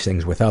shared these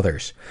things with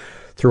others?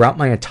 Throughout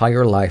my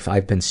entire life,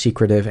 I've been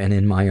secretive and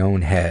in my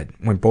own head.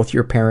 When both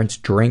your parents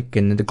drink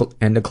and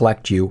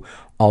neglect you,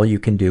 all you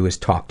can do is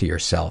talk to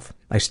yourself.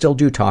 I still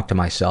do talk to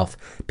myself.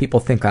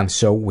 People think I'm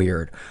so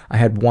weird. I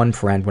had one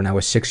friend when I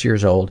was 6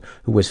 years old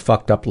who was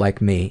fucked up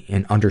like me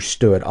and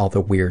understood all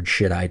the weird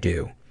shit I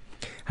do.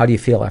 How do you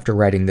feel after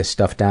writing this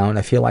stuff down?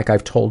 I feel like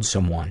I've told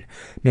someone.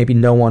 Maybe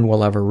no one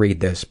will ever read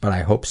this, but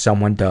I hope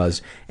someone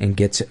does and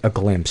gets a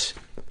glimpse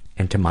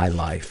into my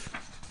life.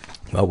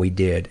 Well, we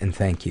did, and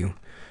thank you.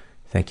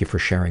 Thank you for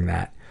sharing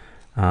that.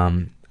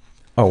 And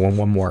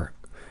one more.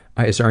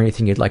 Is there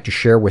anything you'd like to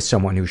share with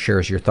someone who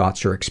shares your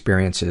thoughts or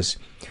experiences?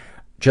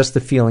 Just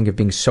the feeling of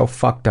being so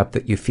fucked up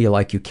that you feel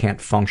like you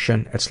can't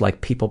function. It's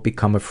like people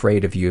become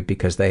afraid of you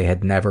because they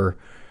have never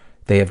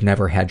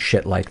had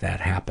shit like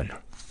that happen.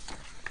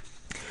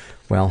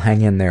 Well,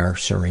 hang in there,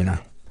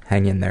 Serena.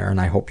 Hang in there, and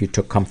I hope you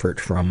took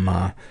comfort from,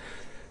 I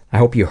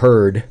hope you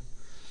heard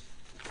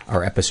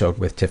our episode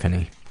with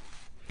Tiffany.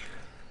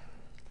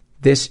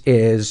 This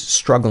is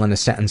Struggle in a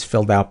Sentence,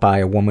 filled out by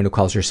a woman who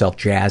calls herself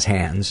Jazz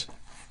Hands.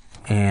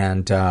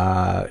 And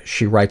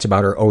she writes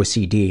about her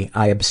OCD.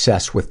 I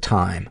obsess with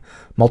time.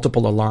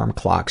 Multiple alarm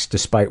clocks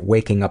despite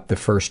waking up the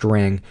first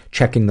ring,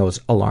 checking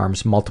those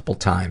alarms multiple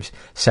times,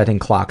 setting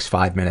clocks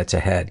 5 minutes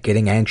ahead,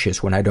 getting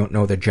anxious when I don't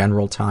know the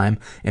general time,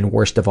 and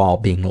worst of all,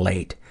 being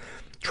late.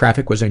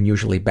 Traffic was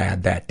unusually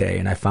bad that day,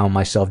 and I found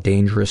myself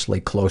dangerously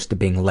close to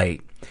being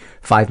late.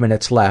 5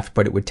 minutes left,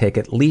 but it would take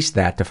at least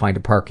that to find a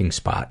parking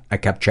spot. I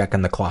kept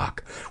checking the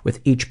clock. With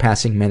each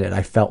passing minute,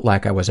 I felt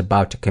like I was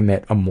about to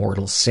commit a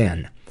mortal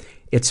sin.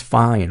 It's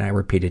fine, I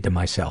repeated to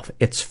myself.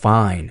 It's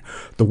fine.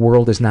 The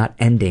world is not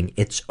ending.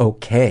 It's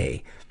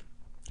okay.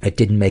 It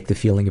didn't make the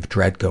feeling of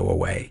dread go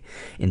away,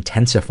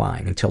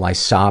 intensifying until I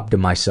sobbed to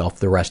myself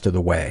the rest of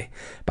the way.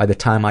 By the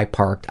time I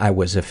parked, I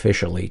was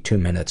officially 2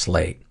 minutes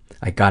late.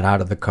 I got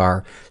out of the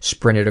car,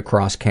 sprinted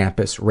across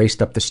campus,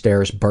 raced up the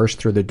stairs, burst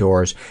through the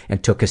doors,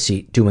 and took a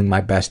seat, doing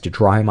my best to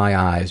dry my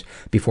eyes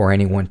before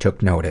anyone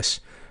took notice.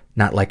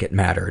 Not like it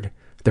mattered.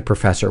 The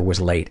professor was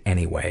late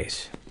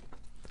anyways.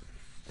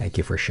 Thank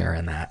you for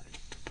sharing that.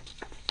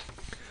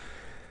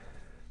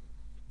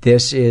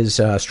 This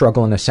is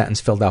Struggle in a Sentence,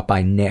 filled out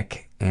by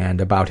Nick,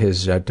 and about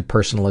his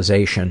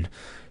depersonalization.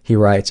 He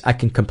writes, I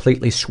can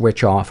completely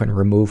switch off and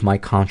remove my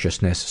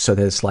consciousness so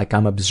that it's like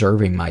I'm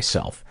observing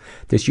myself.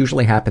 This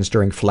usually happens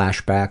during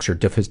flashbacks or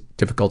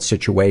difficult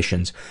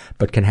situations,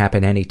 but can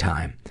happen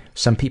anytime.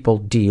 Some people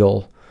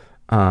deal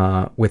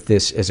with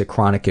this as a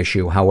chronic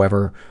issue.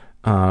 However,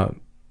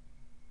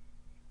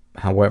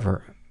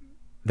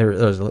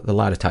 there's a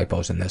lot of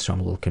typos in this, so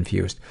I'm a little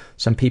confused.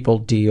 Some people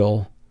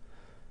deal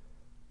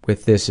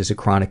with this as a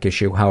chronic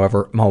issue.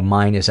 However,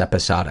 mine is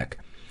episodic.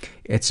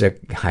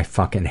 I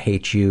fucking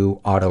hate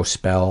you, auto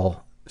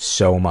spell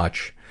so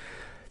much.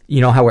 You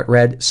know how it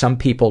read? Some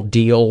people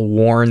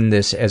warn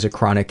this as a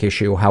chronic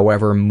issue.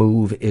 However,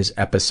 move is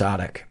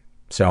episodic.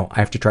 So I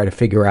have to try to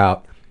figure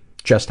out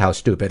just how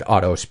stupid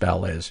auto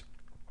spell is.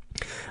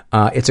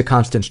 It's a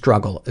constant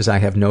struggle, as I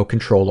have no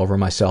control over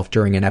myself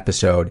during an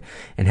episode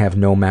and have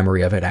no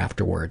memory of it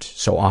afterwards.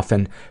 So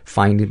often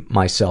find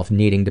myself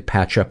needing to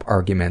patch up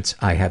arguments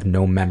I have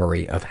no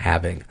memory of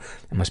having.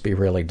 It must be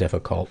really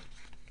difficult.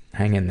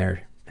 Hang in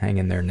there,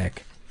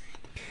 Nick.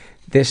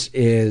 This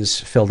is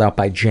filled out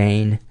by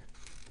Jane,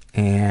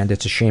 and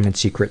it's a shame and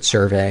secret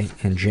survey.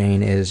 And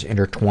Jane is in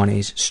her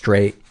 20s,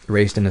 straight,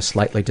 raised in a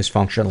slightly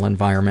dysfunctional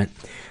environment,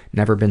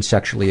 never been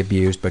sexually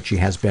abused, but she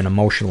has been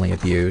emotionally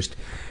abused.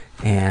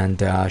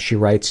 And she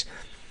writes,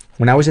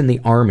 when I was in the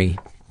Army,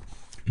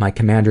 my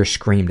commander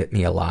screamed at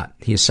me a lot.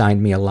 He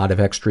assigned me a lot of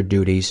extra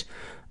duties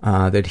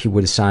that he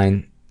would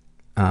assign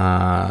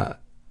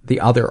the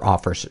other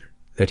officer,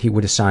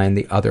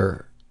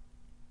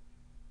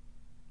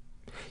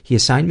 He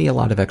assigned me a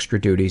lot of extra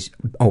duties,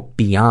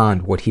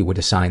 beyond what he would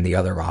assign the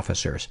other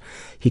officers.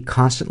 He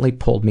constantly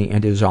pulled me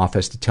into his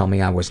office to tell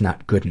me I was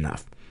not good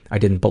enough. I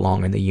didn't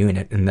belong in the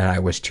unit and that I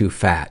was too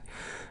fat.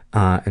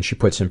 And she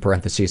puts in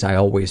parentheses, I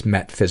always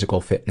met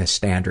physical fitness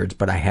standards,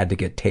 but I had to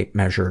get tape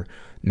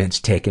measurements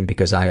taken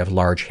because I have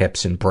large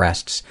hips and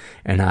breasts,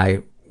 and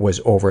I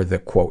was over the,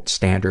 quote,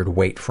 standard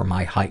weight for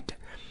my height.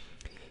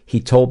 He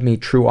told me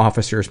true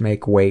officers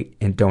make weight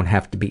and don't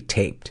have to be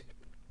taped.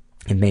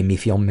 It made me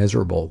feel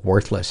miserable,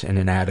 worthless, and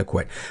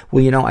inadequate.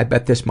 Well, you know, I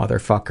bet this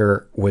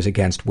motherfucker was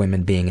against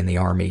women being in the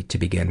Army to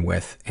begin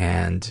with,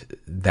 and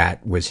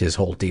that was his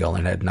whole deal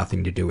and had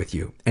nothing to do with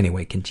you.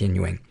 Anyway,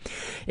 continuing.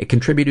 It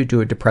contributed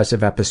to a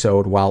depressive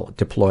episode while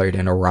deployed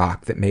in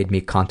Iraq that made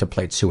me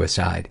contemplate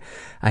suicide.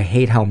 I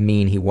hate how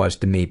mean he was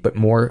to me, but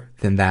more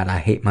than that, I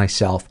hate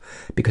myself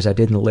because I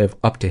didn't live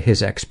up to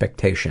his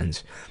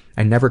expectations.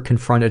 I never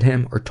confronted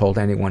him or told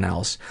anyone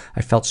else.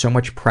 I felt so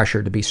much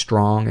pressure to be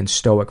strong and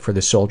stoic for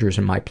the soldiers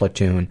in my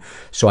platoon,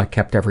 so I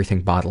kept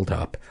everything bottled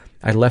up.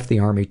 I left the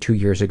Army 2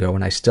 years ago,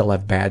 and I still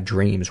have bad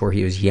dreams where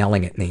he is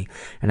yelling at me,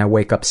 and I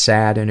wake up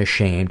sad and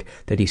ashamed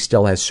that he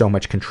still has so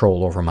much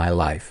control over my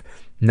life.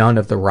 None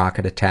of the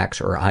rocket attacks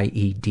or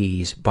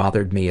IEDs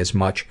bothered me as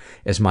much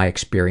as my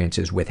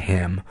experiences with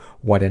him.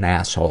 What an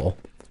asshole.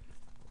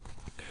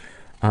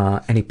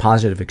 Any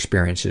positive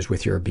experiences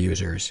with your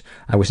abusers?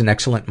 I was an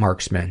excellent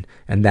marksman,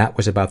 and that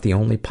was about the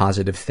only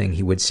positive thing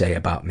he would say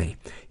about me.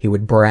 He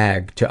would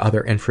brag to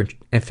other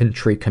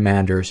infantry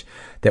commanders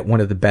that one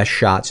of the best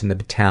shots in the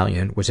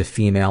battalion was a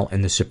female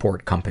in the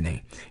support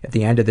company. At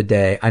the end of the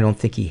day, I don't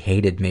think he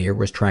hated me or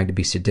was trying to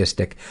be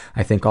sadistic.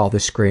 I think all the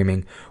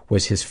screaming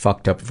was his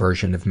fucked up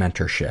version of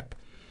mentorship.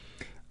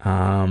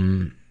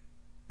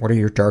 What are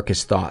your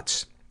darkest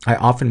thoughts? I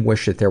often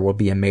wish that there will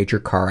be a major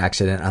car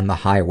accident on the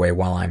highway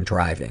while I'm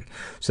driving,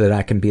 so that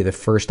I can be the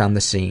first on the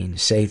scene,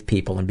 save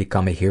people, and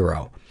become a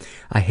hero.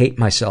 I hate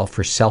myself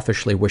for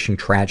selfishly wishing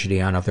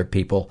tragedy on other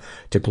people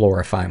to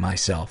glorify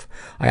myself.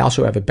 I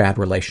also have a bad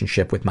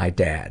relationship with my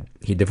dad.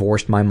 He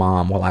divorced my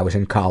mom while I was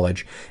in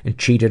college and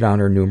cheated on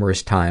her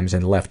numerous times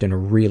and left in a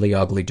really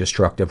ugly,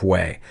 destructive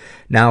way.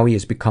 Now he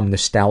has become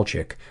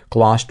nostalgic,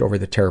 glossed over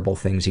the terrible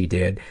things he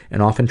did,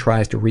 and often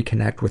tries to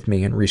reconnect with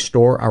me and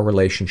restore our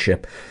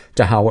relationship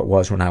to how it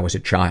was when I was a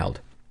child.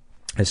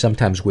 I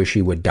sometimes wish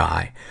he would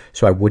die,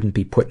 so I wouldn't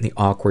be put in the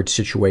awkward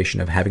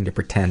situation of having to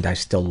pretend I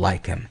still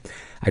like him.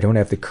 I don't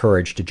have the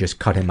courage to just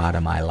cut him out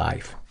of my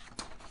life.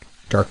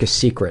 Darkest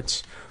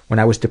secrets. When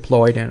I was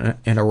deployed in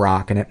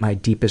Iraq and at my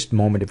deepest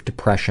moment of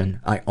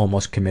depression, I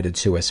almost committed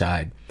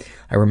suicide.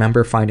 I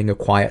remember finding a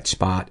quiet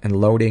spot and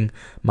loading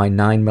my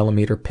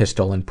 9mm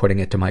pistol and putting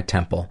it to my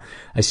temple.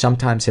 I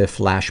sometimes have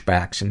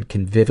flashbacks and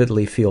can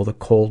vividly feel the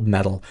cold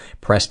metal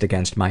pressed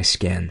against my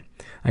skin.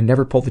 I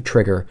never pulled the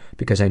trigger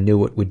because I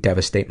knew it would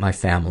devastate my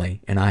family,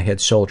 and I had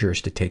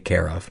soldiers to take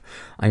care of.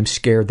 I'm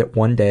scared that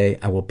one day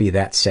I will be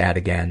that sad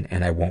again,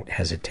 and I won't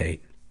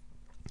hesitate.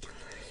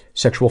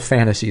 Sexual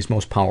fantasies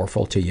most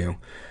powerful to you.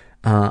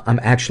 I'm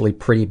actually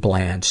pretty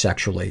bland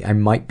sexually. I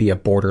might be a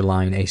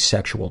borderline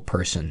asexual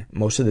person.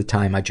 Most of the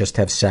time I just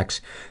have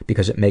sex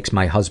because it makes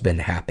my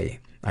husband happy.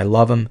 I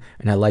love him,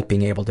 and I like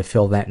being able to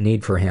fill that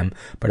need for him,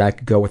 but I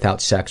could go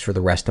without sex for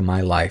the rest of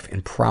my life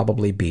and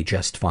probably be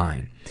just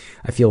fine.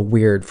 I feel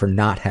weird for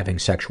not having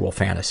sexual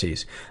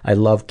fantasies. I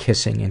love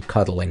kissing and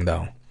cuddling,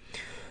 though.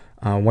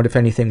 What, if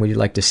anything, would you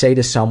like to say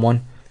to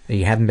someone that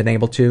you haven't been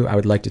able to? I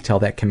would like to tell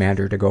that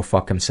commander to go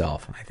fuck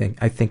himself.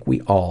 I think we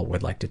all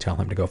would like to tell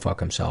him to go fuck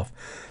himself.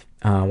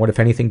 What, if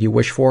anything, do you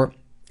wish for?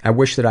 I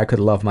wish that I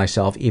could love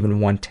myself even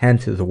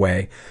 1/10 of the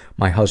way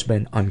my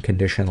husband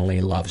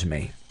unconditionally loves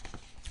me.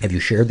 Have you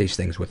shared these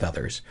things with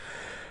others?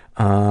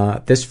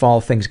 This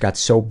fall, things got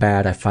so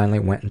bad I finally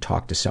went and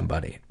talked to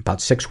somebody.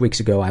 About 6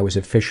 weeks ago, I was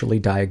officially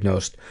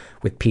diagnosed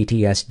with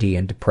PTSD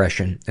and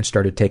depression and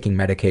started taking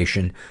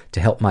medication to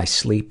help my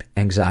sleep,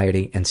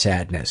 anxiety, and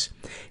sadness.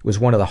 It was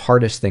one of the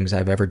hardest things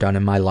I've ever done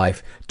in my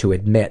life to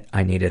admit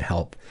I needed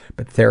help,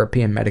 but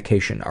therapy and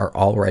medication are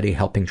already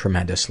helping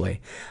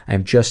tremendously. I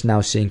am just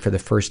now seeing for the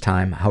first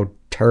time how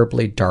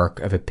terribly dark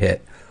of a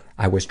pit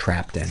I was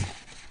trapped in.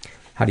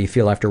 How do you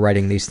feel after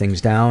writing these things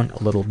down?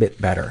 A little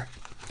bit better.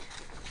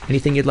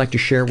 Anything you'd like to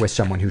share with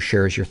someone who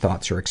shares your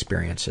thoughts or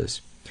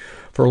experiences?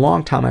 For a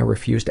long time, I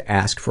refused to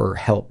ask for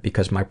help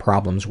because my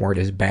problems weren't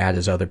as bad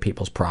as other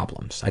people's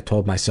problems. I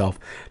told myself,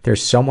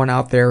 there's someone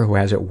out there who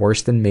has it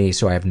worse than me,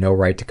 so I have no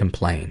right to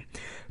complain.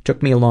 It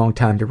took me a long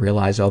time to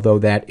realize, although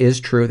that is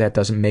true, that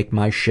doesn't make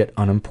my shit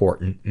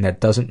unimportant, and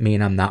that doesn't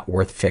mean I'm not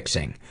worth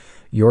fixing.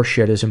 Your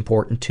shit is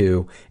important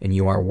too, and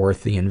you are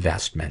worth the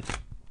investment.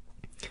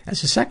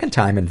 That's the second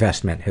time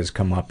investment has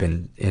come up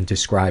in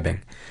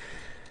describing.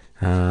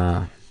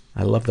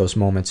 I love those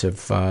moments of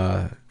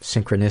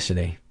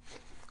synchronicity.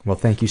 Well,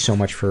 thank you so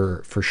much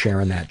for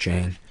sharing that,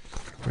 Jane.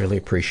 Really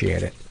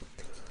appreciate it.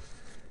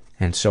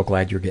 And so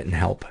glad you're getting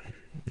help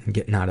and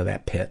getting out of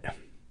that pit.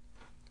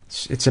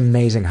 It's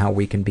amazing how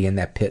we can be in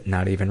that pit and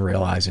not even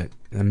realize it.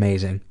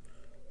 Amazing.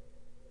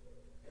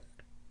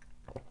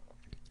 A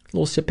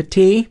little sip of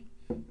tea.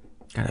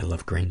 God, I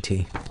love green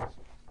tea.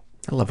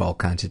 I love all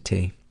kinds of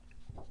tea.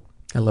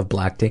 I love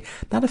black tea.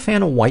 Not a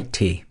fan of white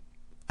tea.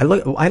 I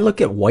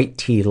look at white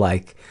tea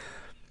like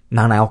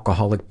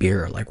non-alcoholic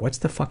beer. Like, what's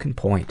the fucking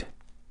point?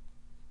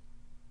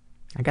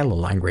 I got a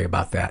little angry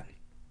about that.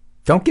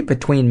 Don't get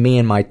between me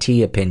and my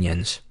tea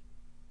opinions.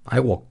 I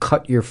will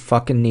cut your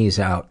fucking knees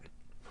out.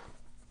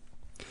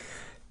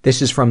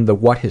 This is from the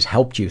What Has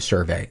Helped You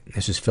survey.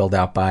 This is filled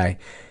out by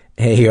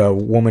a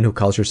woman who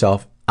calls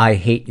herself I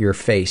Hate Your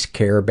Face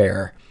Care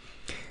Bear.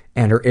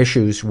 And her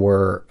issues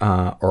were,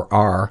 or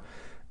are,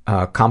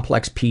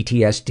 complex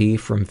PTSD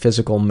from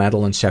physical,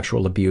 mental, and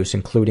sexual abuse,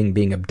 including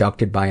being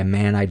abducted by a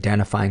man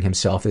identifying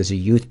himself as a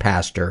youth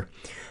pastor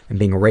and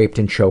being raped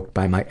and choked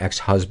by my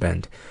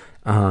ex-husband,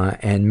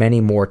 and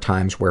many more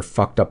times where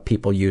fucked up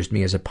people used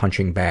me as a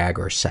punching bag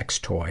or sex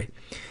toy.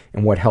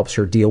 And what helps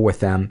her deal with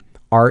them?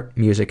 Art,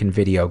 music, and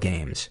video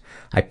games.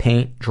 I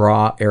paint,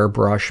 draw,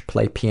 airbrush,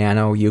 play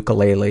piano,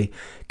 ukulele,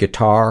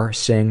 guitar,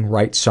 sing,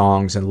 write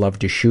songs, and love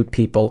to shoot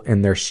people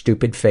in their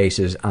stupid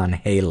faces on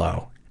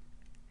Halo.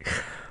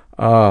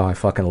 Oh, I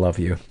fucking love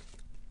you.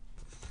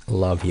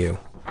 Love you.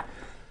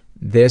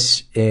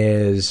 This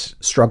is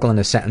Struggle in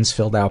a Sentence,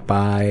 filled out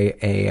by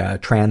a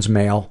trans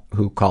male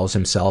who calls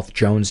himself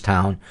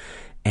Jonestown.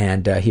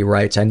 And he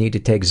writes, I need to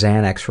take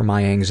Xanax for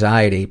my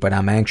anxiety, but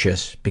I'm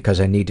anxious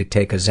because I need to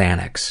take a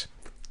Xanax.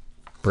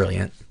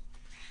 Brilliant.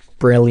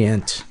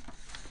 Brilliant.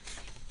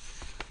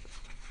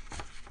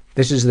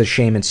 This is the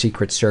Shame and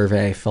Secret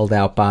survey, filled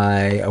out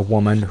by a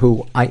woman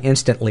who I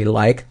instantly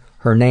like.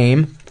 Her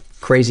name,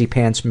 Crazy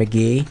Pants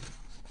McGee.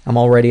 I'm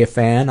already a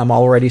fan. I'm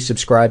already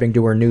subscribing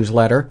to her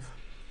newsletter.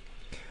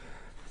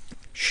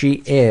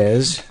 She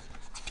is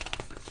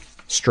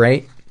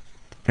straight,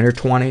 in her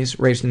 20s,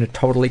 raised in a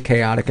totally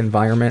chaotic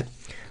environment,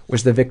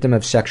 was the victim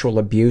of sexual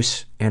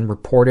abuse and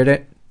reported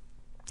it.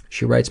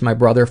 She writes, my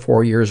brother,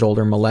 4 years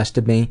older,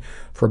 molested me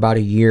for about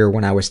a year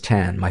when I was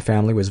 10. My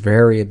family was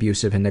very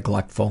abusive and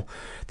neglectful.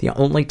 The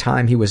only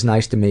time he was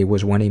nice to me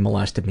was when he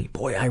molested me.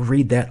 Boy, I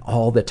read that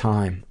all the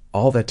time.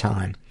 All the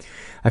time.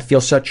 I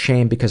feel such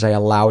shame because I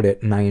allowed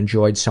it and I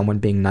enjoyed someone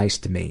being nice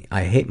to me.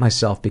 I hate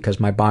myself because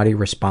my body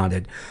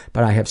responded,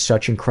 but I have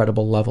such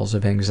incredible levels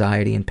of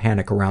anxiety and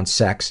panic around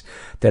sex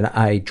that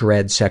I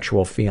dread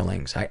sexual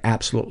feelings. I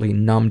absolutely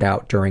numbed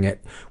out during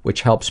it,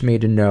 which helps me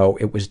to know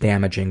it was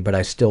damaging, but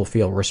I still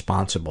feel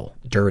responsible,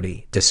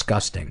 dirty,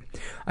 disgusting.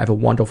 I have a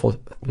wonderful,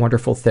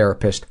 wonderful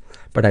therapist,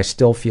 but I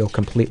still feel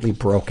completely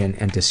broken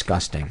and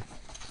disgusting.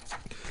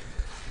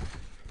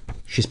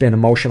 She's been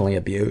emotionally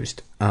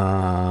abused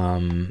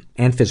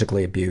and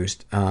physically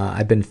abused.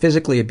 I've been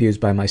physically abused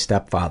by my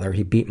stepfather.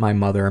 He beat my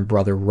mother and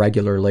brother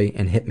regularly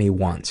and hit me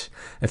once.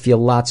 I feel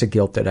lots of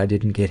guilt that I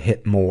didn't get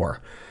hit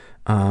more,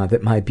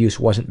 that my abuse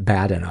wasn't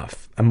bad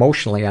enough.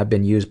 Emotionally, I've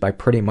been used by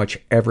pretty much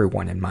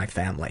everyone in my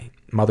family.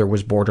 Mother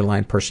was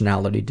borderline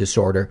personality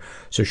disorder,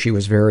 so she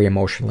was very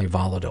emotionally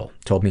volatile.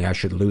 Told me I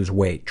should lose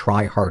weight,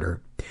 try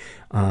harder,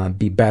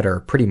 be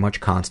better pretty much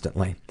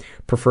constantly.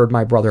 Preferred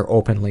my brother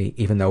openly,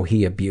 even though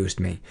he abused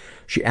me.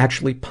 She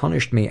actually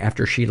punished me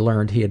after she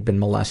learned he had been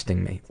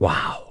molesting me.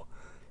 Wow.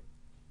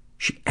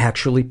 She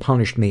actually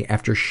punished me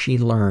after she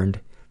learned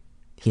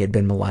he had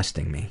been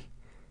molesting me.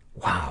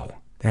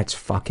 Wow. That's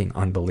fucking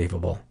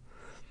unbelievable.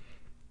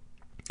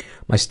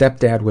 My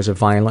stepdad was a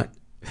violent...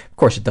 Of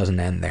course it doesn't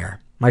end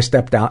there. My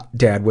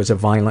stepdad was a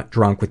violent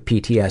drunk with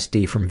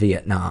PTSD from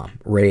Vietnam.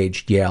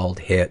 Raged, yelled,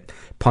 hit,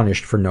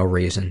 punished for no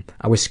reason.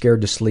 I was scared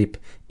to sleep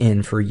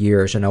in for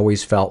years and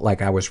always felt like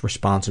I was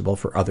responsible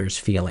for others'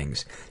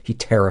 feelings. He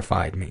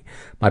terrified me.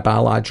 My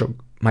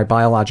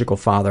biological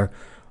father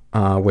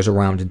was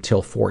around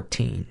until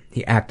 14.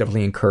 He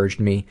actively encouraged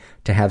me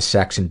to have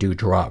sex and do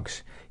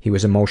drugs. He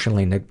was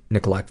emotionally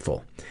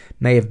neglectful.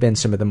 May have been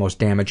some of the most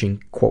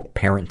damaging, quote,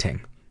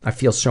 parenting. I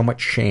feel so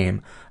much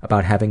shame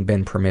about having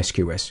been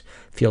promiscuous.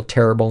 Feel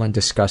terrible and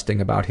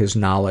disgusting about his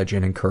knowledge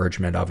and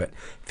encouragement of it.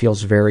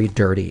 Feels very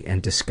dirty and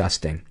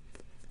disgusting.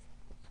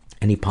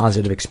 Any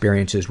positive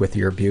experiences with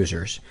your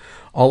abusers?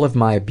 All of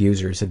my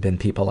abusers have been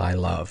people I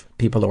love.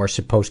 People who are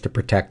supposed to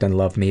protect and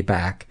love me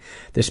back.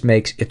 This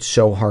makes it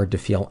so hard to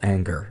feel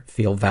anger,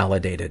 feel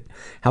validated.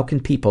 How can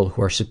people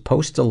who are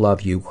supposed to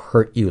love you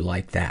hurt you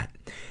like that?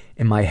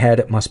 In my head,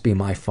 it must be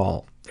my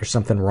fault. There's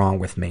something wrong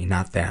with me,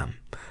 not them.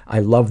 I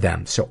love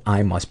them, so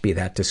I must be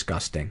that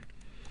disgusting.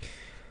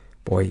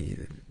 Boy,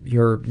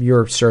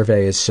 your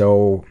survey is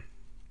so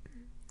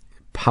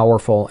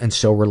powerful and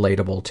so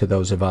relatable to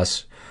those of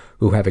us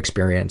who have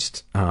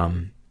experienced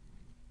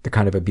the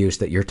kind of abuse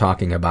that you're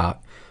talking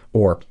about,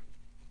 or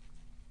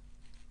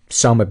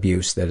some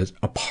abuse that is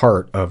a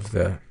part of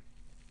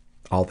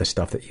all the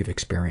stuff that you've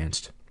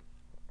experienced.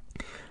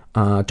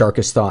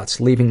 Darkest thoughts.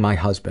 Leaving my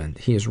husband.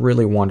 He is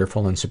really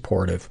wonderful and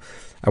supportive.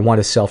 I want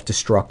to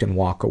self-destruct and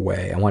walk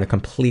away. I want to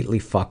completely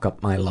fuck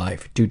up my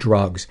life, do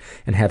drugs,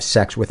 and have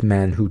sex with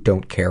men who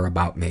don't care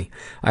about me.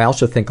 I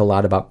also think a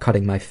lot about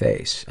cutting my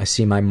face. I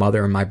see my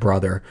mother and my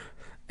brother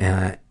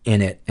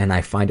in it, and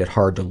I find it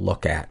hard to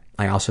look at.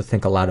 I also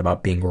think a lot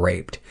about being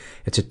raped.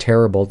 It's a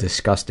terrible,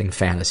 disgusting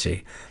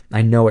fantasy.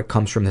 I know it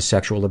comes from the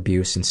sexual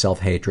abuse and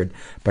self-hatred,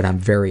 but I'm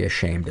very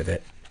ashamed of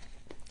it.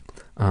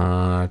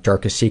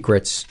 Darkest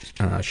secrets,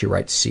 she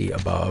writes C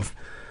above.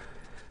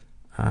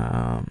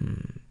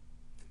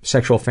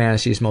 Sexual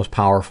fantasies most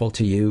powerful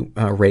to you.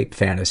 Rape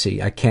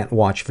fantasy. I can't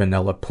watch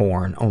vanilla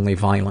porn, only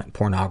violent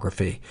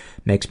pornography.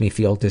 Makes me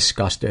feel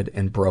disgusted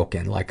and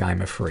broken, like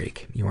I'm a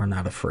freak. You are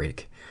not a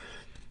freak.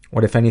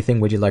 What, if anything,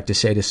 would you like to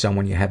say to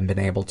someone you haven't been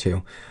able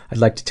to? I'd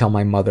like to tell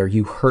my mother,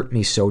 you hurt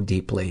me so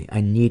deeply.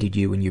 I needed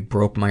you and you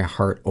broke my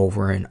heart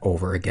over and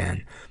over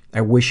again.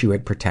 I wish you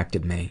had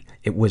protected me.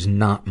 It was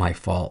not my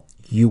fault.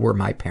 You were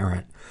my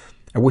parent.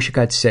 I wish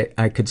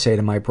I could say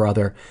to my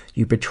brother,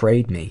 you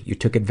betrayed me. You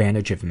took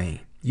advantage of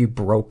me. You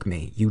broke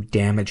me. You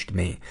damaged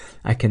me.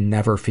 I can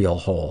never feel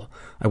whole.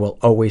 I will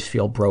always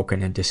feel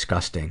broken and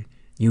disgusting.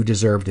 You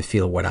deserve to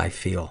feel what I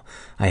feel.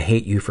 I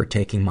hate you for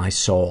taking my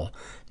soul,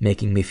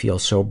 making me feel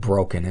so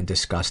broken and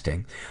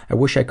disgusting. I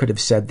wish I could have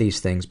said these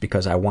things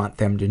because I want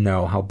them to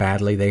know how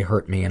badly they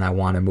hurt me and I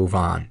want to move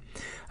on.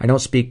 I don't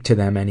speak to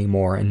them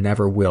anymore and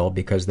never will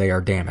because they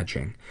are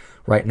damaging.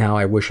 Right now,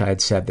 I wish I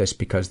had said this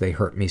because they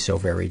hurt me so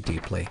very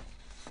deeply.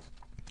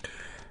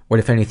 What,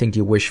 if anything, do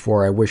you wish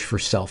for? I wish for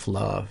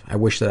self-love. I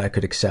wish that I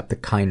could accept the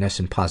kindness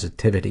and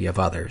positivity of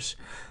others.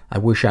 I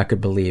wish I could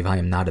believe I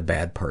am not a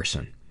bad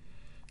person.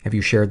 Have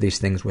you shared these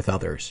things with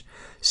others?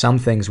 Some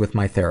things with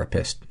my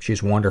therapist.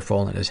 She's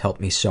wonderful and has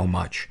helped me so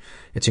much.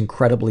 It's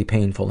incredibly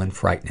painful and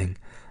frightening.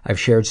 I've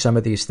shared some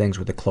of these things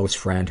with a close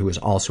friend who is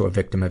also a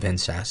victim of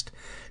incest.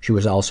 She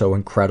was also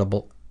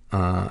incredibly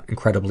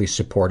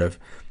supportive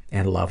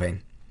and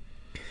loving.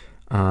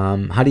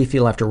 How do you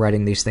feel after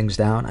writing these things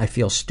down? I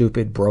feel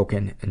stupid,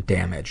 broken, and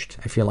damaged.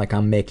 I feel like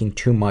I'm making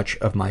too much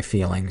of my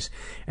feelings,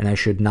 and I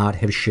should not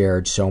have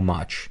shared so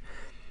much.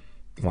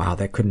 Wow,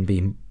 that couldn't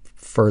be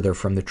further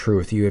from the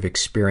truth. You have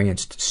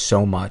experienced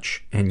so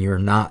much, and you're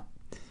not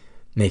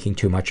making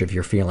too much of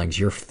your feelings.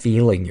 You're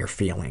feeling your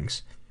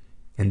feelings,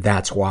 and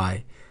that's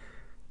why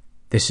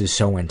this is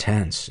so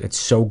intense. It's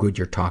so good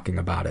you're talking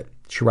about it.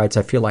 She writes,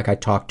 I feel like I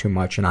talk too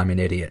much and I'm an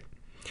idiot.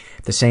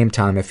 At the same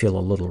time, I feel a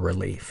little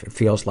relief. It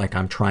feels like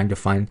I'm trying to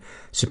find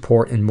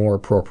support in more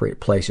appropriate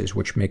places,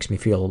 which makes me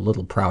feel a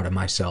little proud of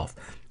myself.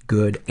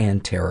 Good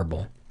and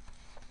terrible.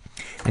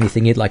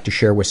 Anything you'd like to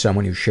share with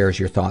someone who shares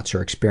your thoughts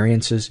or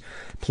experiences,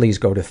 please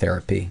go to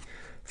therapy.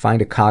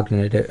 Find a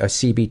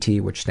CBT,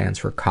 which stands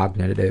for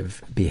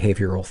Cognitive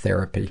Behavioral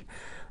Therapy.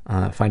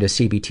 Find a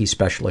CBT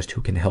specialist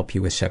who can help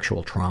you with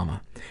sexual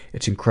trauma.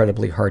 It's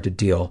incredibly hard to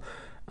deal,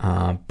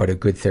 but a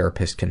good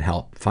therapist can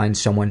help. Find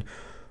someone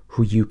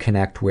who you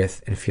connect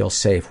with and feel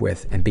safe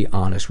with, and be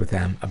honest with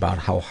them about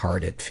how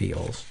hard it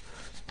feels.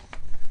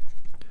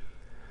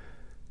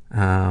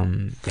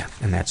 And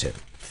that's it.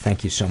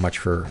 Thank you so much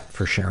for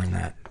sharing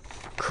that.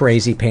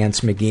 Crazy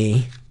Pants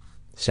McGee,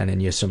 sending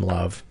you some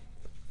love.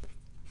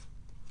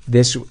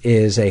 This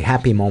is a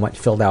happy moment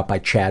filled out by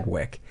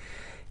Chadwick.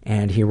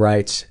 And he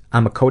writes,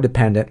 I'm a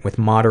codependent with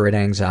moderate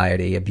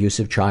anxiety,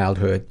 abusive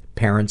childhood,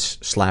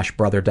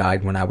 parents/brother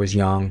died when I was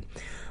young,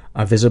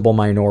 a visible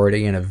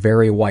minority in a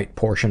very white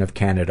portion of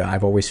Canada.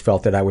 I've always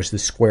felt that I was the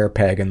square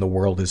peg and the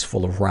world is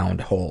full of round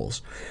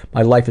holes.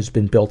 My life has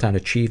been built on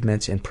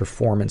achievements and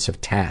performance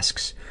of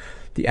tasks.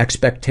 The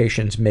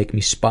expectations make me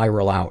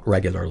spiral out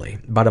regularly.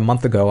 About a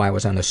month ago, I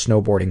was on a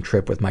snowboarding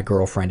trip with my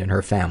girlfriend and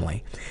her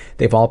family.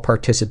 They've all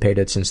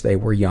participated since they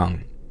were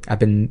young. I've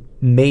been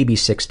maybe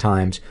 6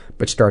 times,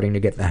 but starting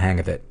to get the hang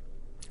of it.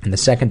 On the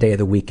second day of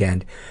the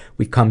weekend,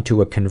 we come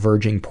to a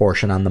converging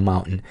portion on the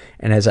mountain,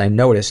 and as I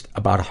noticed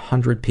about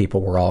 100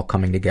 people were all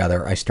coming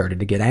together, I started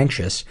to get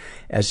anxious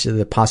as to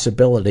the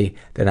possibility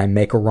that I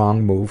make a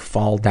wrong move,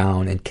 fall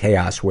down, and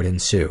chaos would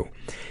ensue.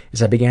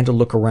 As I began to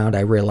look around, I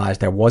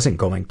realized I wasn't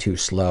going too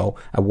slow,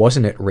 I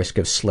wasn't at risk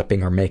of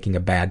slipping or making a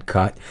bad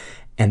cut,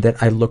 and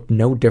that I looked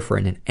no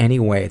different in any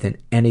way than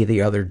any of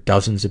the other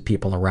dozens of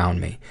people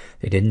around me.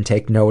 They didn't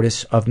take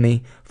notice of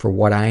me for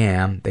what I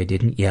am. They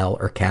didn't yell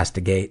or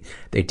castigate.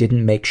 They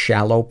didn't make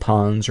shallow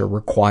puns or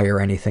require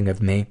anything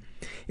of me.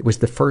 It was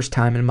the first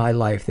time in my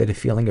life that a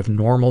feeling of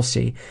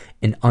normalcy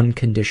and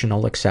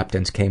unconditional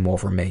acceptance came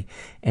over me,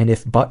 and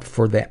if but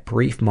for that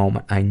brief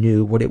moment, I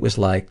knew what it was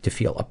like to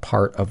feel a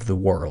part of the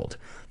world.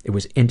 It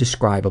was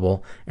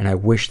indescribable, and I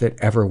wish that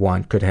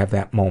everyone could have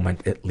that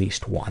moment at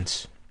least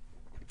once.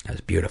 That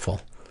was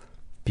beautiful.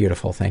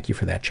 Beautiful. Thank you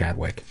for that,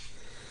 Chadwick.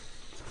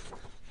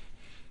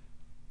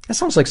 That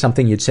sounds like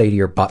something you'd say to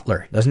your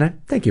butler, doesn't it?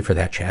 Thank you for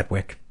that,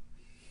 Chadwick.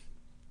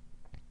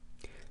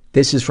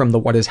 This is from the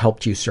What Has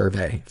Helped You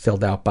survey,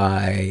 filled out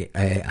by,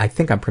 I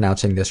think I'm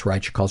pronouncing this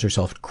right, she calls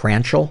herself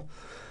Cranchel.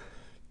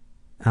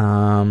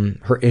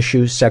 Her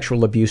issues,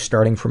 sexual abuse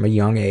starting from a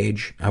young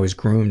age. I was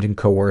groomed and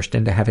coerced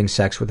into having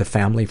sex with a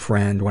family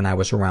friend when I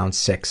was around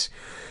 6.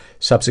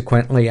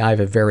 Subsequently, I have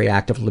a very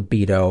active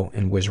libido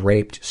and was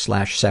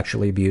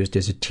raped/sexually abused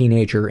as a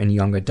teenager and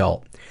young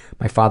adult.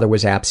 My father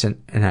was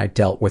absent, and I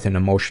dealt with an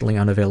emotionally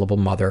unavailable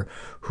mother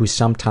who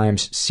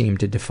sometimes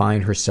seemed to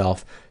define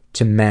herself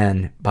to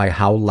men by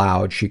how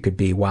loud she could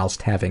be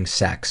whilst having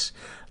sex.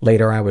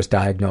 Later, I was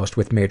diagnosed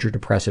with major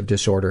depressive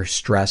disorder,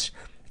 stress,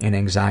 and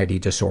anxiety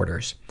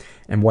disorders.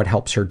 And what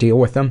helps her deal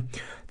with them?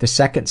 The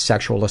second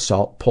sexual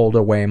assault pulled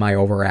away my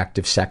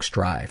overactive sex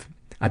drive.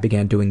 I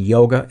began doing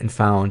yoga and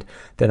found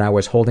that I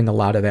was holding a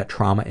lot of that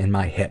trauma in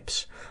my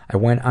hips. I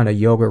went on a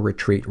yoga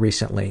retreat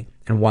recently,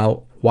 and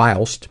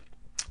whilst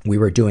we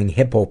were doing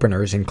hip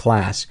openers in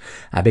class,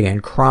 I began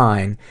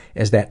crying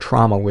as that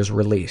trauma was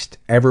released.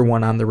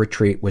 Everyone on the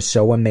retreat was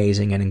so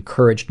amazing and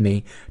encouraged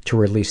me to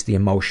release the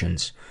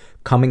emotions.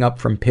 Coming up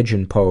from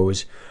pigeon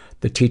pose,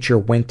 the teacher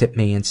winked at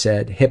me and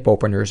said, hip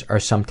openers are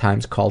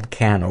sometimes called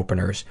can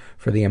openers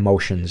for the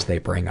emotions they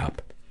bring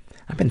up.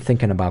 I've been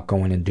thinking about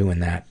going and doing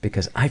that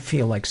because I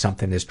feel like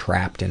something is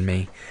trapped in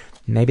me.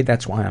 Maybe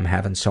that's why I'm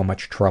having so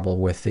much trouble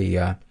with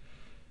the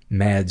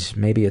meds.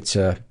 Maybe it's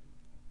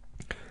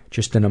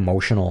just an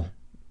emotional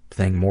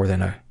thing more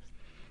than a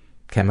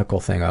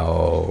chemical thing.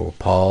 Oh,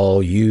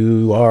 Paul,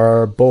 you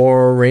are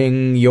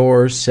boring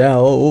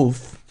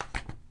yourself.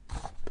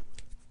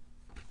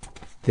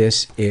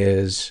 This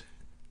is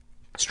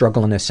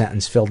Struggle in a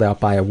Sentence filled out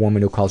by a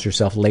woman who calls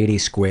herself Lady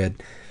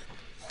Squid.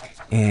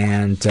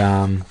 And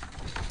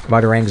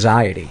about her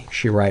anxiety,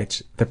 she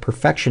writes, the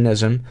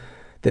perfectionism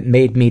that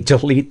made me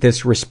delete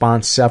this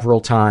response several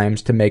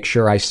times to make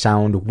sure I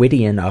sound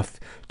witty enough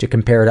to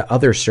compare to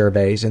other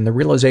surveys, and the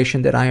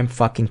realization that I am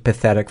fucking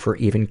pathetic for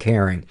even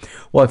caring.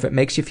 Well, if it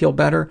makes you feel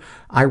better,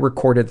 I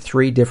recorded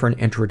 3 different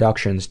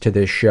introductions to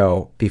this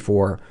show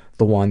before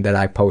the one that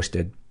I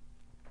posted.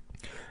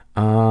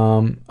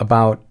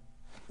 About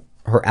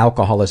her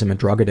alcoholism and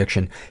drug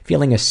addiction,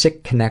 feeling a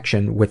sick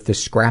connection with the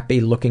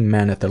scrappy-looking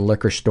men at the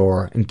liquor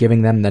store and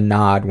giving them the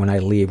nod when I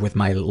leave with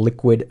my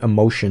liquid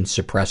emotion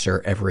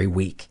suppressor every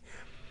week.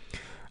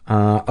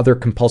 Other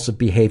compulsive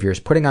behaviors,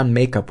 putting on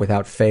makeup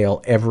without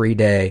fail every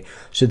day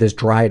so this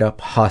dried-up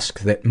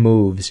husk that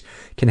moves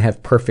can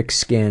have perfect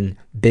skin,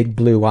 big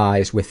blue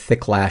eyes with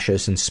thick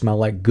lashes, and smell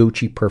like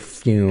Gucci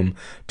perfume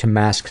to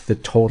mask the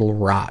total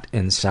rot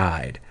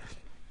inside.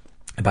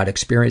 About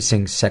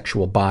experiencing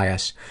sexual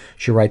bias,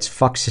 she writes,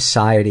 fuck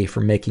society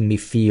for making me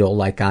feel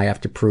like I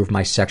have to prove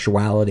my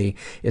sexuality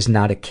is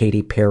not a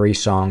Katy Perry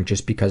song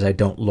just because I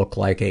don't look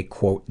like a,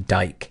 quote,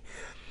 dyke.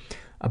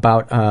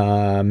 About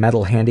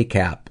mental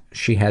handicap,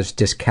 she has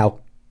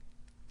dyscalculia,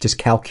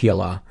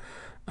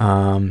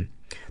 the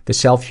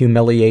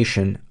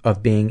self-humiliation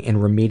of being in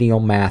remedial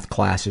math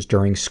classes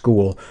during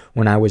school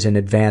when I was in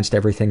advanced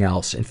everything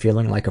else, and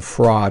feeling like a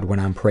fraud when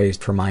I'm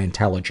praised for my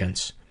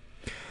intelligence.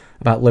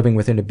 About living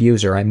with an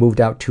abuser, I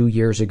moved out 2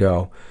 years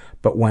ago,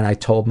 but when I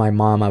told my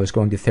mom I was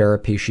going to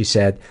therapy, she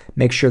said,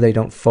 make sure they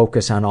don't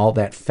focus on all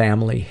that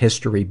family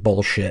history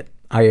bullshit.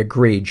 I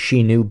agreed.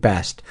 She knew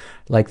best,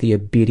 like the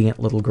obedient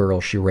little girl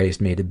she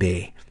raised me to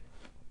be.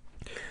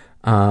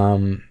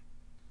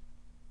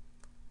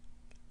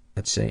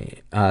 Let's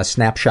see.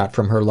 Snapshot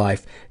from her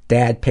life.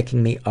 Dad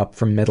picking me up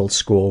from middle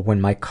school when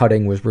my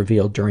cutting was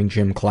revealed during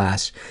gym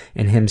class,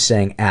 and him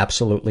saying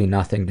absolutely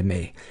nothing to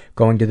me.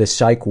 Going to the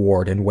psych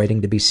ward and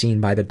waiting to be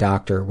seen by the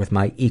doctor with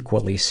my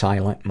equally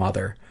silent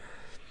mother.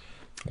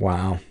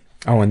 Wow.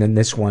 Oh, and then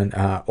this one,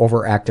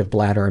 overactive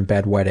bladder and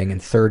bedwetting in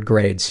 3rd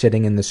grade,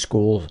 sitting in the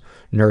school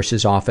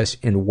nurse's office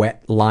in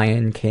wet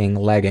Lion King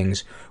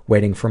leggings,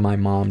 waiting for my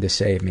mom to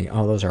save me.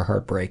 Oh, those are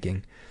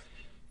heartbreaking.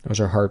 Those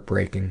are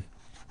heartbreaking.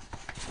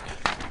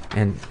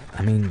 And,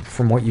 I mean,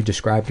 from what you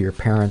described to your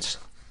parents,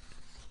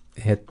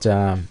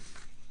 who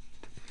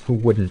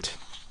wouldn't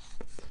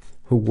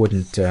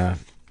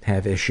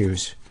have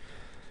issues?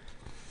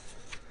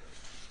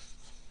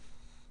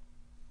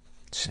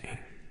 Let's see.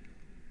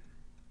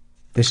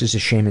 This is a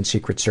shame and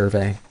secret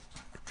survey,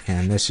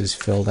 and this is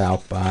filled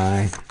out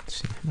by, let's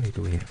see, how many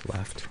do we have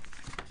left?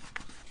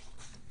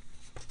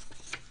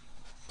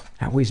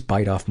 I always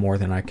bite off more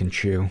than I can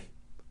chew.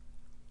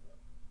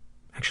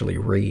 Actually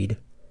read.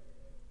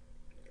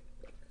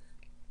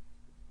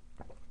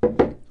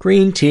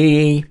 Green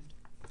tea.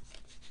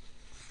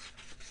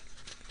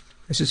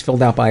 This is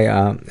filled out by,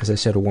 as I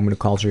said, a woman who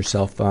calls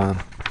herself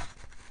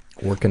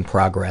Work in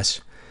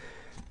Progress.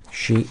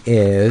 She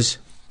is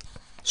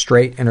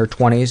straight, in her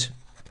 20s,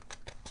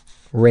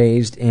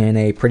 raised in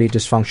a pretty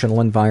dysfunctional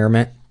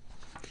environment,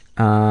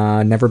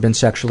 never been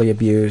sexually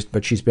abused,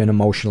 but she's been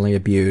emotionally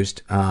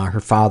abused. Her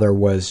father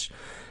was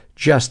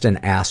just an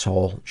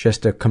asshole,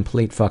 just a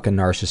complete fucking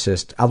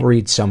narcissist. I'll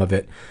read some of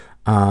it.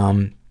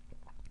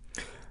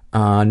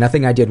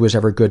 Nothing I did was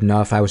ever good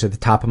enough. I was at the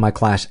top of my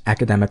class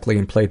academically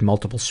and played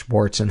multiple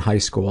sports in high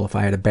school. If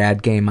I had a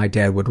bad game, my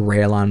dad would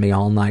rail on me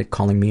all night,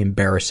 calling me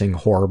embarrassing,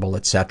 horrible,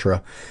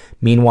 etc.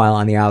 Meanwhile,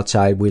 on the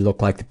outside, we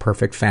looked like the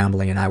perfect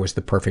family and I was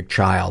the perfect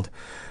child.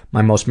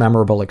 My most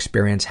memorable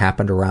experience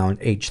happened around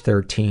age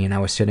 13. I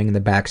was sitting in the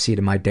back seat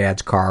of my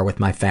dad's car with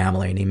my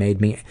family, and he made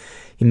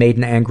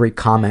an angry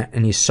comment,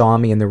 and he saw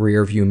me in the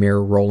rearview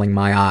mirror rolling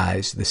my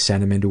eyes. This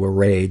sent him into a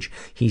rage.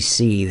 He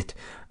seethed.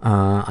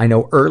 I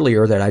know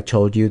earlier that I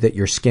told you that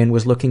your skin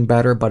was looking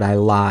better, but I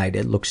lied.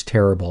 It looks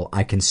terrible.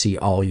 I can see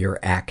all your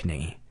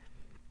acne.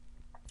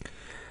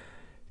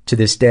 To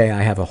this day,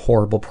 I have a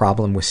horrible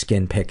problem with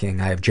skin picking.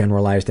 I have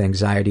generalized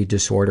anxiety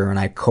disorder, and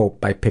I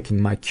cope by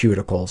picking my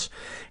cuticles.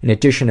 In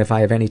addition, if I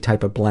have any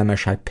type of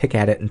blemish, I pick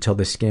at it until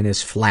the skin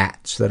is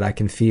flat so that I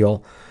can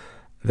feel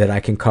that I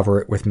can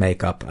cover it with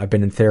makeup. I've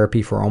been in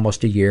therapy for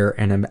almost a year,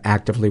 and I'm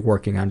actively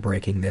working on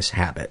breaking this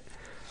habit.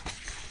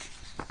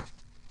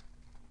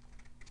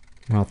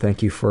 Well,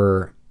 thank you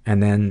for...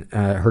 And then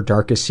her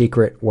darkest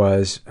secret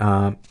was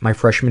my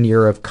freshman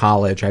year of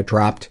college, I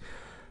dropped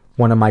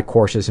one of my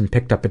courses and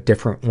picked up a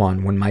different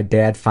one. When my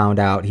dad found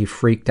out, he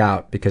freaked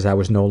out because I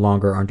was no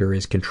longer under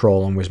his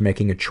control and was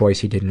making a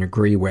choice he didn't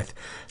agree with.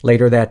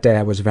 Later that day,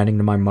 I was venting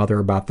to my mother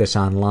about this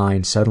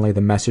online. Suddenly,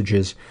 the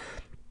messages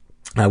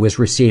I was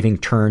receiving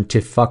turned to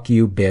 "fuck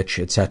you,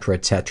 bitch," etc.,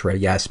 etc.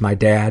 Yes, my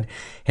dad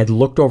had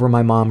looked over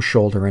my mom's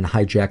shoulder and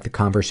hijacked the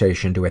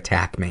conversation to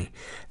attack me.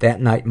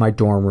 That night in my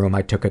dorm room,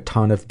 I took a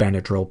ton of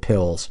Benadryl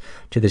pills.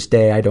 To this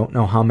day, I don't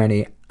know how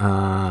many.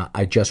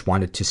 I just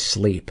wanted to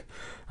sleep.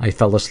 I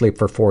fell asleep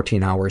for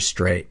 14 hours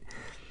straight.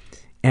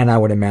 And I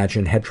would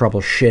imagine had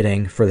trouble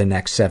shitting for the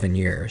next 7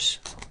 years.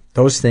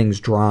 Those things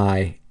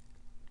dry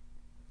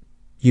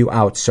you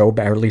out so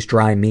bad, or at least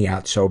dry me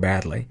out so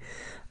badly.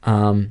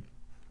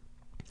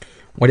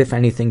 What, if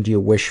anything, do you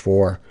wish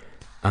for?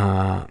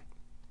 The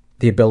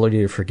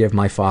ability to forgive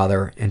my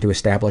father and to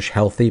establish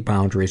healthy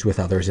boundaries with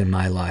others in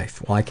my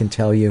life. Well, I can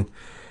tell you...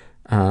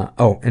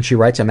 and she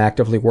writes, I'm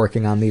actively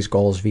working on these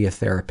goals via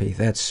therapy.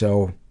 That's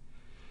so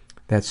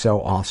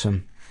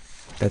awesome.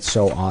 That's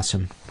so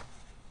awesome.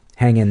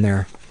 Hang in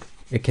there.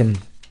 It can...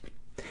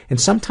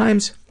 And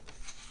sometimes,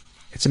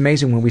 it's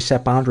amazing when we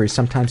set boundaries,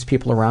 sometimes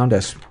people around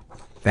us,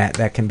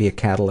 that can be a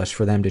catalyst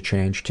for them to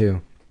change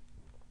too.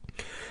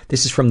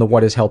 This is from the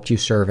What Has Helped You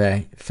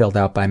survey, filled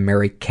out by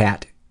Mary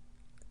Cat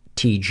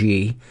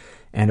TG,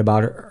 and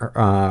about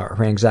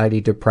her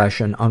anxiety,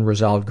 depression,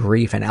 unresolved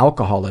grief, and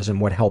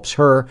alcoholism. What helps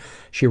her?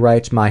 She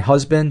writes, my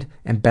husband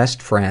and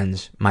best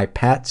friends, my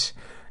pets,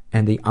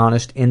 and the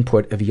honest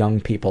input of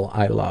young people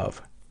I love.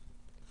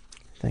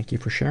 Thank you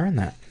for sharing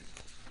that.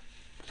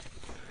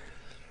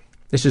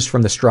 This is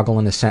from the Struggle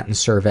in a Sentence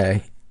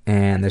survey,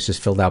 and this is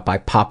filled out by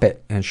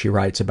Poppet, and she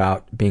writes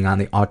about being on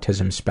the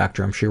autism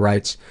spectrum. She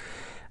writes,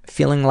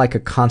 feeling like a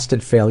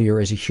constant failure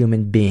as a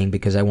human being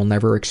because I will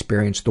never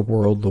experience the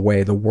world the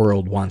way the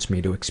world wants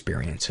me to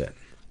experience it.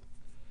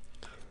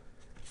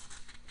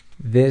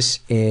 This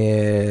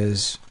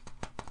is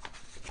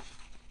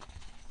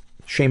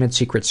Shame and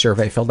Secret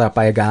survey filled out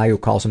by a guy who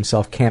calls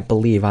himself Can't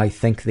Believe I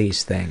Think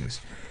These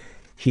Things.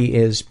 He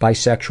is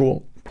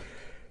bisexual,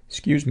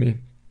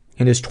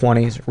 in his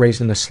 20s,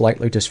 raised in a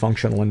slightly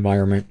dysfunctional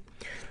environment.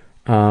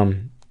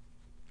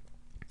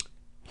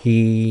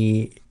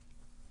 He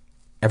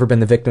ever been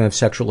the victim of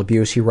sexual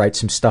abuse? He writes,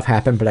 some stuff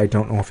happened, but I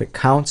don't know if it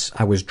counts.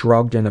 I was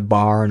drugged in a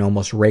bar and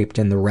almost raped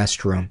in the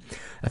restroom.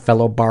 A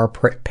fellow bar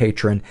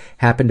patron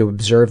happened to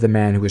observe the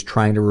man who was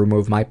trying to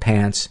remove my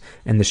pants,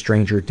 and the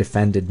stranger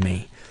defended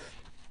me.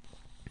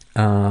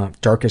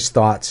 Darkest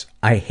thoughts,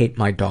 I hate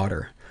my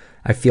daughter.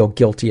 I feel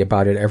guilty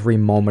about it every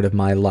moment of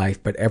my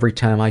life, but every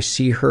time I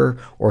see her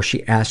or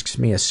she asks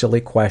me a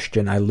silly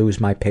question, I lose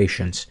my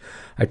patience.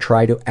 I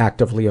try to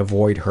actively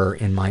avoid her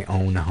in my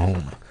own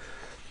home.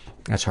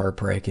 That's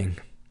heartbreaking.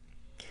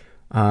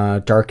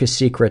 Darkest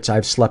secrets,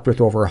 I've slept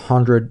with over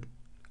 100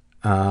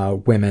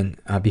 women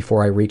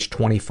before I reached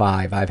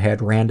 25. I've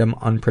had random,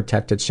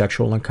 unprotected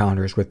sexual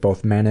encounters with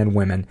both men and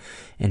women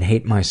and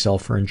hate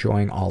myself for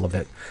enjoying all of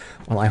it.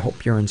 Well, I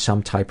hope you're in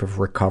some type of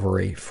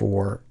recovery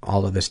for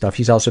all of this stuff.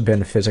 He's also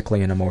been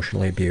physically and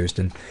emotionally abused,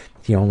 and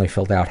he only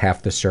filled out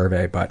half the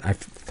survey, but I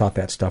thought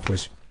that stuff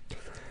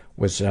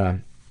was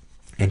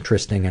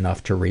interesting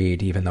enough to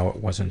read, even though it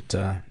wasn't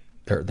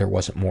there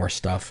wasn't more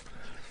stuff.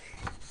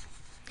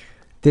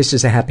 This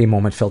is a happy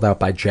moment filled out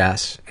by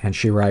Jess, and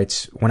she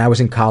writes, when I was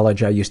in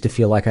college, I used to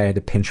feel like I had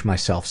to pinch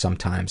myself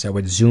sometimes. I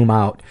would zoom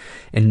out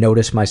and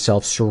notice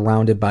myself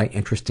surrounded by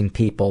interesting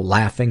people,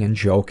 laughing and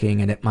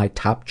joking, and at my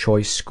top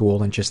choice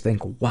school, and just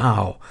think,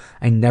 wow,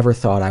 I never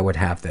thought I would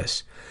have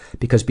this.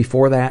 Because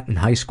before that, in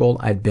high school,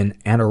 I'd been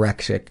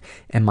anorexic,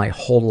 and my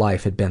whole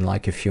life had been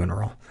like a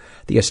funeral.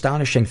 The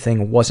astonishing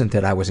thing wasn't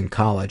that I was in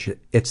college,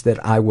 it's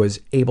that I was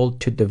able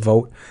to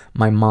devote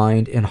my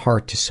mind and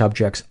heart to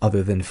subjects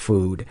other than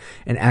food,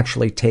 and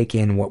actually take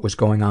in what was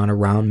going on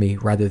around me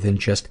rather than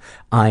just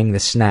eyeing the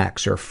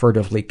snacks or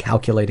furtively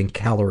calculating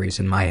calories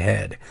in my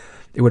head.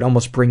 It would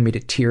almost bring me to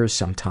tears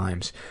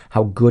sometimes,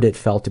 how good it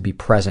felt to be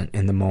present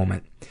in the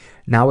moment.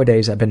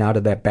 Nowadays, I've been out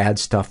of that bad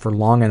stuff for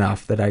long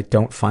enough that I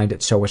don't find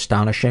it so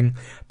astonishing,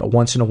 but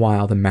once in a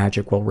while the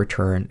magic will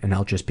return and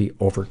I'll just be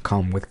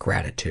overcome with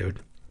gratitude.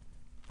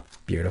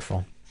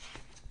 Beautiful.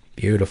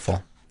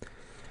 Beautiful.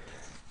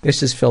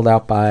 This is filled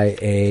out by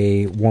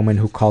a woman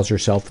who calls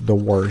herself The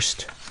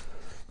Worst.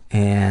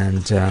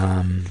 And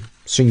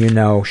so you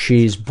know,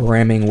 she's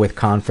brimming with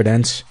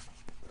confidence.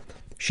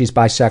 She's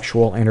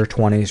bisexual, in her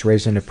 20s,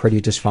 raised in a pretty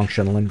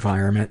dysfunctional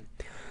environment.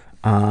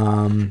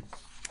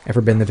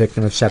 Ever been the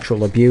victim of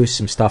sexual abuse?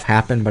 Some stuff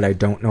happened, but I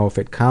don't know if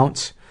it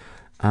counts.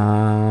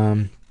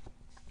 I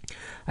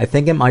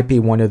think I might be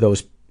one of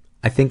those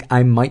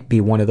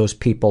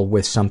people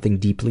with something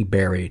deeply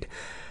buried.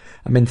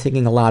 I've been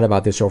thinking a lot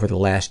about this over the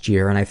last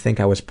year, and I think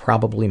I was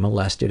probably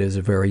molested as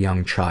a very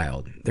young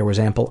child. There was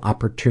ample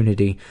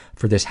opportunity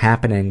for this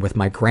happening with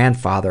my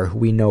grandfather, who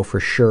we know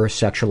for sure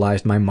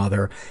sexualized my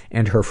mother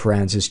and her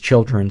friends as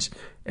children,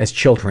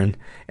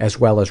 as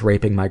well as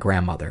raping my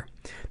grandmother.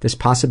 This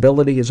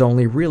possibility has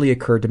only really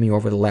occurred to me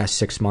over the last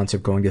 6 months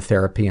of going to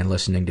therapy and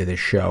listening to this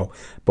show.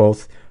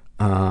 Both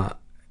have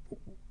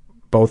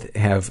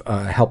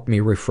helped me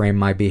reframe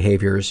my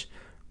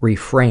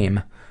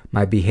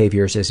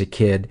behaviors as a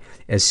kid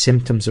as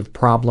symptoms of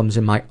problems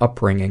in my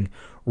upbringing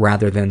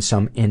rather than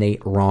some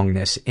innate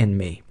wrongness in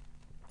me.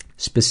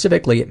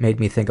 Specifically, it made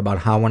me think about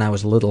how when I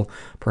was little,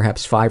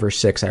 perhaps 5 or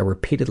 6, I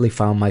repeatedly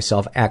found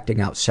myself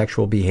acting out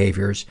sexual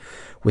behaviors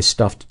with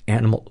stuffed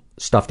animal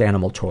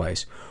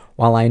toys.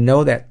 While I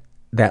know that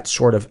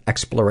sort of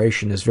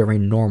exploration is very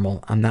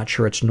normal, I'm not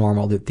sure it's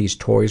normal that these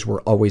toys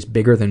were always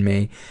bigger than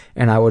me,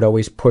 and I would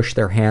always push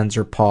their hands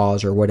or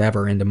paws or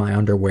whatever into my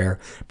underwear,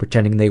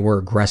 pretending they were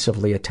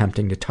aggressively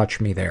attempting to touch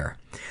me there.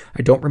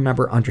 I don't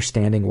remember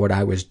understanding what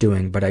I was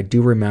doing, but I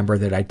do remember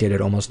that I did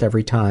it almost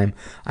every time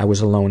I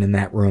was alone in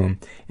that room,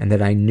 and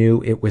that I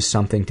knew it was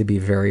something to be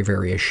very,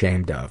 very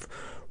ashamed of.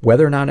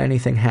 Whether or not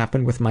anything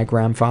happened with my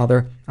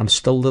grandfather, I'm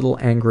still a little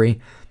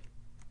angry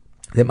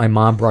that my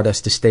mom brought us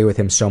to stay with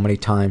him so many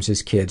times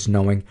as kids,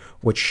 knowing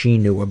what she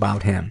knew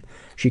about him.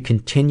 She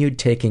continued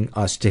taking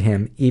us to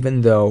him,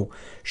 even though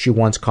she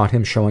once caught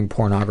him showing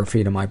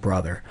pornography to my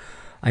brother.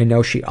 I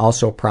know she was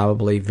also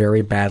probably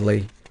very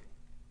badly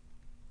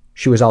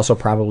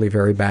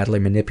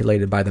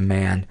manipulated by the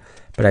man,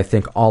 but I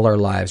think all our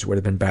lives would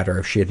have been better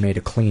if she had made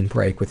a clean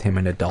break with him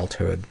in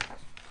adulthood.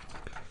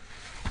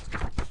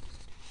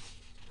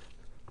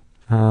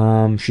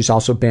 She's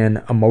also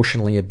been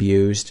emotionally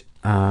abused.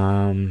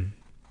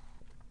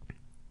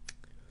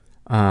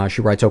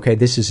 She writes, okay,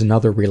 this is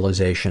another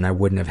realization I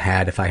wouldn't have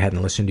had if I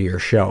hadn't listened to your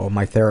show.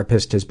 My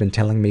therapist has been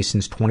telling me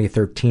since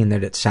 2013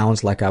 that it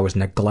sounds like I was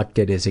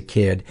neglected as a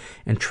kid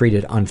and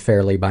treated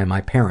unfairly by my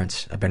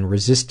parents. I've been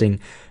resisting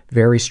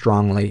very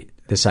strongly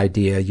this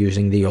idea,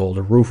 using the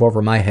old roof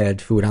over my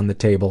head, food on the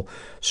table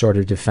sort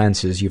of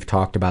defenses you've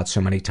talked about so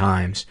many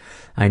times.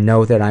 I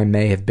know that I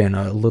may have been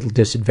a little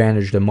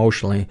disadvantaged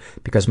emotionally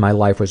because my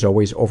life was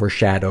always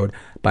overshadowed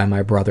by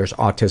my brother's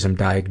autism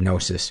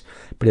diagnosis.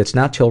 But it's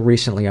not till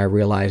recently I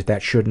realized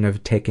that shouldn't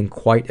have taken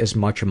quite as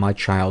much of my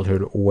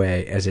childhood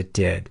away as it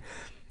did.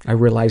 I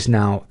realize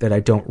now that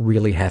I don't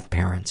really have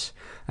parents.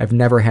 I've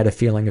never had a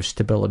feeling of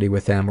stability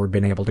with them or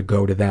been able to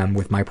go to them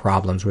with my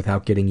problems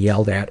without getting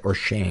yelled at or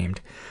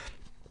shamed.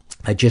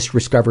 I just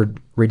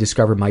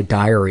rediscovered my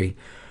diary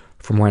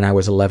from when I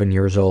was 11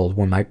 years old,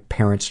 when my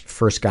parents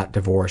first got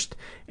divorced,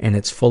 and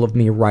it's full of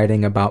me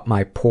writing about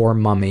my poor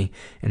mummy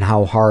and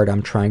how hard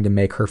I'm trying to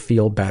make her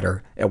feel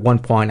better. At one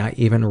point, I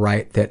even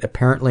write that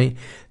apparently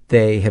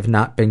they have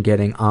not been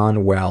getting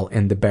on well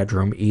in the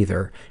bedroom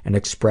either, and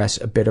express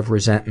a bit of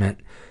resentment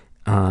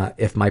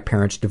if my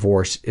parents'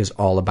 divorce is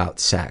all about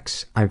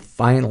sex. I'm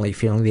finally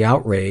feeling the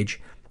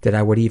outrage that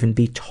I would even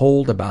be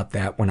told about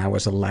that when I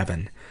was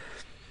 11.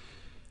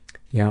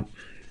 Yeah.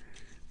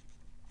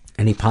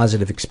 Any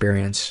positive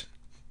experience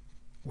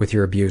with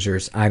your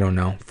abusers? I don't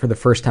know. For the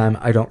first time,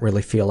 I don't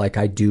really feel like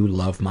I do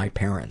love my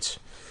parents.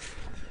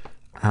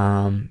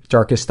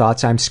 Darkest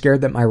thoughts. I'm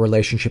scared that my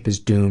relationship is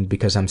doomed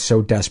because I'm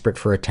so desperate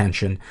for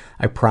attention.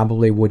 I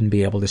probably wouldn't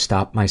be able to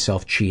stop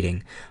myself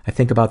cheating. I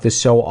think about this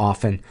so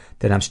often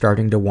that I'm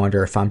starting to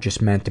wonder if I'm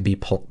just meant to be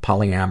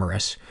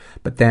polyamorous.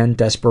 But then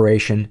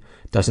desperation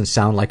doesn't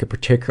sound like a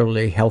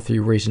particularly healthy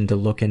reason to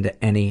look into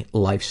any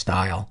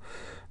lifestyle.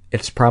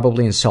 It's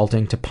probably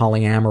insulting to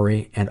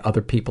polyamory and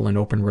other people in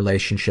open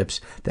relationships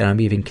that I'm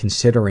even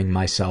considering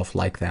myself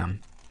like them.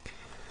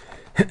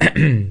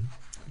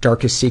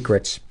 Darkest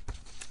secrets.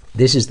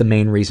 This is the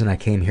main reason I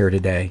came here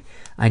today.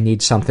 I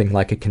need something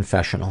like a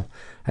confessional.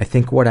 I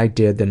think what I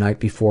did the night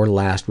before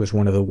last was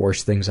one of the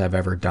worst things I've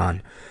ever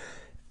done.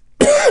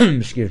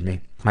 Excuse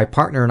me. My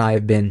partner and I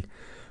have been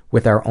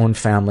with our own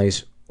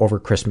families over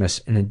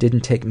Christmas, and it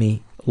didn't take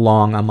me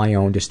long on my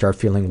own to start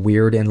feeling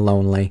weird and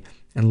lonely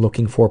and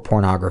looking for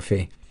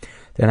pornography.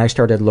 Then I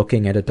started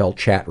looking at adult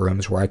chat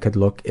rooms where I could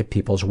look at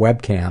people's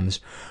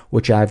webcams,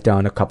 which I've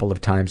done a couple of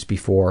times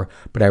before,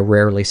 but I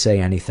rarely say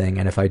anything,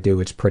 and if I do,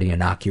 it's pretty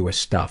innocuous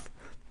stuff.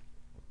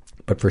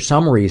 But for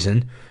some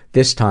reason,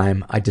 this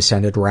time I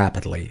descended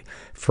rapidly.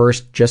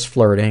 First just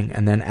flirting,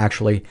 and then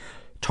actually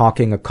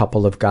talking a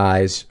couple of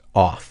guys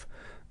off.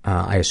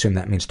 I assume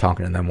that means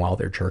talking to them while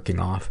they're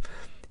jerking off.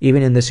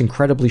 Even in this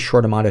incredibly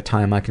short amount of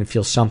time, I can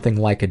feel something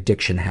like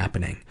addiction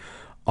happening.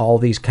 All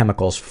these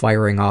chemicals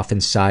firing off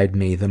inside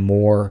me, the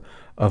more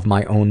of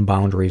my own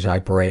boundaries I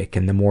break,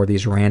 and the more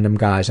these random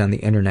guys on the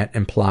internet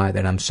imply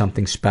that I'm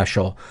something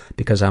special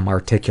because I'm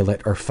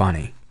articulate or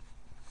funny.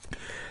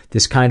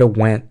 This kind of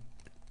went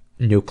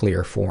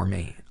nuclear for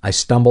me. I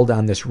stumbled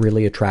on this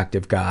really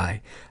attractive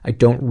guy. I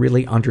don't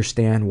really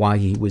understand why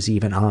he was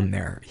even on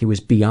there. He was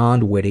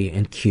beyond witty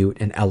and cute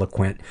and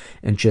eloquent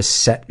and just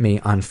set me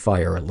on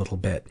fire a little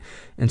bit.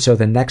 And so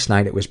the next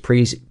night it was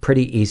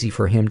pretty easy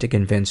for him to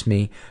convince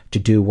me to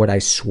do what I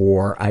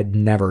swore I'd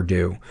never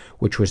do,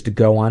 which was to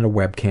go on a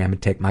webcam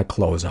and take my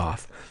clothes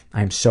off.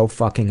 I am so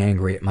fucking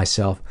angry at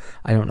myself.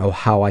 I don't know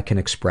how I can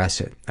express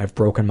it. I've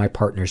broken my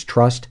partner's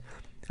trust.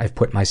 I've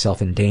put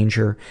myself in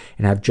danger,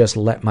 and I've just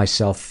let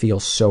myself feel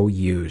so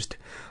used.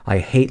 I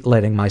hate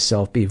letting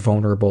myself be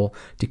vulnerable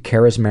to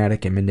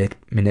charismatic and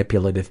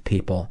manipulative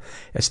people.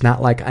 It's not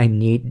like I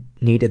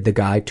needed the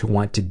guy to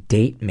want to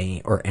date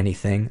me or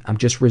anything. I'm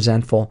just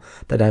resentful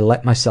that I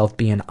let myself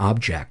be an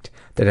object,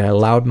 that I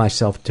allowed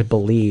myself to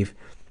believe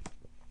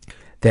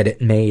that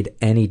it made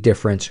any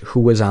difference who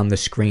was on the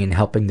screen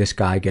helping this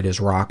guy get his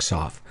rocks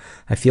off.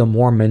 I feel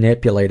more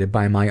manipulated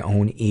by my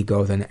own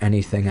ego than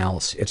anything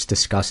else. It's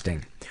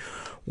disgusting.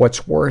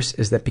 What's worse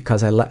is that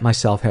because I let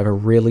myself have a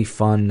really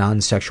fun,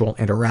 non-sexual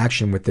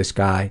interaction with this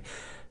guy,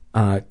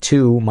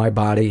 too, my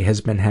body has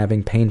been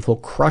having painful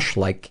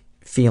crush-like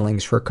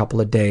feelings for a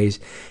couple of days,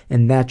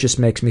 and that just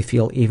makes me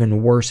feel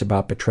even worse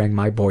about betraying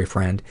my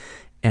boyfriend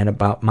and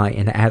about my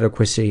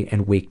inadequacy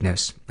and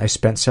weakness. I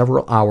spent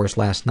several hours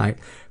last night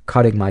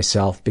cutting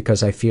myself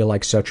because I feel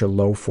like such a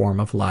low form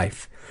of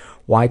life.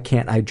 Why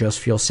can't I just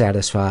feel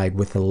satisfied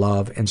with the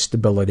love and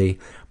stability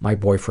my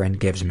boyfriend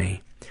gives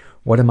me?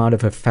 What amount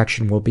of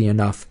affection will be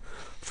enough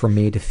for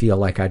me to feel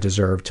like I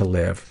deserve to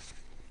live?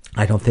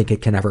 I don't think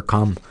it can ever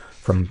come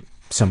from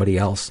somebody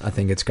else. I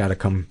think it's got to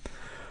come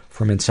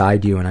from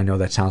inside you, and I know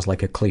that sounds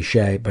like a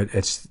cliche, but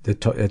it's the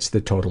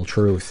total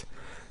truth.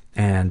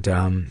 And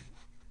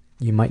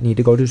you might need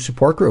to go to a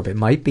support group. It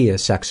might be a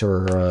sex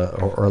or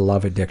a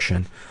love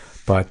addiction,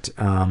 but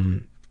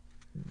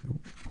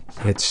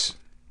it's,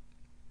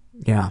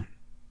 yeah.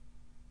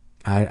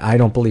 I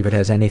don't believe it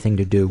has anything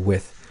to do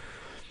with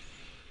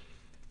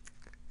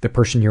the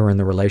person you're in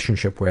the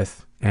relationship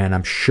with, and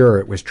I'm sure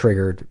it was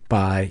triggered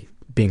by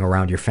being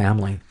around your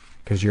family,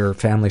 because your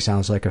family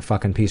sounds like a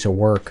fucking piece of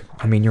work.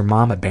 I mean, your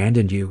mom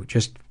abandoned you,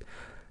 just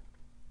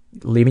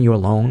leaving you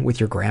alone with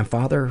your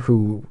grandfather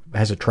who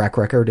has a track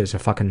record as a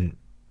fucking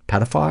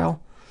pedophile.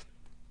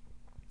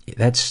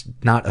 That's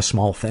not a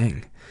small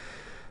thing.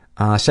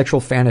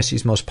 Sexual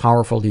fantasies most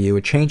powerful to you.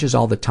 It changes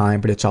all the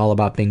time, but it's all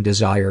about being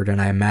desired,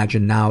 and I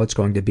imagine now it's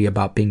going to be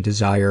about being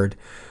desired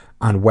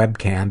on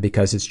webcam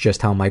because it's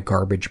just how my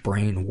garbage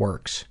brain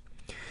works.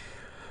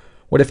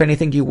 What, if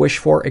anything, do you wish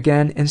for?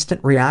 Again, instant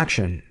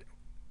reaction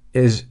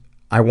is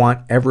I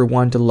want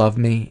everyone to love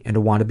me and to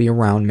want to be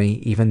around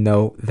me, even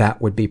though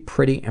that would be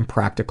pretty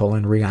impractical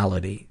in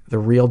reality. The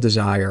real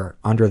desire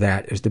under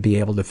that is to be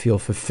able to feel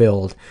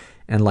fulfilled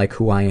and like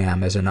who I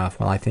am is enough.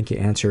 Well, I think you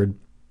answered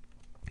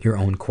your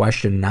own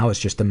question. Now it's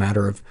just a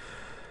matter of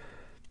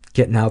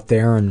getting out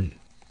there and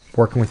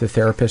working with a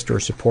therapist or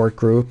a support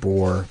group,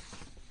 or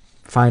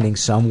finding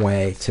some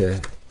way to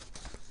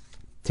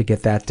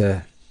get that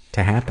to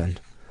happen.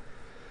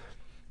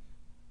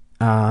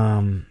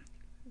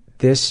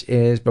 This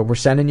is, but we're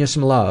sending you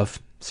some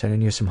love,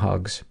 sending you some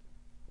hugs.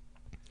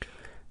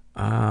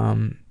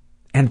 And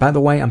by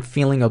the way, I'm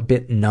feeling a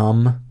bit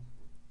numb.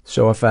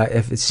 So if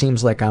it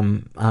seems like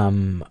I'm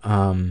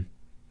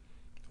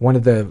one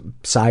of the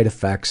side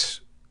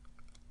effects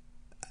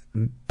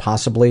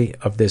possibly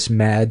of this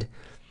med,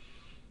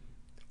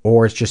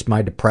 or it's just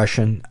my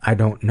depression, I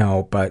don't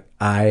know, but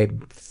I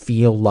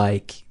feel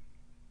like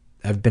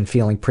I've been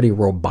feeling pretty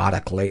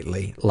robotic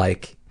lately.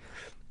 Like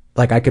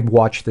I could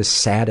watch the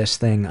saddest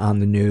thing on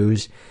the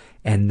news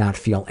and not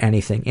feel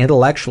anything.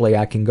 Intellectually,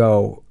 I can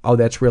go, oh,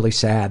 that's really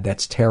sad,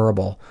 that's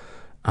terrible.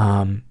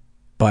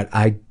 But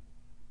I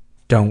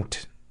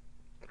don't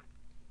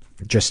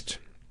just...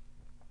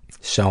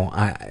 So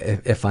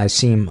if I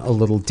seem a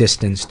little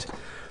distanced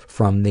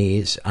from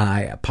these,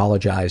 I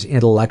apologize.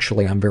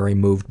 Intellectually, I'm very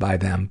moved by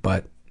them,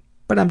 but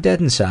I'm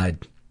dead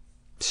inside.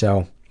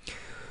 So,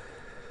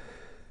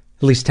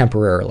 at least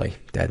temporarily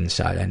dead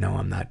inside. I know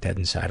I'm not dead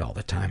inside all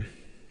the time.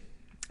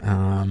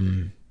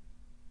 And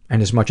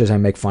as much as I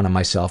make fun of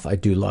myself, I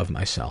do love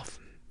myself.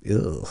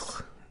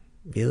 Ugh.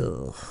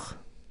 Ugh.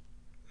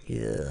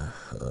 Yeah.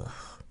 Ugh.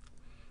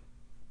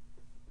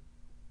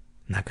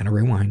 Not gonna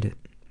rewind it.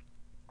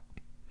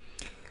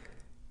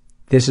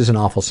 This is an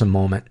awfulsome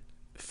moment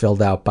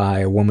filled out by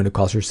a woman who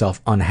calls herself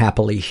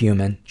Unhappily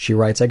Human. She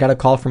writes, I got a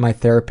call from my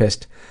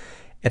therapist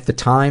at the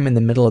time in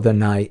the middle of the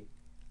night,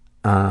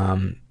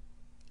 and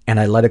and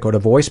I let it go to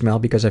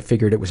voicemail because I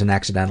figured it was an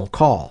accidental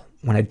call.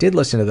 When I did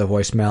listen to the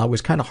voicemail, it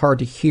was kind of hard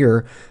to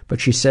hear, but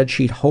she said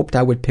she'd hoped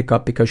I would pick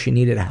up because she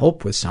needed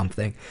help with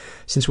something.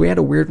 Since we had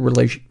a weird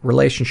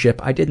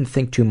relationship, I didn't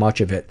think too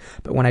much of it,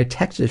 but when I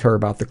texted her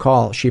about the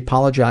call, she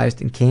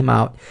apologized and came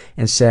out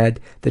and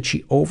said that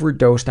she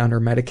overdosed on her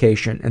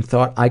medication and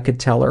thought I could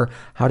tell her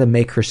how to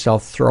make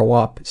herself throw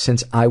up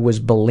since I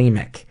was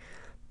bulimic,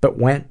 but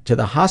went to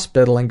the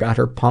hospital and got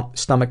her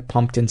stomach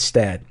pumped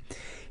instead.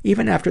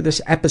 Even after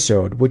this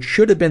episode, which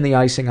should have been the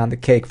icing on the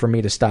cake for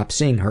me to stop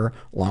seeing her,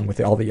 along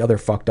with all the other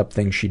fucked up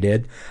things she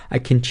did, I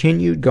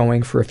continued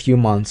going for a few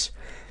months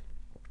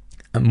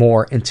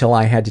more until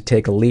I had to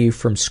take a leave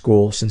from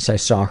school since I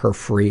saw her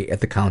free at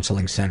the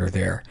counseling center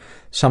there.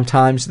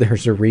 Sometimes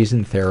there's a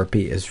reason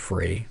therapy is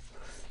free.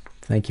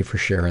 Thank you for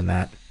sharing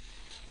that.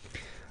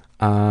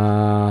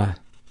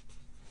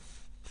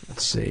 Let's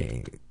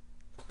see.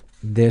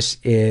 This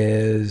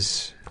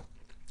is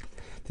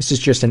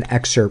just an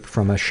excerpt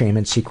from a Shame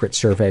and Secret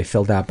survey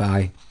filled out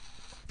by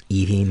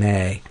Evie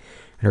May.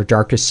 In her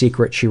darkest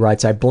secret, she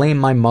writes, I blame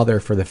my mother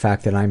for the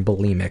fact that I'm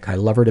bulimic. I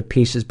love her to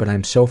pieces, but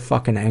I'm so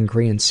fucking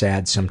angry and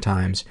sad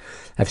sometimes.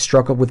 I've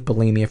struggled with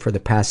bulimia for the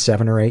past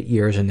 7 or 8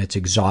 years, and it's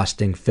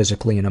exhausting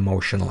physically and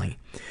emotionally.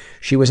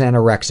 She was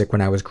anorexic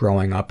when I was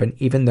growing up, and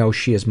even though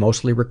she is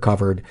mostly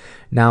recovered,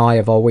 I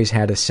have always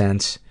had a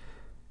sense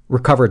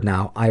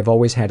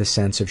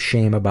of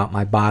shame about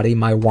my body,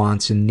 my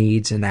wants and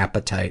needs and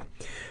appetite.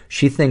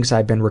 She thinks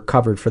I've been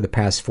recovered for the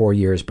past 4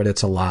 years, but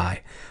it's a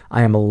lie.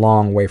 I am a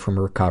long way from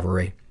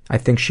recovery. I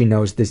think she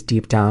knows this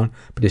deep down,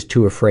 but is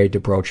too afraid to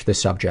broach the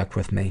subject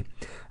with me.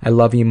 I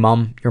love you,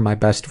 Mum. You're my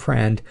best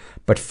friend,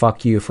 but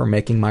fuck you for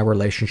making my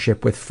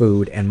relationship with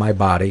food and my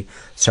body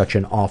such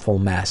an awful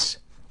mess.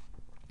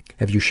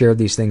 Have you shared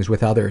these things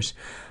with others?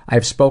 I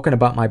have spoken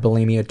about my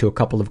bulimia to a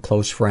couple of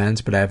close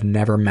friends, but I have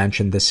never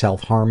mentioned the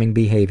self-harming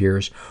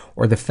behaviors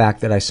or the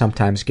fact that I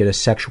sometimes get a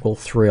sexual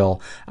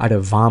thrill out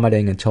of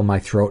vomiting until my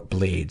throat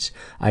bleeds.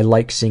 I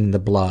like seeing the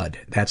blood.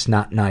 That's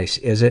not nice,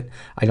 is it?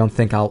 I don't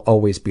think I'll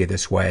always be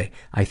this way.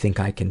 I think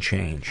I can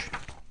change.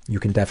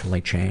 You can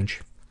definitely change.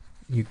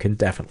 You can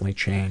definitely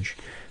change.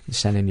 I'm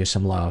sending you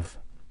some love.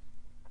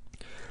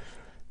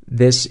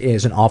 This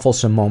is an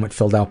awfulsome moment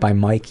filled out by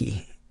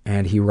Mikey.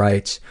 And he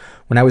writes,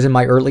 when I was in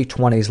my early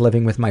 20s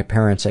living with my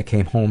parents, I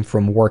came home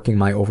from working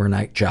my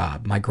overnight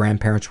job. My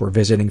grandparents were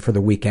visiting for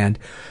the weekend,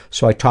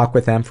 so I talked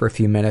with them for a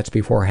few minutes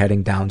before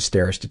heading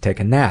downstairs to take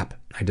a nap.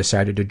 I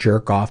decided to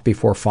jerk off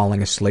before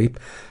falling asleep,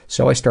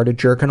 so I started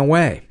jerking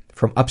away.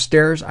 From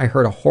upstairs, I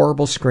heard a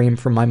horrible scream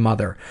from my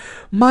mother.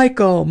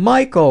 Michael,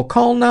 Michael,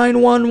 call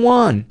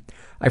 911.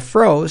 I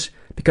froze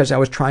because I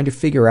was trying to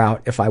figure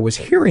out if I was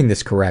hearing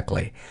this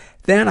correctly.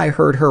 Then I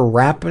heard her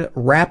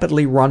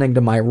rapidly running to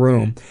my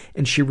room,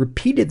 and she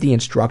repeated the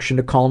instruction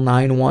to call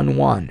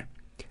 911.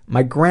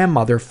 My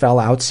grandmother fell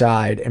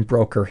outside and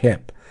broke her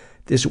hip.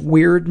 This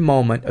weird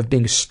moment of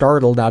being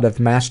startled out of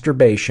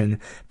masturbation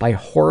by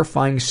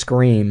horrifying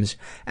screams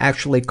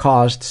actually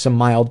caused some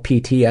mild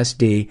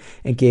PTSD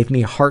and gave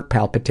me heart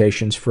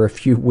palpitations for a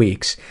few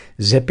weeks.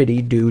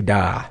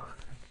 Zippity-doo-dah.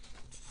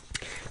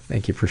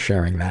 Thank you for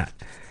sharing that.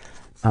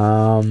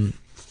 And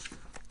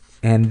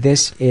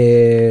this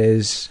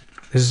is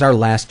our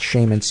last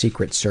Shame and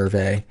Secret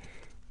survey,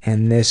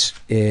 and this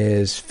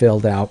is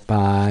filled out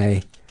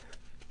by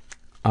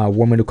a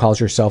woman who calls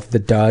herself the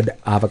Dud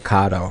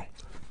Avocado.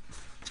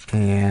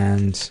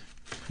 And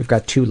we've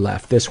got 2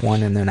 left, this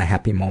one and then a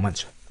Happy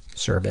Moments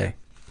survey.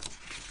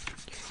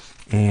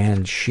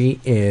 And she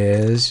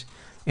is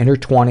in her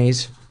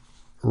 20s,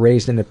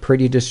 raised in a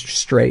pretty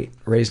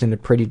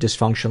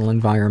dysfunctional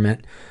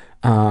environment.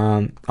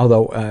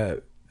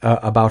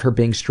 About her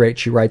being straight,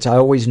 she writes, I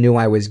always knew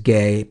I was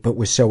gay, but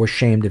was so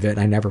ashamed of it,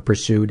 I never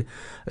pursued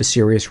a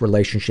serious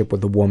relationship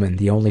with a woman.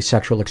 The only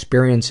sexual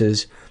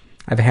experiences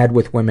I've had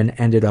with women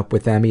ended up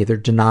with them either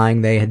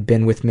denying they had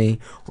been with me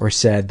or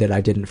said that I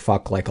didn't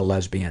fuck like a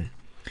lesbian.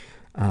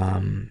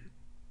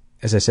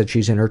 As I said,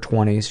 she's in her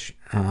 20s,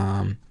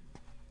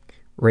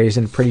 raised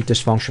in a pretty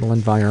dysfunctional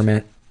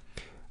environment,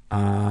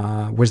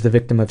 was the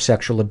victim of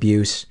sexual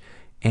abuse,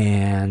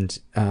 and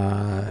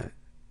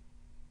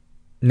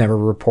never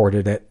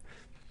reported it.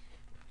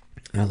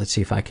 Let's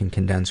see if I can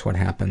condense what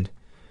happened.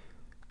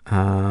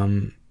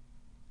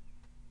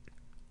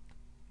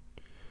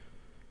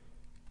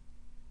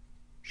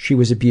 She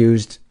was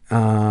abused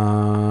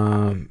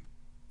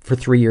for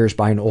 3 years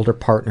by an older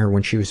partner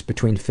when she was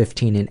between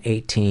 15 and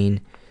 18,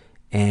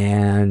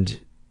 and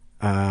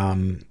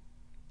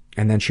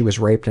then she was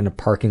raped in a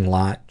parking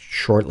lot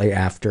shortly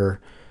after.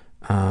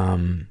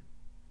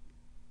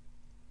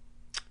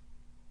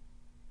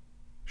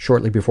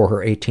 Shortly before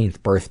her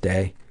 18th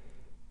birthday,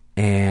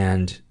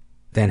 and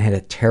then had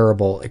a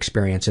terrible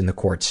experience in the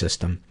court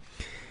system.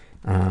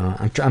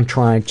 I'm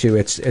trying to,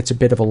 it's a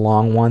bit of a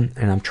long one,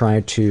 and I'm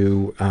trying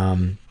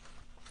to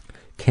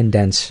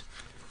condense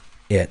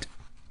it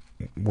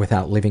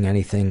without leaving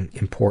anything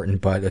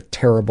important, but a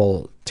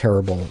terrible,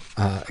 terrible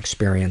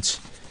experience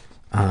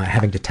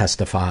having to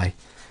testify.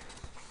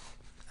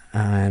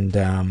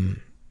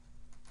 And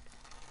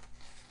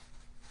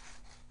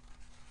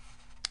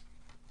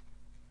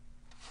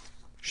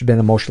She's been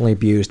emotionally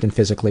abused and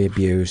physically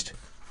abused.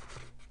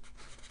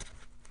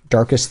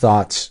 Darkest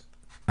thoughts.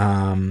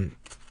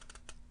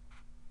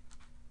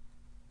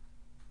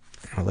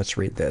 Let's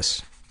read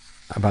this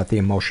about the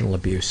emotional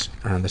abuse,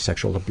 the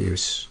sexual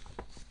abuse.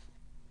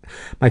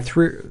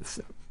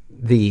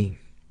 The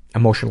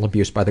emotional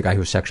abuse by the guy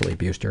who sexually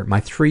abused her.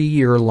 My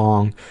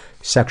 3-year-long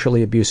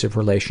sexually abusive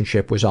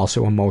relationship was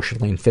also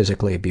emotionally and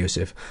physically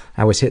abusive.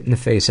 I was hit in the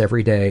face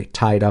every day,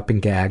 tied up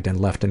and gagged,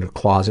 and left in a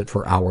closet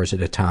for hours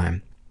at a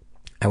time.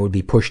 I would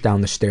be pushed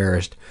down the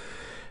stairs,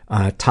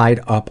 tied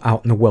up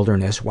out in the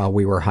wilderness while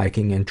we were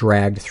hiking, and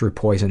dragged through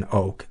poison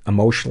oak.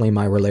 Emotionally,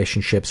 my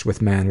relationships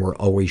with men were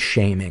always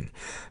shaming.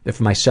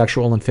 If my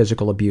sexual and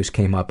physical abuse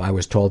came up, I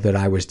was told that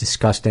I was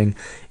disgusting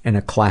and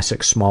a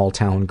classic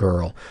small-town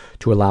girl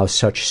to allow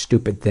such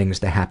stupid things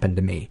to happen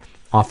to me.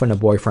 Often a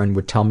boyfriend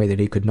would tell me that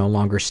he could no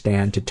longer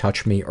stand to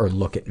touch me or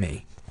look at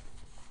me.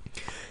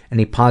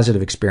 Any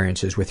positive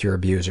experiences with your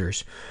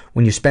abusers?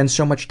 When you spend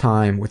so much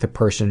time with a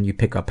person, you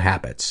pick up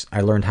habits.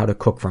 I learned how to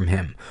cook from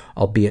him,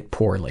 albeit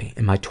poorly.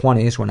 In my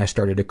 20s, when I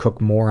started to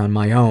cook more on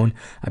my own,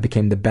 I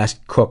became the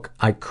best cook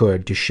I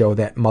could to show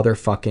that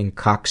motherfucking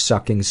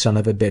cock-sucking son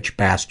of a bitch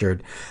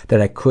bastard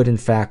that I could, in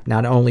fact,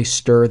 not only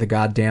stir the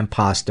goddamn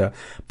pasta,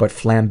 but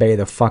flambe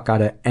the fuck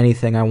out of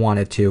anything I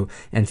wanted to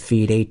and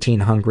feed 18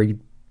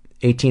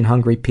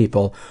 hungry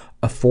people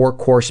a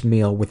 4-course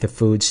meal with the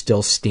food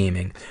still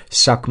steaming.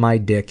 Suck my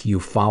dick, you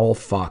foul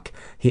fuck.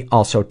 He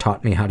also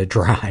taught me how to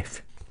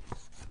drive.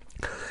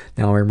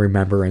 Now I'm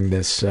remembering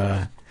this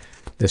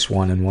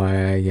one and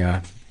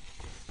why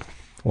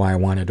I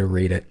wanted to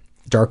read it.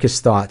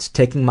 Darkest thoughts.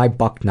 Taking my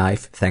buck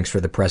knife, thanks for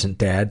the present,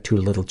 Dad, too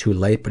little too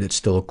late, but it's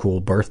still a cool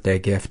birthday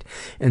gift,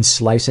 and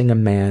slicing a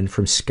man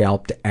from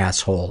scalp to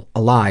asshole,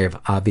 alive,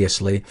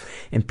 obviously,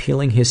 and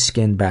peeling his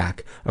skin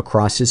back,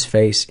 across his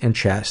face and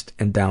chest,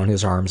 and down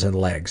his arms and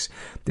legs.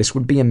 This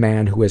would be a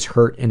man who has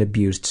hurt and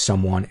abused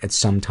someone at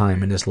some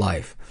time in his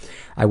life.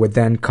 I would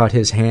then cut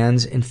his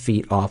hands and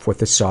feet off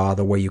with a saw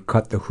the way you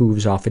cut the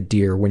hooves off a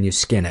deer when you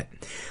skin it.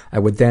 I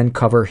would then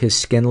cover his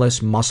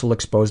skinless,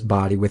 muscle-exposed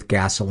body with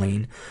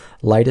gasoline,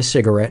 light a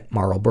cigarette,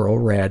 Marlboro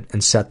Red,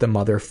 and set the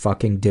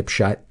motherfucking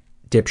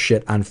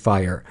dipshit on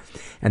fire,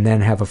 and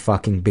then have a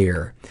fucking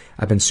beer.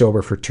 I've been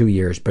sober for 2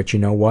 years, but you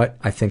know what?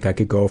 I think I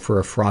could go for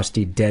a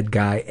frosty dead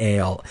guy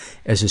ale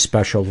as a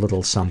special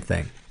little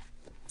something.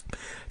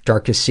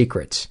 Darkest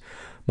secrets.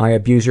 My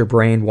abuser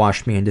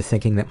brainwashed me into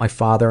thinking that my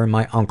father and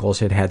my uncles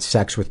had had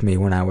sex with me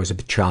when I was a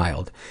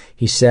child.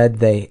 He said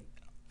they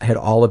had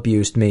all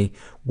abused me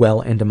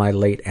well into my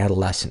late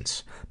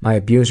adolescence. My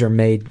abuser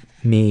made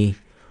me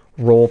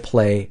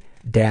role-play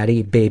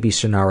daddy-baby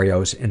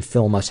scenarios and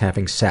film us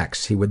having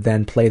sex. He would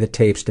then play the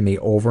tapes to me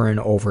over and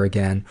over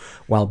again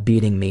while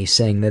beating me,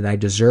 saying that I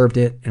deserved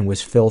it and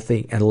was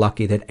filthy and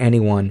lucky that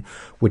anyone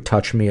would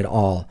touch me at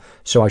all,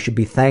 so I should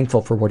be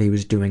thankful for what he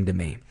was doing to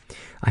me.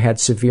 I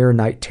had severe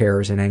night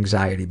terrors and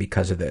anxiety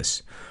because of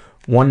this.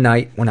 One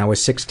night when I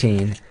was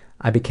 16,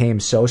 I became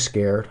so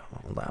scared.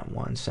 Hold on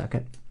 1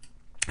 second.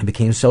 I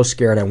became so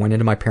scared I went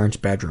into my parents'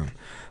 bedroom.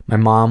 My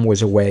mom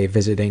was away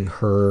visiting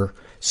her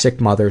sick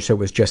mother, so it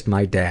was just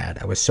my dad.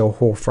 I was so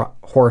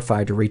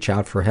horrified to reach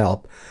out for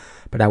help,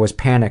 but I was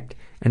panicked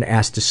and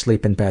asked to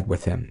sleep in bed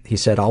with him. He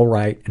said, all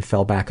right, and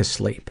fell back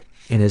asleep.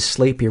 In his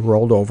sleep, he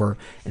rolled over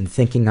and,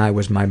 thinking I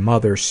was my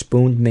mother,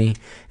 spooned me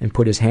and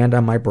put his hand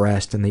on my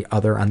breast and the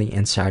other on the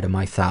inside of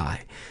my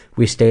thigh.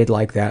 We stayed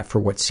like that for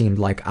what seemed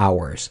like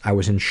hours. I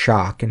was in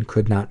shock and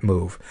could not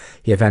move.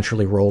 He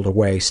eventually rolled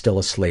away, still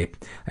asleep.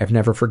 I've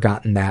never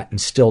forgotten that,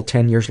 and still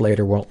 10 years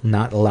later will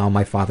not allow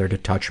my father to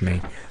touch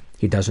me.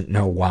 He doesn't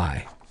know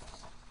why.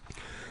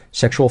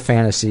 Sexual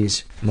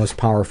fantasies most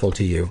powerful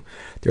to you.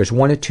 There's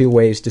 1 of 2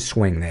 ways to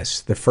swing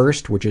this. The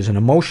first, which is an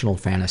emotional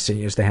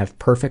fantasy, is to have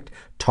perfect,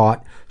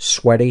 taut,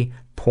 sweaty,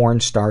 porn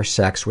star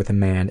sex with a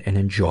man and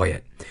enjoy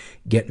it.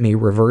 Get me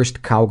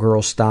reversed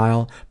cowgirl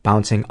style,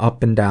 bouncing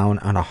up and down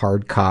on a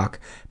hard cock,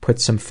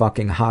 put some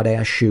fucking hot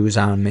ass shoes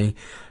on me,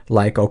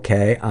 like,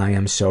 okay, I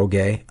am so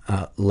gay,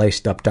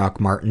 laced up Doc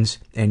Martens,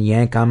 and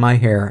yank on my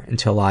hair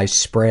until I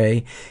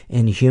spray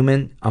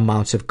inhuman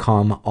amounts of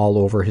cum all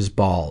over his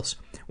balls.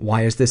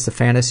 Why is this a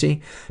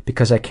fantasy?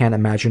 Because I can't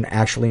imagine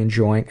actually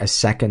enjoying a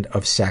second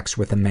of sex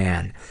with a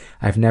man.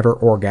 I've never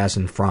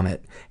orgasmed from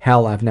it.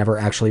 Hell, I've never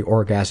actually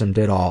orgasmed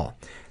at all.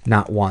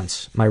 Not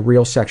once. My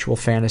real sexual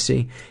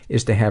fantasy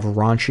is to have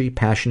raunchy,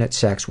 passionate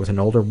sex with an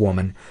older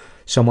woman,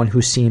 someone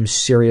who seems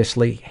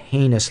seriously,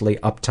 heinously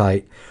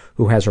uptight,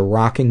 who has a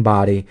rocking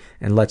body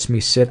and lets me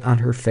sit on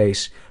her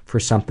face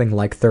for something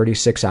like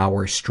 36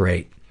 hours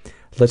straight.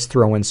 Let's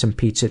throw in some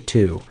pizza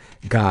too.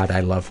 God, I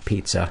love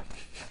pizza.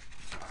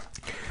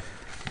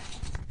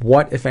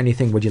 What, if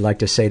anything, would you like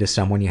to say to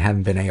someone you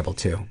haven't been able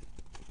to?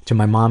 To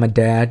my mom and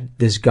dad,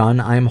 this gun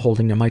I am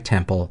holding to my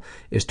temple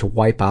is to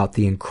wipe out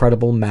the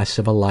incredible mess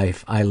of a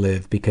life I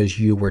live because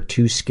you were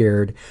too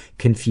scared,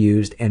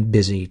 confused, and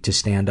busy to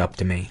stand up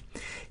to me.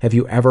 Have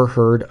you ever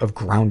heard of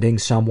grounding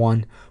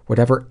someone?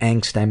 Whatever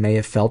angst I may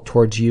have felt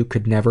towards you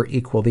could never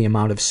equal the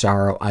amount of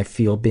sorrow I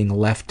feel being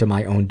left to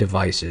my own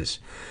devices.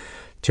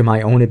 To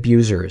my own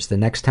abusers, the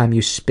next time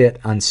you spit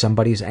on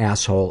somebody's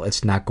asshole,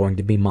 it's not going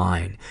to be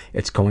mine.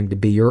 It's going to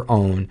be your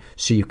own,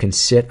 so you can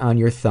sit on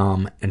your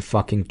thumb and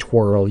fucking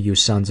twirl, you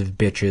sons of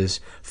bitches.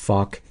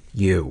 Fuck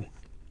you.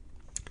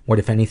 What,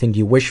 if anything, do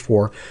you wish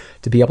for?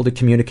 To be able to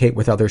communicate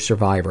with other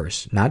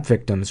survivors. Not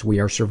victims, we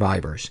are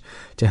survivors.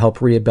 To help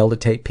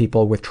rehabilitate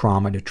people with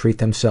trauma, to treat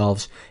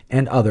themselves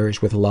and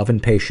others with love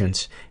and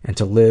patience, and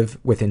to live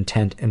with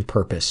intent and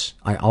purpose.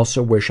 I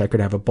also wish I could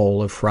have a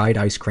bowl of fried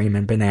ice cream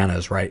and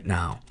bananas right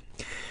now.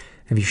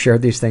 Have you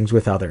shared these things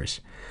with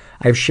others?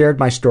 I have shared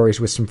my stories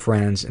with some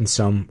friends and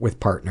some with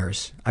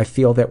partners. I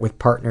feel that with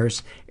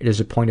partners, it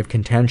is a point of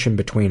contention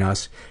between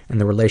us,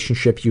 and the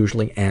relationship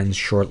usually ends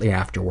shortly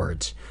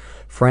afterwards.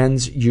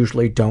 Friends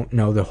usually don't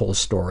know the whole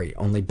story,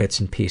 only bits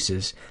and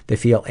pieces. They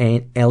feel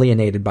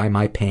alienated by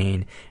my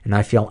pain, and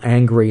I feel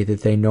angry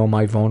that they know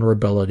my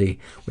vulnerability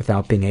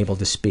without being able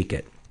to speak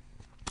it.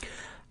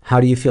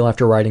 How do you feel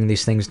after writing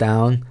these things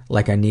down?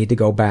 Like I need to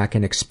go back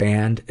and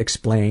expand,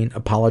 explain,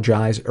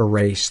 apologize,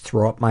 erase,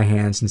 throw up my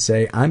hands and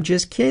say, I'm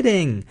just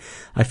kidding.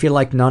 I feel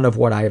like none of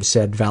what I have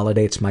said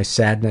validates my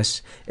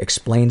sadness,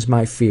 explains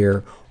my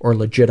fear, or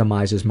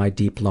legitimizes my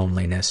deep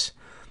loneliness.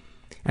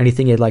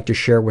 Anything you'd like to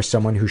share with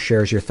someone who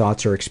shares your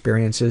thoughts or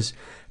experiences?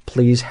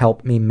 Please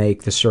help me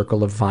make the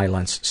circle of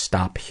violence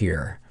stop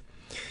here.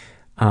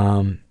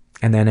 And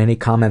then any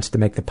comments to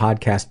make the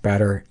podcast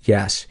better?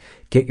 Yes.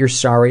 Get your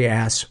sorry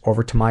ass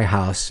over to my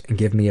house and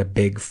give me a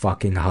big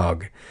fucking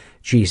hug.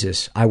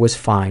 Jesus, I was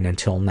fine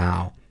until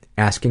now.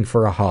 Asking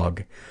for a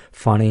hug.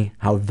 Funny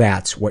how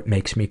that's what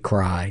makes me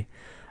cry.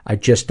 I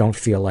just don't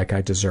feel like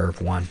I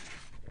deserve one.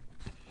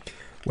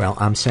 Well,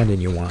 I'm sending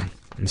you one.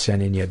 I'm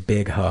sending you a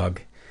big hug.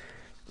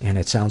 And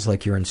it sounds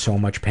like you're in so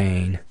much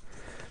pain.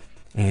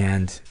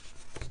 And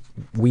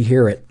we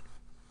hear it.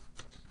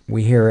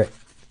 We hear it.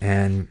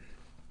 And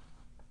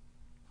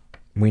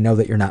we know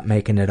that you're not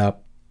making it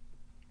up.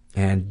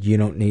 And you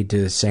don't need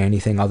to say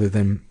anything other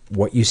than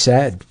what you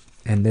said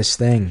in this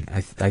thing.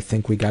 I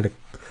think we got a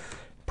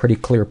pretty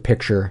clear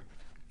picture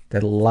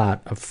that a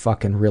lot of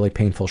fucking really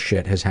painful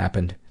shit has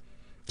happened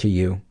to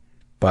you.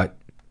 But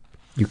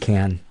you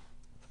can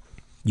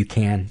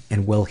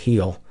and will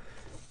heal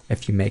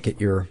if you make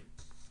it your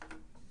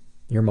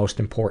most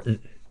important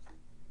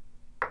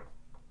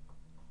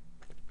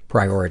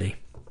priority.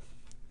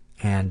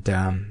 And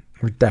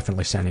we're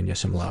definitely sending you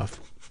some love.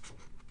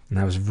 And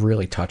I was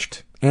really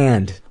touched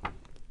and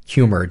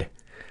humored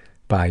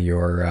by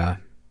your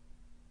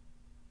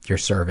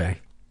survey.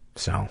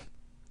 So,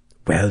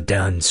 well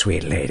done,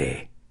 sweet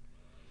lady.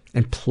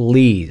 And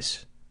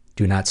please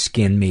do not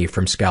skin me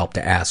from scalp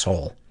to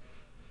asshole.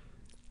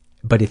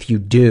 But if you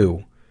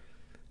do,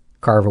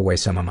 carve away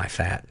some of my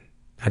fat.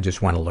 I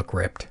just want to look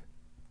ripped.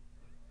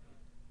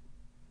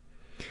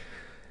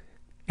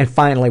 And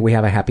finally, we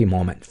have a happy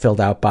moment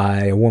filled out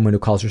by a woman who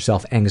calls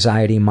herself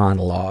Anxiety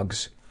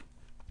Monologues.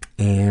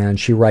 And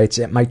she writes,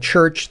 at my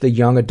church, the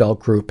young adult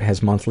group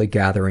has monthly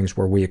gatherings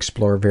where we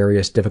explore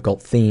various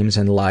difficult themes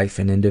in life,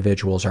 and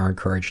individuals are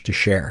encouraged to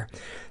share.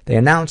 They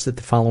announced that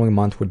the following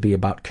month would be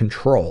about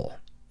control.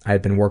 I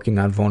had been working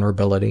on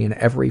vulnerability, and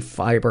every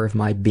fiber of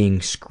my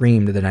being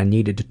screamed that I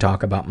needed to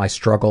talk about my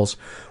struggles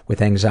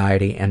with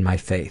anxiety and my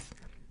faith.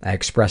 I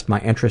expressed my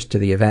interest to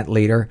the event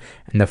leader,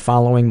 and the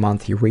following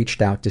month he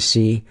reached out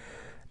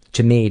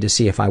to me to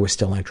see if I was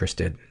still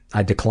interested.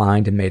 I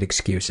declined and made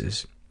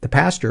excuses. The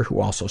pastor,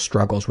 who also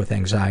struggles with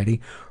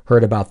anxiety,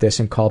 heard about this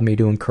and called me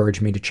to encourage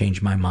me to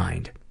change my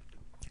mind.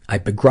 I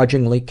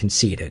begrudgingly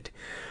conceded.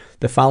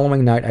 The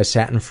following night I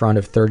sat in front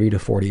of 30 to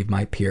 40 of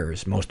my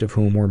peers, most of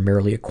whom were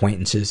merely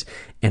acquaintances,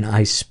 and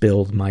I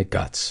spilled my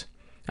guts.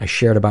 I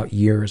shared about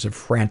years of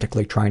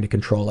frantically trying to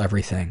control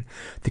everything,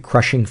 the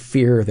crushing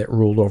fear that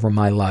ruled over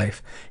my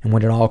life, and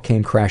when it all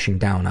came crashing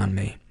down on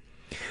me.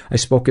 I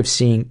spoke of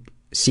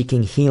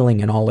seeking healing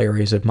in all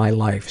areas of my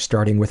life,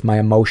 starting with my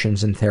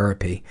emotions and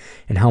therapy,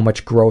 and how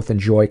much growth and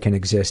joy can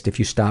exist if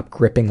you stop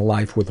gripping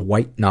life with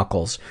white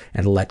knuckles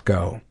and let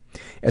go.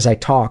 As I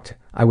talked,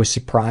 I was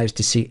surprised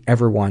to see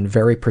everyone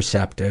very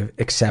perceptive,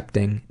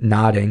 accepting,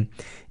 nodding,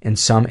 and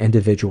some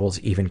individuals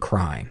even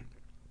crying.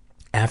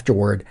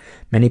 Afterward,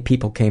 many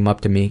people came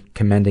up to me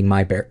commending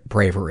my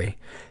bravery,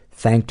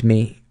 thanked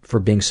me for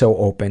being so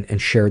open,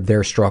 and shared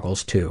their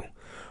struggles too.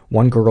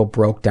 One girl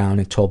broke down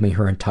and told me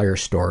her entire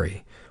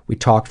story. We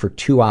talked for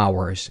 2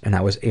 hours, and I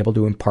was able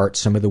to impart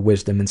some of the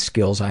wisdom and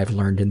skills I've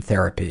learned in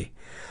therapy.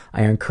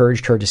 I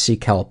encouraged her to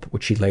seek help,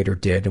 which she later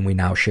did, and we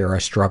now share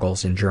our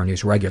struggles and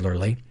journeys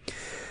regularly.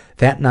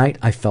 That night,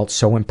 I felt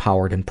so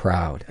empowered and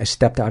proud. I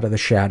stepped out of the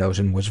shadows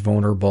and was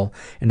vulnerable,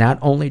 and not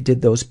only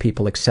did those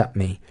people accept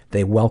me,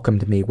 they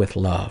welcomed me with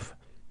love.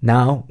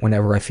 Now,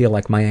 whenever I feel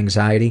like my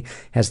anxiety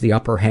has the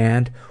upper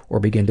hand or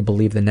begin to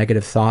believe the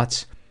negative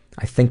thoughts,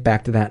 I think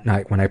back to that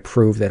night when I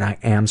proved that I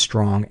am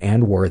strong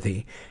and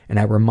worthy, and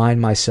I remind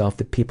myself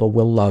that people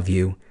will love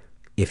you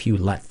if you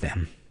let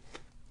them.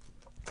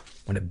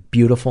 What a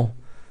beautiful,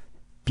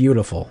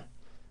 beautiful,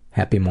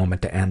 happy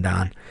moment to end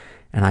on.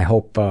 And I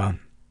hope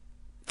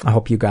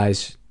you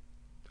guys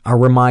are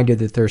reminded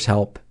that there's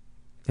help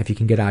if you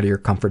can get out of your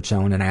comfort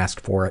zone and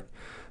ask for it.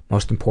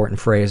 Most important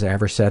phrase I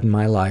ever said in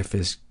my life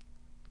is,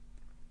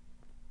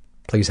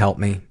 please help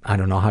me. I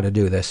don't know how to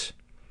do this.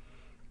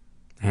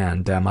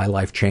 And my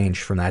life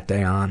changed from that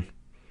day on.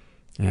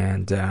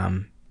 And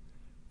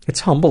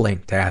it's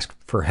humbling to ask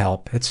for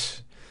help.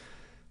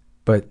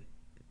 But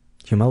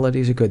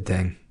humility is a good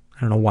thing.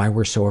 I don't know why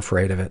we're so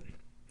afraid of it.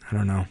 I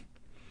don't know.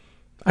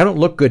 I don't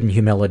look good in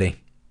humility.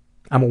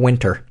 I'm a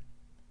winter.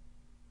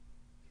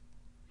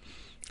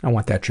 I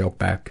want that joke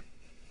back.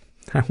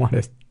 I want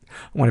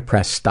to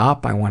press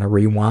stop. I want to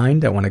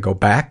rewind. I want to go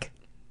back.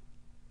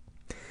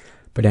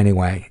 But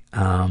anyway,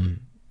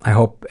 I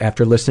hope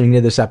after listening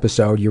to this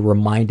episode, you're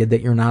reminded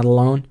that you're not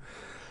alone.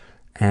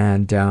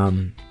 And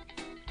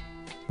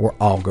we're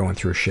all going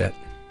through shit.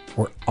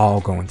 We're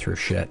all going through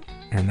shit.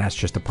 And that's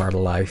just a part of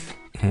life.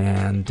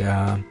 And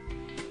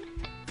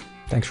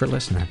thanks for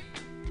listening.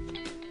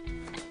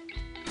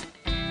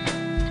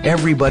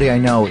 Everybody I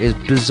know is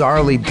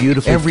bizarrely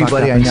beautifully fucked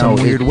up in some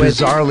weird way.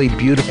 Bizarrely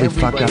beautifully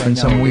fucked up in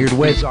some weird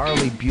way.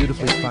 Bizarrely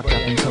beautifully fucked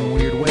up in some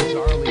weird way.